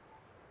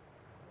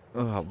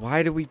 Ugh,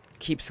 why do we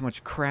keep so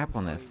much crap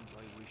on this? I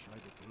wish I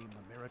became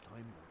a maritime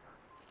lawyer.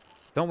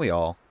 Don't we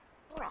all?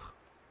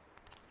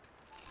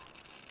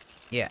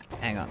 Yeah,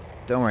 hang on.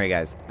 Don't worry,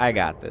 guys. I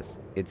got this.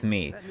 It's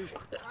me. That new...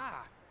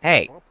 Ah!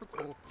 Hey,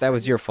 that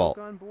was your fault.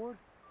 On board?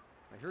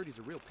 I heard he's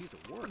a real piece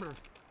of work.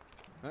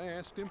 I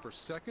asked him for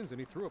seconds and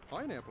he threw a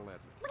pineapple at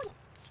me.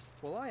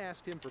 Well, I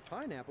asked him for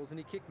pineapples and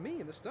he kicked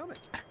me in the stomach.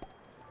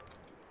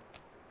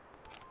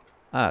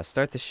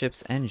 Start the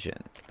ship's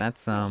engine.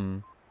 That's,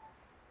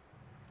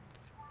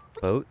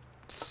 boat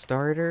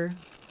starter?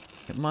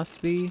 It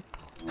must be.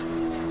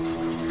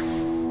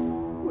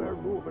 We're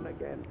moving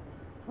again.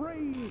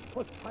 Praise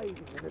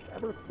Poseidon and its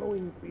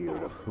ever-flowing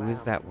beard of Who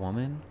is that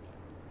woman?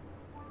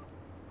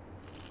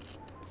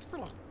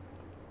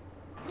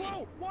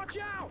 Whoa! Watch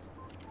out!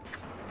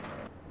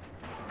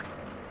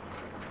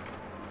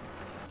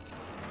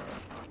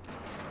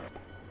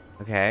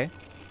 Okay.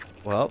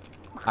 Well,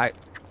 I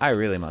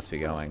really must be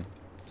going.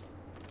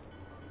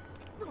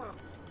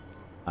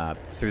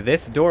 Through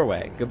this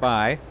doorway.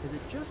 Goodbye. Is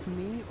it just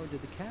me, or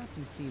did the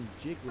captain seem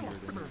jigglier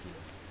than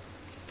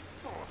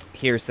usual?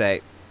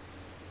 Hearsay.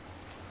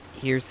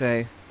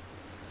 Hearsay.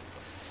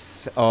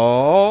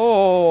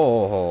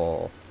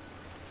 Oh.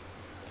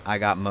 I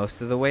got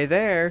most of the way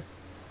there.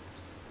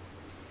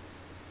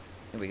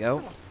 There we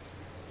go.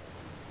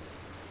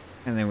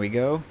 And then we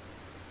go.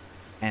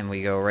 And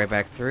we go right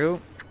back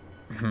through.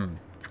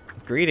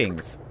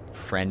 Greetings,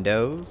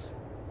 friendos.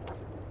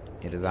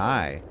 It is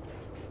I.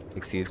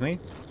 Excuse me?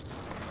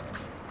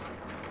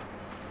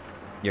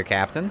 Your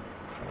captain?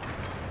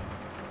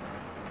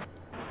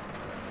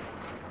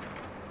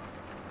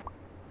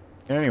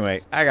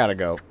 Anyway, I gotta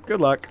go.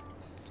 Good luck.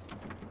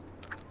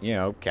 You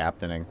know,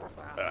 captaining.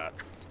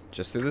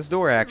 Just through this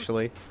door,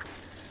 actually.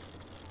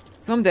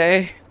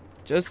 Someday,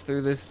 just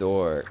through this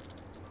door.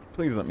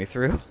 Please let me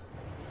through.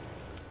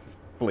 Just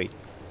please.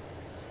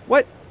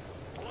 What?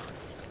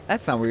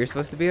 That's not where you're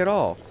supposed to be at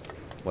all.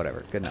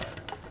 Whatever, good enough.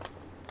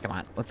 Come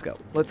on, let's go.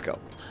 Let's go.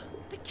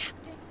 The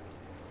captain.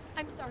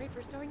 I'm sorry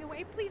for stowing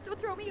away. Please don't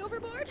throw me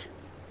overboard.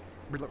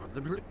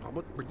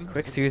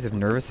 Quick series of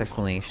nervous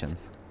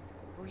explanations.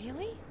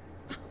 Really?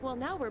 Well,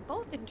 now we're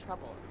both in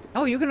trouble.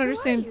 Oh, you can Who are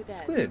understand you then?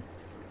 squid.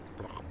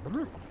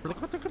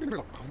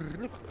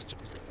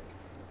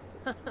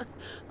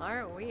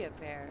 Aren't we a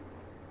pair?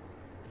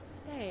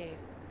 Say,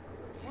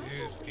 what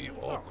Is the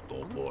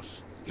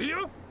octopus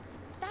here?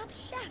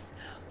 That's Chef.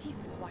 He's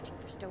been watching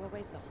for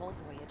stowaways the whole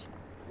voyage.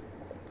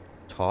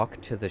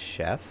 Talk to the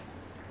chef?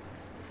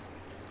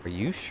 Are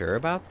you sure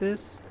about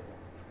this?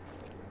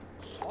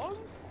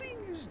 Something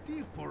is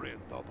different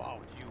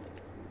about you,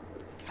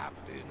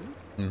 Captain.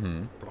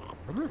 Mm-hmm.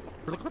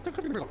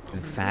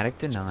 Emphatic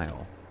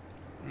denial.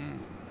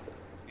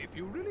 If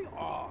you really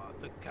are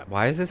the captain,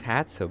 Why is his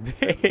hat so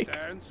big?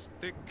 dance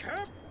the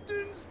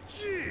captain's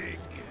jig.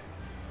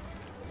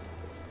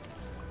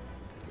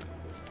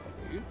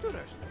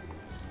 Interesting.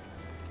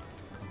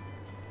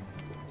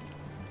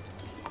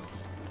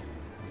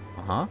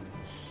 Uh-huh.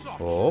 Such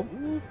Oh,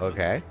 movement.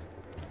 okay.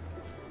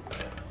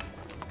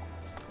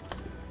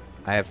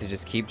 I have to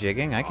just keep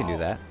jigging? I can do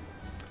that.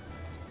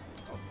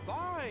 A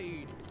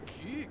fine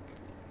jig.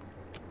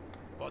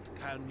 But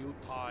can you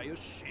tie a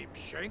sheep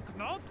shank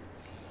knot?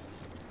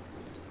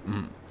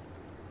 Mm.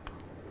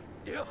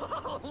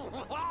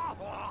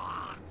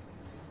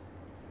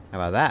 How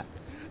about that?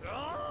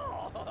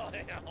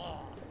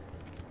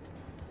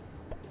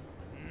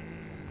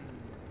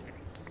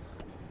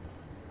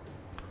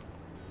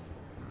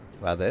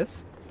 About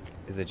this?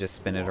 Is it just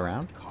spin it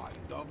around? What kind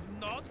of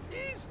knot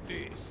is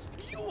this?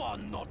 You are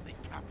not the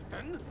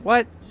captain.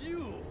 What?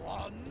 You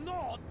are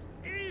not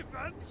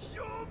even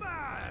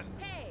human.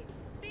 Hey,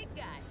 big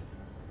guy.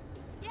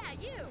 Yeah,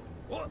 you.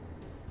 What?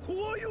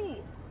 Who are you?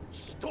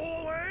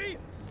 Stowaway?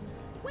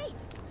 Wait,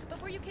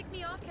 before you kick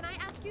me off, can I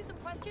ask you some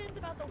questions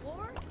about the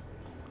war?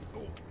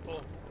 Oh,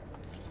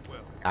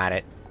 well, Got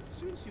it.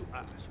 since you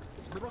asked,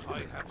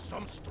 I have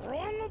some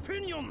strong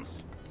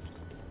opinions.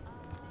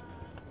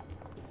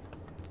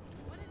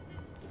 What is this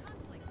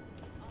conflict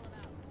all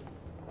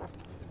about?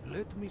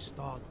 Let me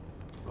start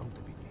from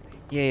the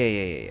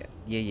beginning.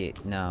 Yeah.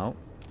 No.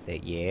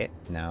 Yeah.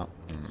 No.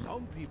 Mm.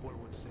 Some people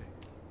would say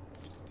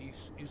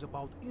this is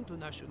about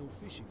international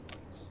fishing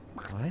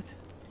rights. What?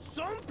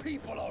 Some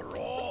people are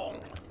wrong.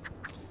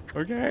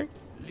 Okay.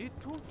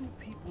 Little do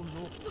people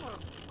know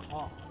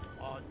carp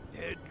are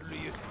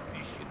deadliest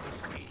fish in the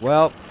sea.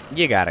 Well,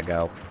 you gotta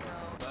go.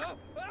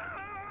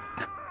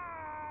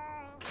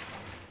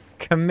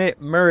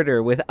 Commit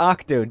murder with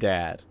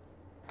Octodad.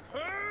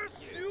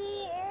 Curse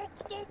you,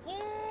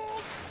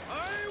 octopus!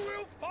 I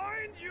will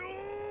find you!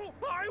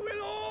 I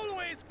will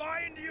always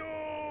find you!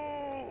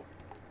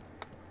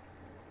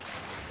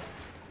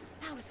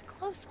 That was a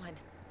close one. I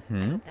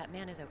Hmm? hope that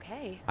man is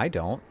okay. I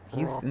don't.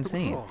 He's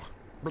insane. All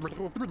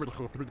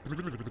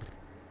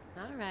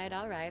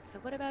right. So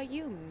what about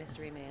you,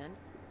 mystery man?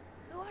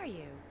 Who are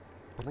you?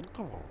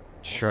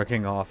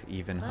 Shrugging off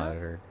even Well,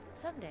 harder.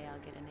 someday I'll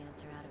get an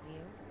answer out of you.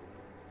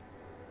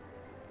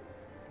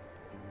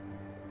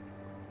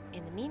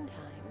 In the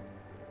meantime,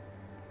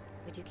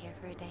 would you care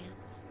for a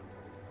dance?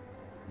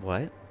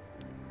 What?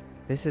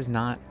 This is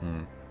not...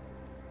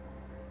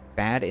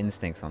 Bad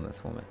instincts on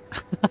this woman.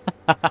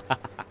 I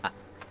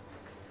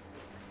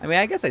mean,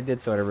 I guess I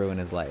did sort of ruin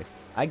his life.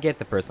 I get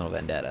the personal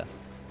vendetta.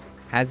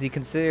 Has he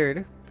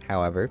considered,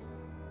 however,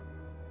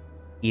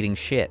 eating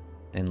shit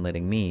and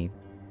letting me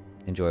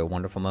enjoy a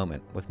wonderful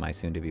moment with my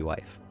soon-to-be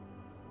wife?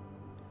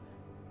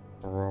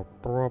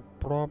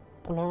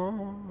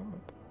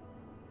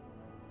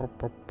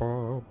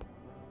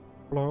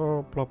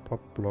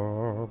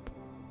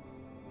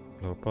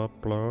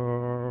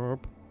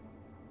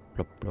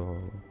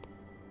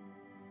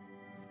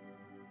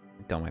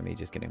 Don't mind me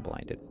just getting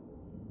blinded.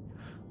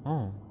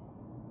 Oh.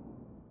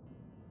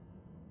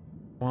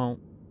 Well,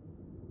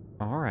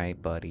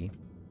 alright, buddy.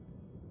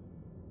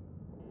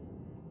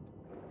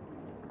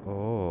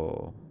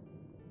 Oh.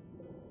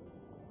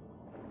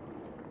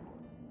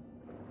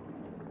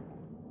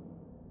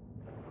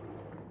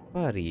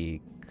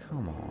 Buddy,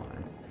 come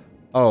on.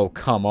 Oh,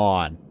 come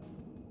on.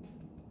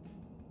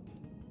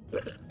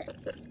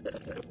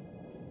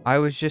 I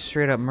was just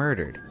straight up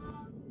murdered.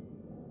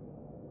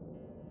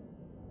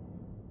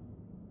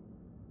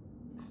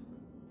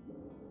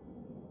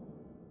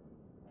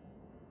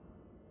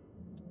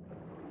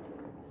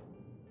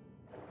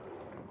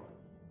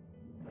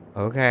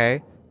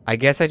 Okay. I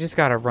guess I just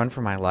gotta run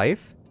for my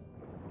life?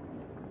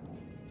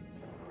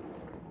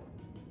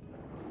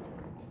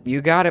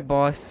 You got it,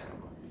 boss.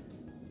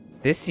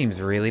 This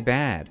seems really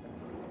bad.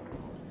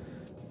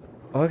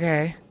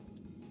 Okay.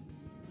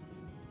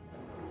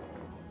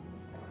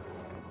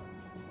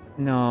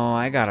 No,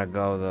 I gotta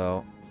go,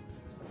 though.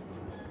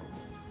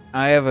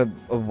 I have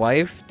a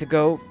wife to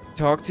go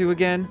talk to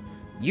again?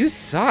 You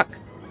suck!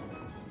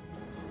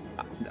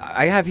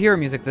 I have hero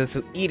music, though,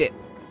 so eat it.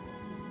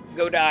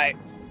 Go die.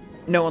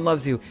 No one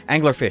loves you.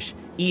 Anglerfish,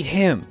 eat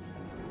him.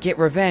 Get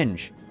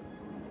revenge.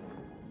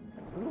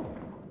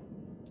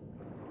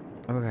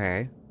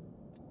 Okay.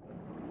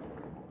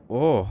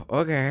 Oh,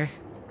 okay.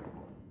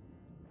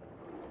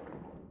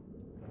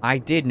 I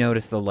did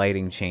notice the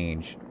lighting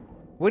change.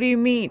 What do you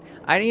mean?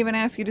 I didn't even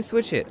ask you to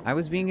switch it. I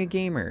was being a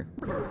gamer.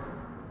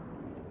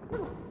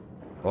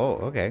 Oh,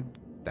 okay.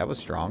 That was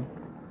strong.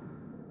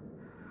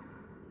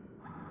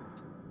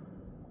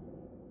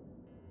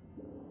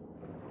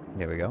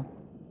 There we go.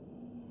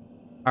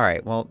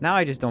 Alright, well, now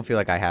I just don't feel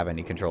like I have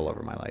any control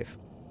over my life.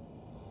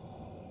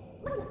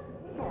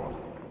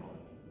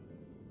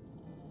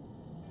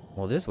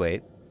 We'll just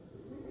wait.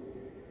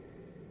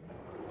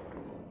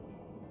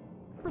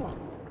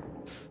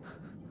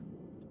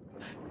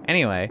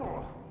 Anyway,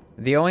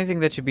 the only thing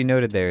that should be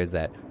noted there is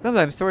that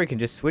sometimes story can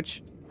just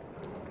switch.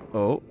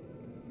 Oh.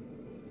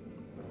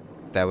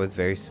 That was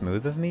very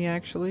smooth of me,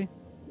 actually.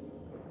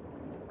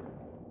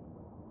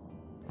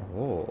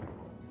 Oh.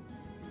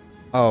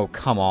 Oh,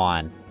 come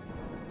on.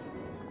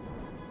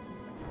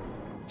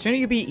 Shouldn't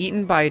you be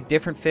eaten by a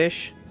different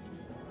fish?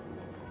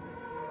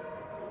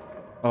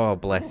 Oh,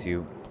 bless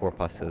you, poor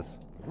pusses.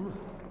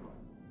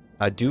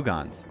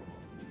 Dugons.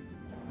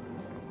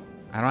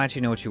 I don't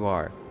actually know what you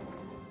are.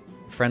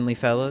 Friendly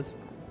fellas?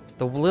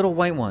 The little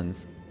white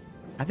ones.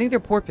 I think they're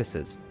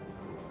porpoises.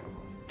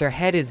 Their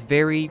head is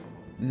very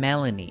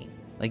melony.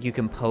 Like, you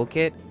can poke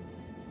it,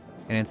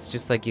 and it's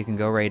just like you can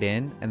go right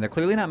in. And they're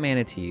clearly not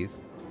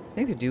manatees. I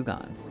think they're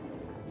dugons.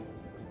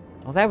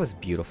 Oh, that was a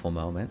beautiful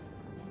moment.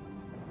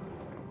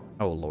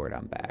 Oh, Lord,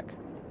 I'm back.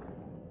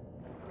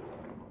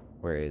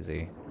 Where is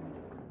he?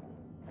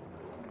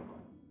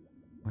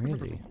 Where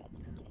is he?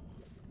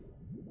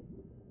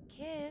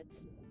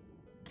 Kids,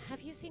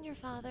 have you seen your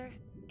father?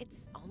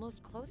 It's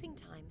almost closing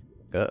time.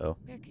 Uh-oh.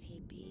 Where could he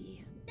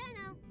be?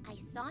 Dunno. I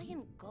saw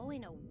him go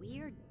in a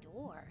weird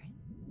door.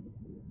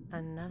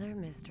 Another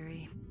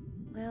mystery.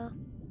 Well,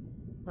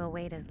 we'll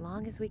wait as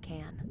long as we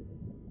can.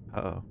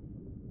 Uh-oh.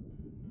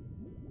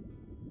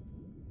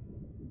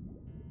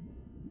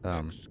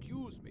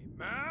 Excuse me,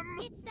 ma'am?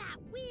 It's that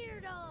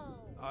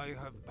weirdo! I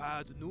have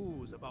bad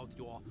news about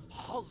your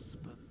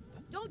husband.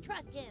 Don't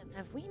trust him!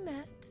 Have we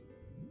met?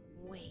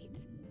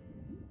 Wait.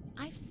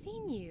 I've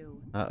seen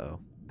you. Uh-oh.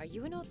 Are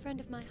you an old friend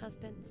of my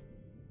husband's?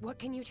 What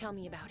can you tell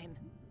me about him?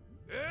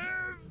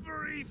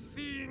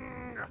 Everything!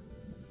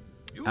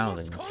 You I don't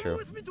must think that's come true.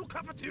 with me to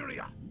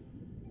cafeteria.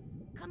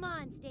 Come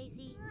on,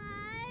 Stacy.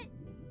 What?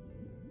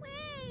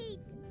 Wait.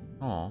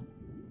 Aw.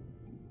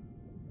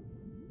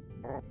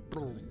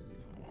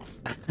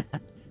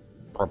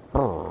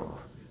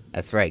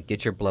 That's right.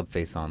 Get your blub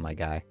face on, my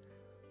guy.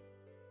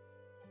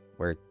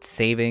 We're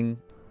saving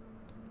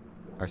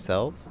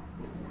ourselves.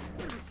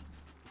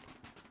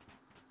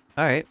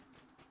 Alright.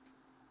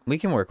 We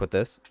can work with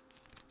this.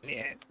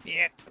 Yeah,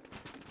 yeah.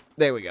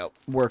 There we go.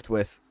 Worked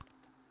with.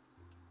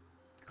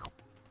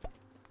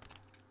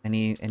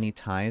 Any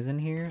ties in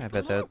here? I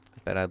bet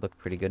I'd look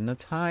pretty good in a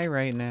tie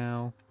right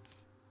now.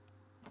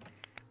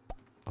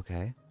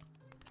 Okay.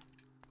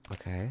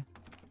 Okay.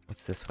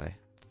 What's this way?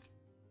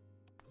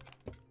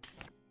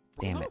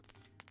 Damn it.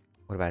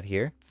 What about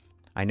here?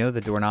 I know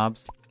the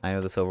doorknobs. I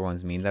know the silver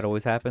ones mean that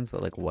always happens,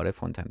 but like, what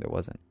if one time there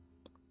wasn't?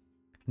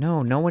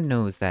 No, no one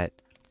knows that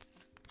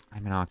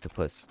I'm an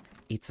octopus.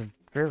 It's a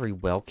very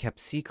well-kept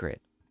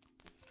secret.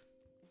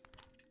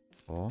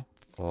 Oh,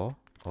 oh,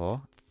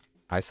 oh.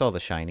 I saw the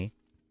shiny.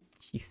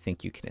 You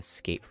think you can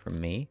escape from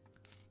me?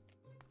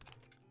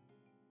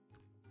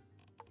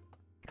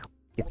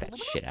 Get that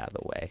shit out of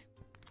the way.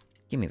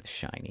 Give me the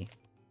shiny.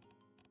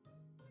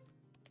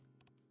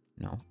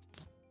 No.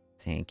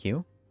 Thank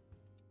you.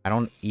 I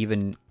don't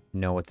even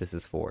know what this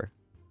is for.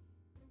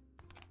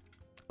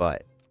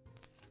 But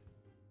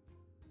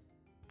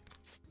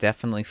it's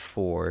definitely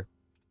for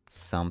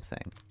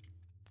something.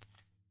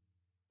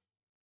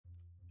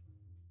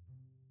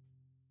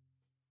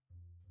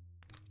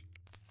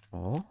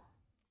 Oh.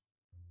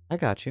 I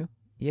got you.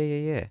 Yeah,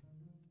 yeah,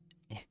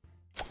 yeah.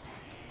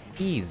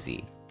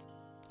 Easy.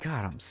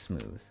 God, I'm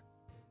smooth.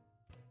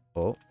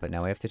 Oh, but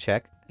now we have to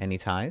check. Any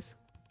ties?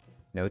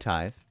 No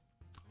ties.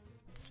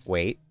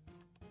 Wait.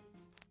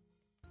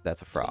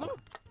 That's a frog.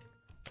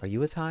 Are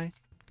you a tie?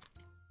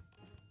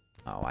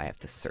 Oh, I have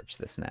to search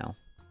this now.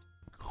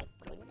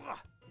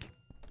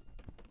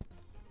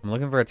 I'm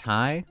looking for a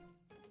tie.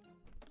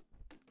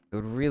 It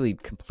would really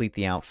complete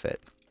the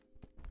outfit.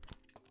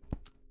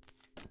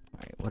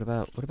 Alright,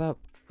 what about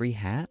free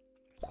hat?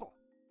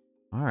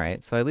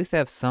 Alright, so at least I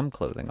have some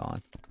clothing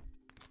on.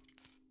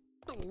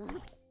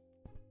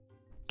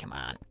 Come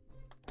on.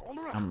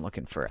 I'm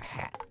looking for a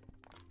hat.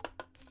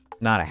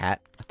 Not a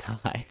hat, a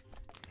tie.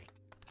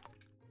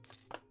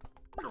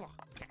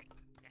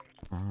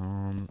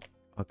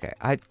 Okay.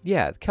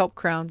 Yeah, kelp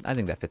crown. I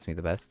think that fits me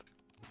the best.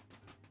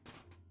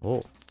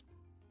 Oh.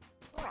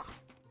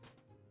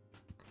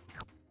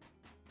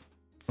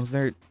 Was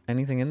there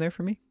anything in there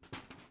for me?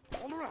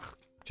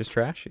 Just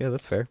trash? Yeah,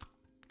 that's fair.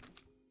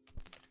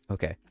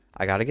 Okay.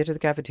 I gotta get to the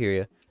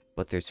cafeteria,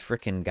 but there's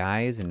frickin'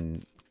 guys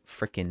and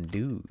frickin'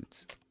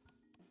 dudes.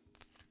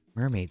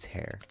 Mermaid's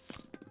hair.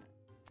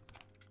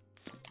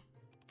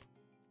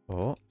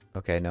 Oh,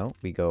 okay, no.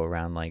 We go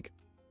around like...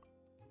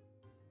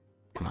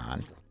 Come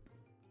on.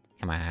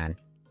 Come on.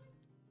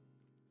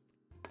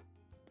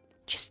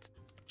 Just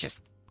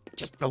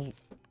the...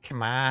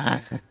 Come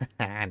on.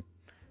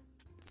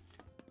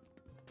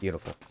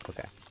 Beautiful.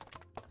 Okay.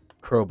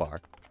 Crowbar.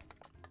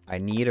 I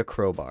need a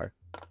crowbar.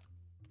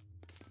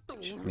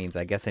 Which means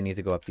I guess I need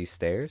to go up these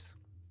stairs.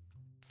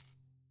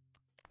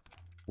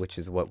 Which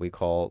is what we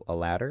call a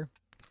ladder,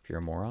 if you're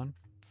a moron.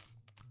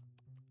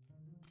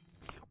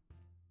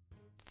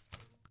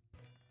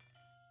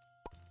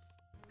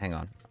 Hang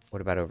on.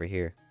 What about over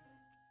here?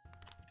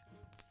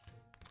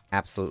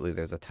 Absolutely,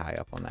 there's a tie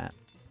up on that.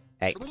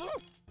 Hey.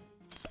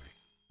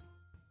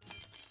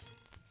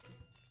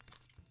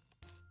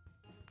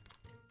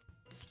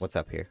 What's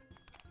up here?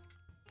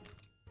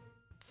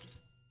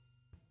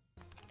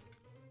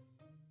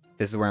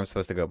 This is where I'm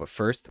supposed to go, but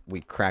first,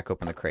 we crack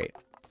open the crate.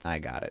 I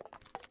got it.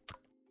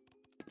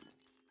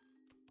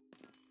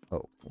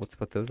 Oh, let's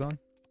put those on.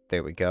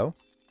 There we go.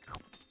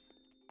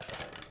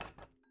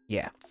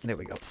 Yeah, there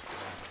we go.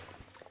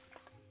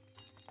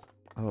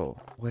 Oh,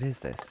 what is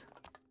this?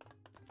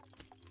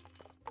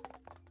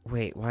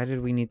 Wait, why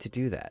did we need to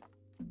do that?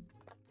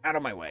 Out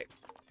of my way.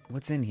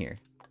 What's in here?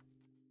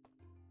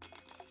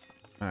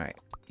 Alright,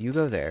 you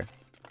go there.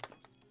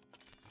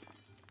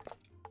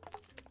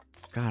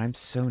 God, I'm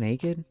so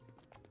naked.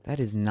 That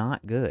is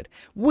not good.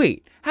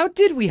 Wait, how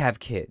did we have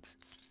kids?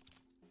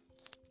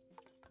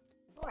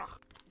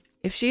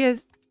 If she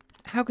has...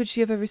 How could she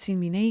have ever seen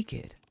me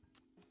naked?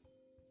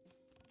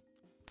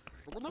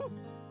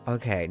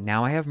 Okay,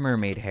 now I have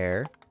mermaid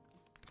hair.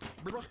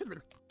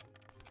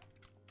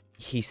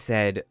 He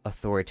said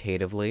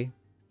authoritatively.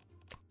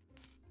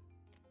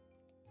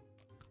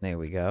 There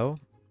we go.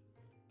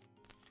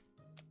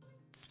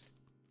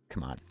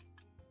 Come on.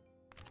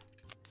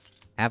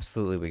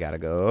 Absolutely, we gotta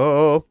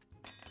go.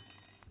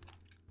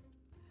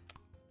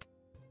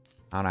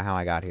 I don't know how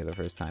I got here the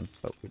first time,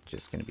 but we're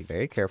just gonna be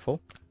very careful.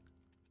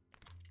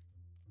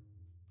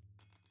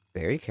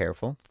 Very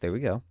careful. There we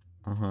go.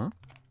 Uh-huh.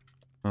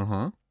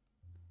 Uh-huh.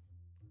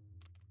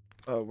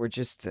 We're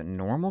just a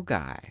normal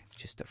guy.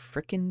 Just a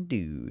frickin'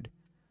 dude.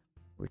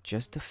 We're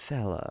just a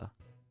fella.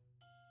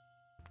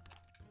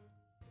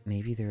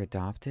 Maybe they're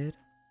adopted?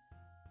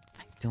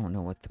 I don't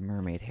know what the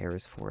mermaid hair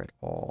is for at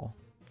all.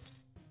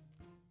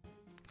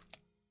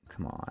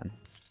 Come on.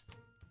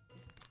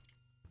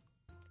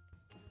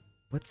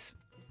 What's...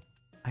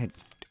 I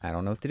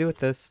don't know what to do with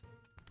this.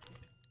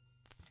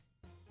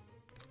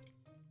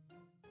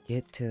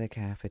 Get to the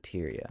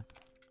cafeteria.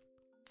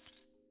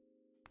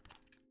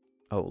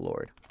 Oh,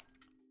 Lord.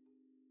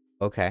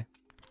 Okay.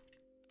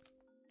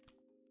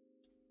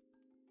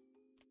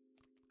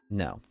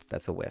 No,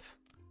 that's a whiff.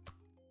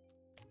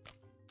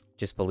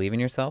 Just believe in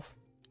yourself.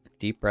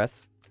 Deep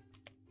breaths.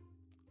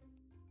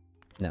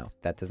 No,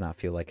 that does not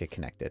feel like it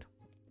connected.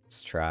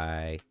 Let's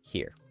try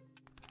here.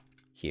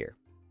 Here.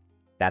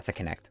 That's a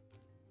connect.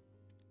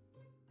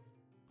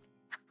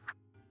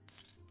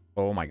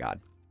 Oh my god.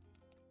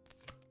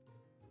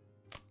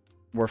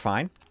 We're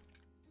fine.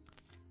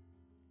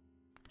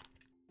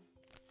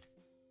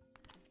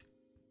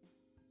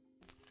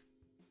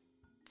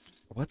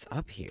 What's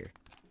up here?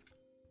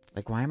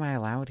 Like, why am I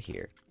allowed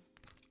here?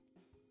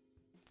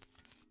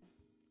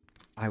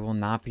 I will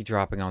not be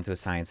dropping onto a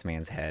science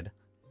man's head.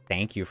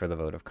 Thank you for the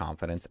vote of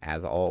confidence,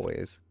 as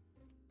always.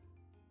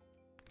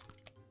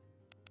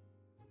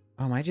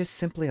 Oh, am I just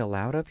simply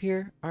allowed up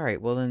here?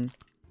 Alright, well then...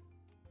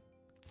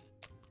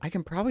 I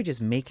can probably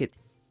just make it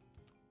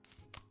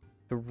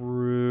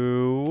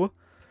through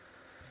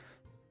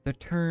the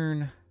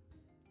turnstile.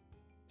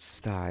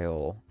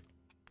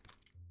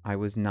 I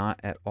was not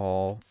at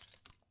all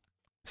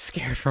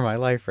scared for my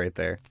life right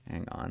there.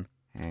 Hang on.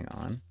 Hang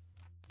on.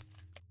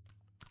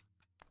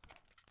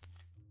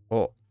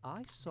 Oh.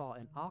 I saw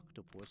an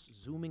octopus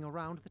zooming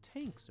around the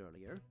tanks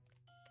earlier.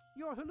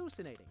 You're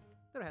hallucinating.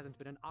 There hasn't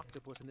been an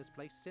octopus in this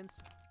place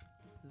since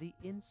the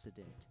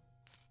incident.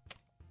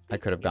 I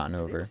could have gotten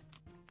over.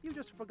 You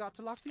just forgot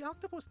to lock the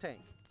octopus tank.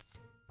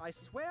 I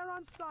swear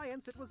on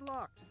science it was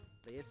locked.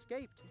 They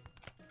escaped.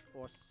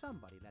 Or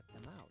somebody let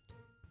them out.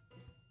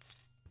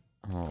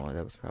 Oh,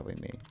 that was probably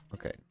me.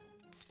 Okay.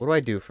 What do I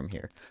do from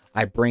here?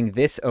 I bring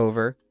this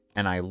over,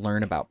 and I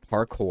learn about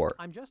parkour.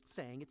 I'm just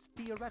saying it's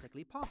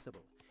theoretically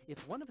possible.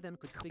 If one of them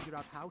could figure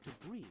out how to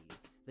breathe,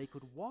 they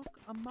could walk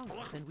among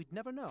us and we'd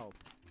never know.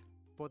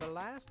 For the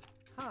last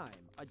time,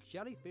 a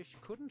jellyfish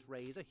couldn't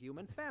raise a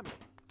human family.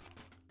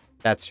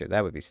 That's true.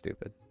 That would be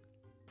stupid.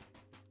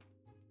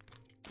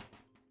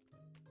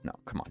 No,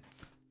 come on.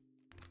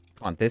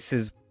 Come on, this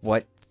is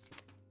what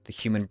the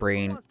human Who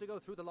brain wants to go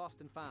through the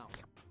lost and found?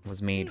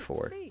 was made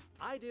for. Me.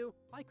 I do.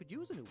 I could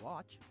use a new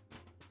watch.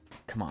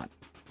 Come on.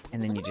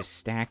 And then you just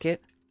stack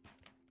it.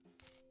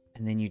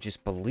 And then you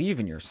just believe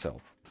in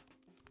yourself.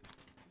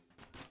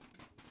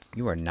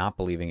 You are not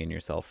believing in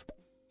yourself,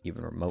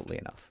 even remotely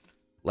enough.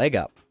 Leg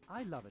up.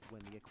 I love it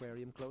when the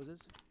aquarium closes.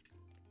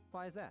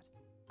 Why is that?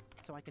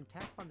 So I can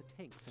tap on the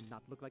tanks and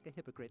not look like a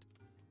hypocrite.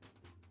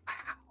 Wow,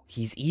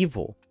 he's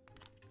evil.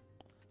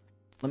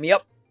 Let me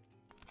up.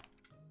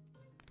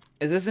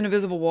 Is this an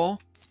invisible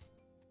wall?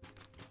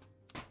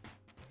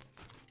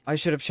 I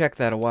should have checked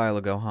that a while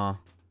ago, huh?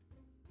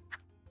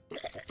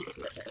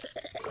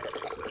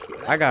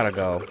 I gotta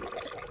go.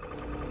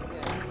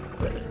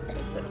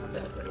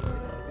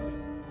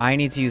 I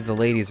need to use the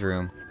ladies'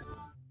 room.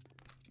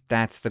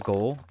 That's the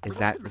goal? Is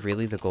that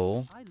really the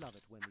goal? I love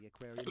it when the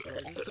aquarium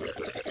closes.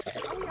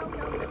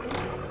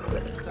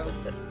 So,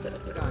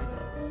 you guys.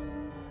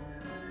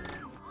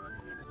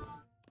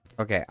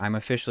 Okay, I'm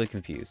officially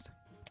confused.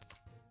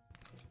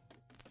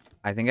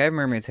 I think I have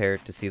mermaid's hair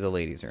to see the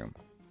ladies' room.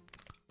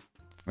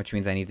 Which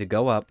means I need to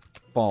go up,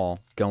 fall,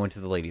 go into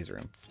the ladies'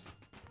 room.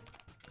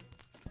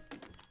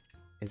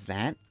 Is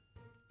that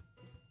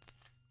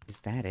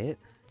it?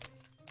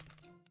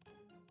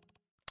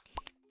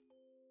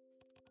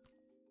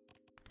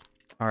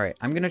 Alright,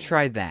 I'm gonna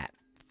try that.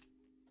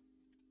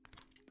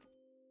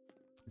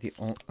 The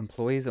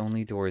employees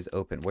only door is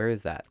open. Where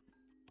is that?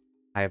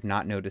 I have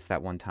not noticed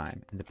that one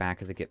time. In the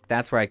back of the gift.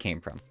 That's where I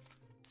came from.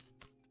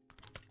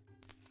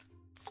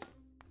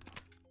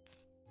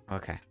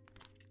 Okay.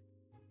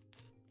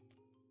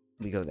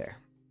 We go there.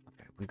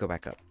 Okay, we go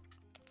back up.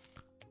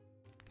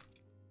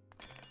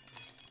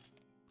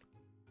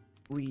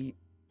 We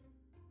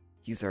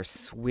use our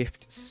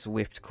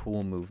swift,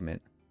 cool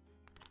movement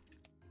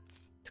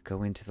to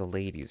go into the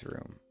ladies'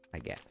 room, I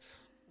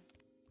guess.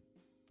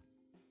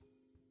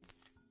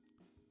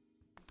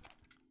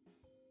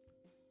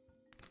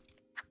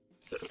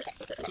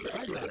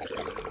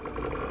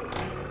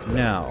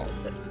 No,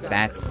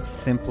 that's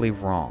simply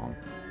wrong.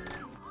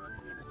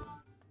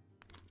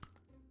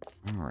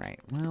 Alright,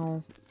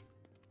 well...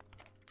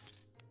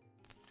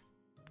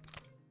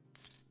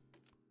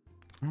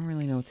 I don't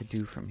really know what to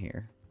do from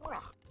here.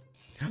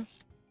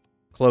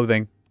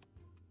 Clothing.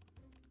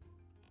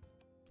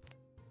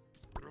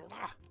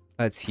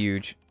 That's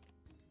huge.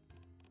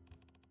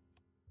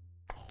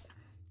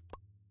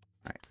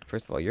 Alright,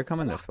 first of all, you're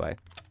coming this way.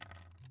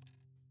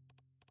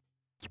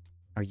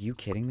 Are you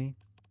kidding me?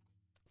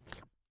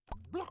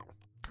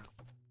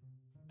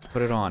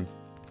 Put it on.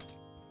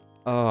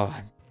 Oh,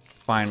 I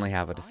finally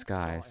have a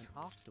disguise.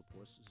 I saw an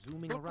octopus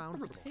zooming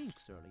around the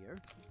tanks earlier.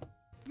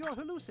 You're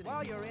hallucinating.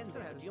 While you're in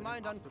there, do you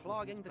mind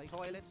unclogging the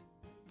toilet?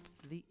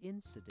 The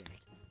incident.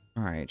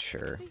 Alright,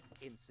 sure.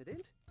 The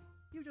incident?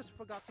 You just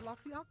forgot to lock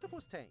the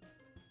octopus tank.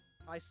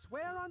 I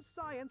swear on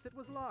science it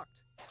was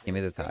locked. Give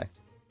me the tie.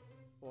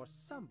 Or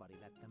somebody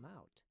let them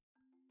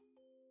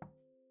out.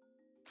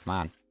 Come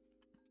on.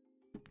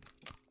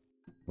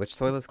 Which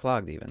toilet's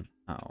clogged even?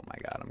 Oh my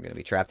god, I'm gonna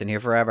be trapped in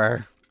here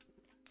forever.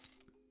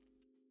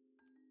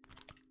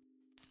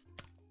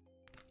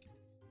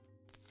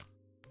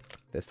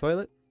 This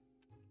toilet?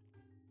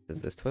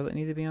 Does this toilet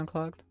need to be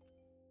unclogged?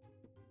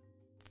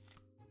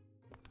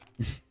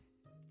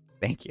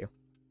 Thank you.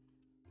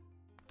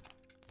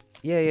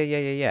 Yeah.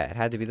 It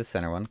had to be the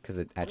center one, because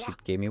it actually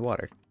gave me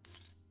water.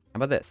 How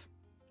about this?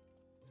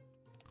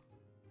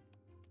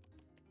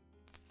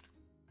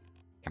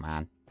 Come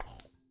on.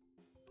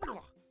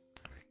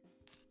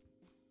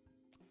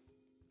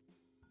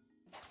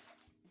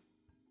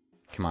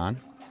 Come on.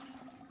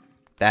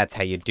 That's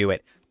how you do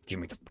it. Give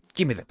me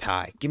the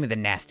tie. Give me the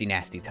nasty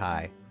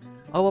tie.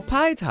 Oh, a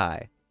pie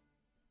tie.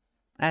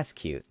 That's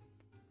cute.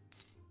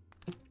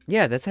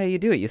 Yeah, that's how you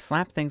do it. You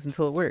slap things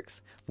until it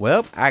works.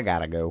 Well, I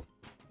gotta go.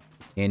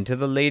 Into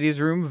the ladies'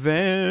 room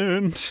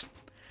vent.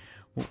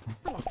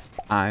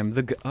 I'm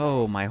the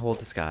oh, my whole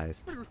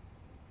disguise.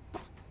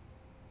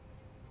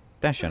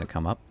 That shouldn't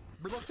come up.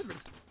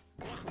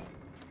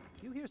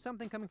 You hear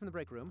something coming from the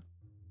break room?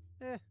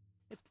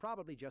 It's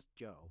probably just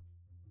Joe.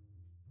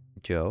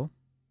 Joe?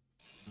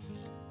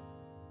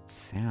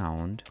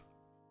 Sound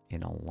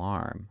an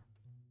alarm.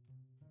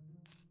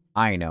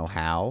 I know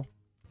how.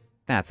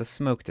 That's a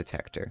smoke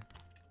detector.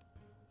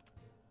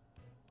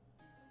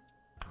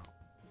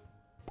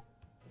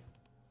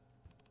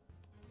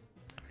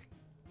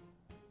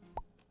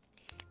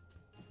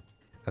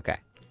 Okay,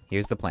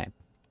 here's the plan.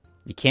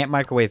 You can't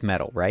microwave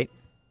metal, right?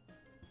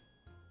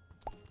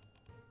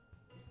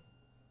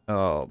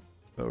 Oh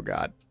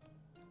god.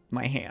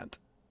 My hand.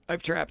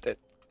 I've trapped it.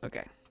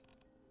 Okay.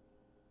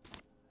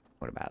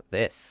 What about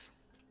this?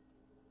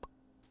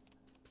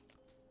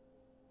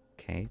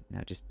 Okay, now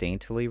just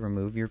daintily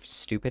remove your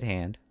stupid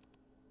hand.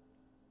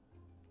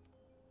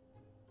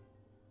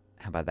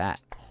 How about that?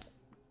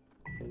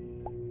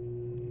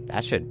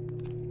 That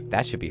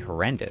should be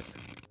horrendous.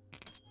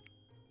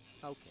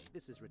 Okay,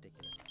 this is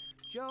ridiculous.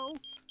 Joe,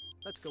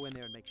 let's go in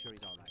there and make sure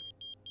he's all right.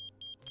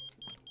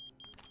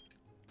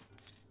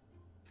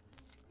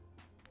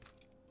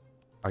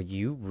 Are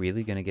you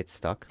really gonna get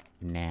stuck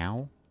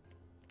now?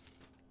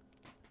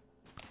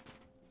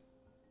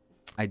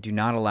 I do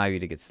not allow you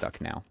to get stuck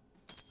now.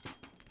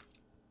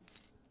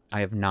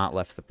 I have not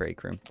left the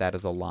break room. That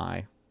is a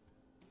lie.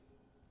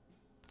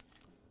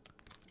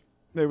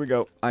 There we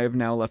go. I have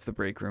now left the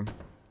break room.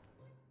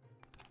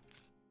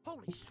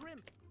 Holy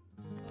shrimp!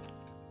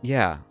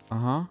 Yeah,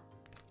 uh-huh.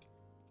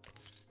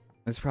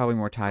 There's probably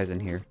more ties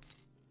in here.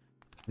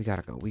 We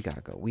gotta go, we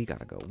gotta go, we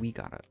gotta go, we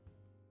gotta...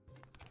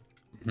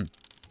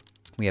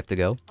 We have to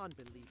go?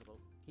 Unbelievable.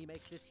 He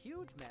makes this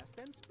huge mess,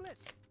 then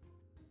splits.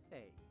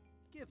 Hey,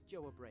 give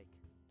Joe a break.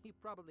 He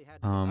probably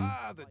had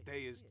to... the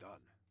day is done.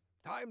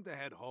 Time to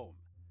head home.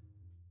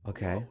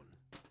 Okay. Alone.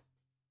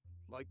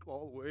 Like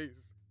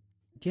always.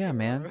 Yeah,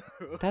 man.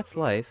 That's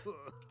life.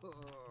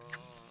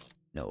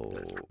 No.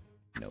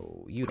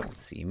 No, you don't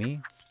see me.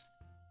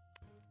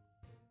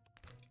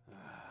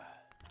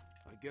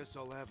 I guess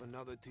I'll have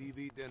another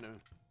TV dinner.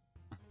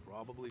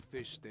 Probably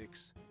fish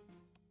sticks.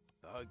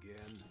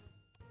 Again.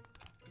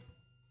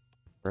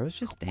 Bro's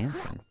just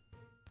dancing.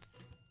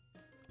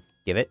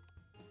 Give it.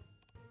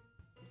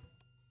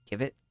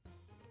 Give it.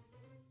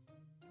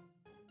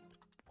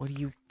 What do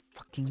you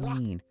fucking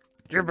mean?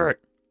 Give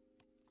it!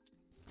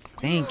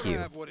 Thank you.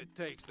 I have what it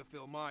takes to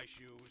fill my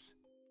shoes.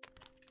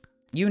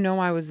 You know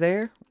I was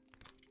there?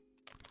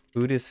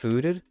 Food is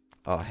fooded?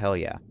 Oh, hell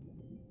yeah.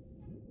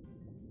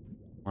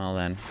 Well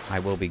then, I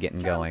will be getting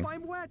going. Help,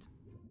 I'm wet!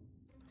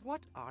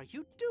 What are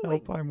you doing?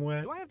 Help, I'm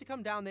wet. Do I have to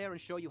come down there and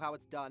show you how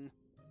it's done?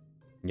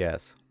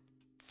 Yes.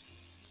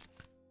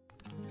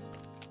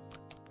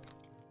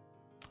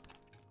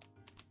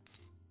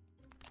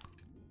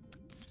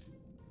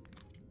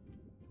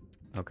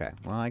 Okay,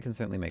 well, I can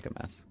certainly make a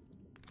mess.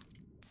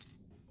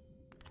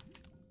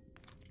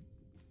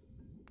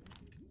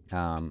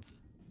 Well,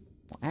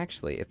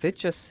 actually, if it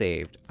just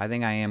saved, I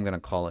think I am going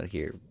to call it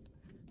here.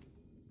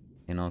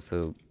 And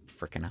also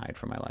frickin' hide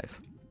from my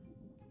life.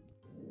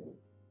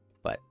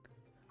 But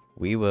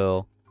we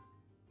will...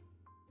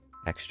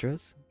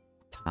 Extras?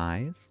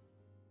 Ties?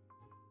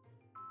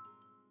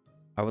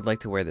 I would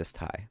like to wear this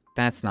tie.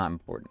 That's not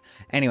important.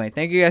 Anyway,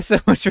 thank you guys so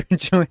much for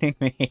joining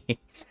me.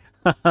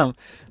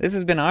 This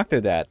has been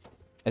Octodad.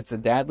 It's a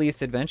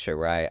Dadliest adventure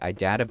where I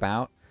dad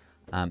about.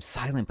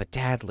 Silent but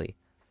Dadly.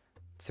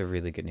 It's a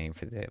really good name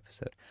for the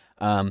episode.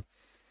 Thank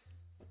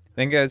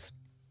you guys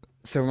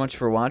so much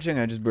for watching.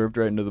 I just burped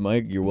right into the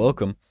mic. You're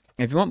welcome.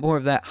 If you want more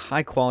of that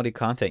high quality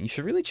content, you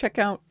should really check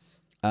out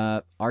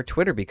our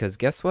Twitter, because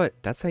guess what?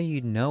 That's how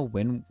you know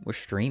when we're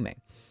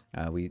streaming.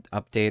 We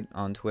update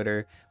on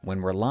Twitter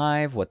when we're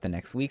live, what the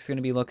next week's going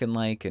to be looking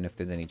like, and if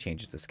there's any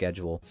changes to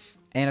schedule.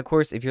 And of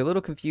course, if you're a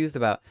little confused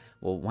about,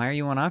 well, why are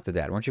you on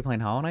Octodad? Weren't you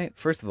playing Hollow Knight?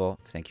 First of all,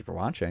 thank you for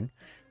watching.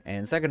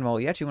 And second of all,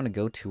 you actually want to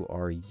go to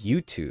our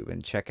YouTube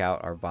and check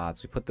out our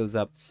VODs. We put those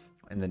up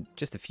and then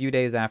just a few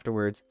days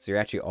afterwards, so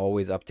you're actually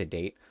always up to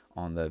date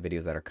on the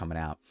videos that are coming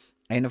out.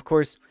 And of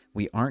course,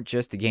 we aren't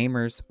just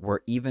gamers, we're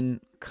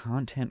even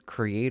content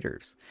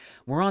creators.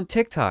 We're on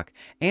TikTok,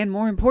 and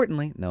more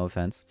importantly, no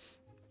offense,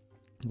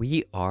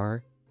 we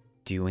are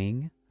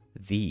doing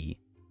the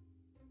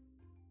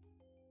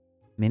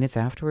minutes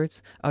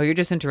afterwards. Oh, you're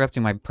just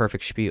interrupting my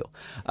perfect spiel.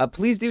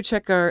 Please do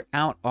check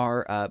out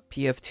our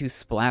PF2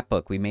 Splat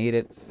book. We made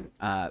it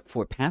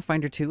for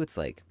Pathfinder 2. It's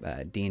like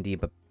D&D,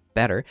 but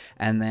better.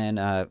 And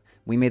then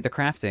we made the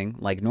crafting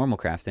like normal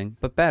crafting,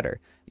 but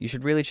better. You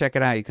should really check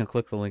it out. You can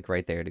click the link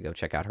right there to go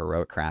check out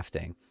Heroic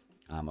Crafting.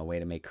 A way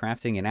to make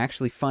crafting an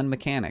actually fun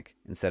mechanic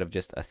instead of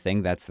just a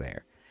thing that's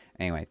there.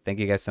 Anyway, thank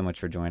you guys so much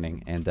for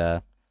joining,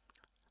 and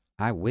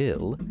I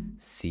will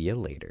see you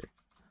later.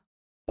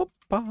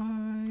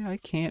 Bye-bye. I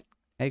can't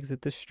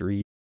exit the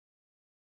street.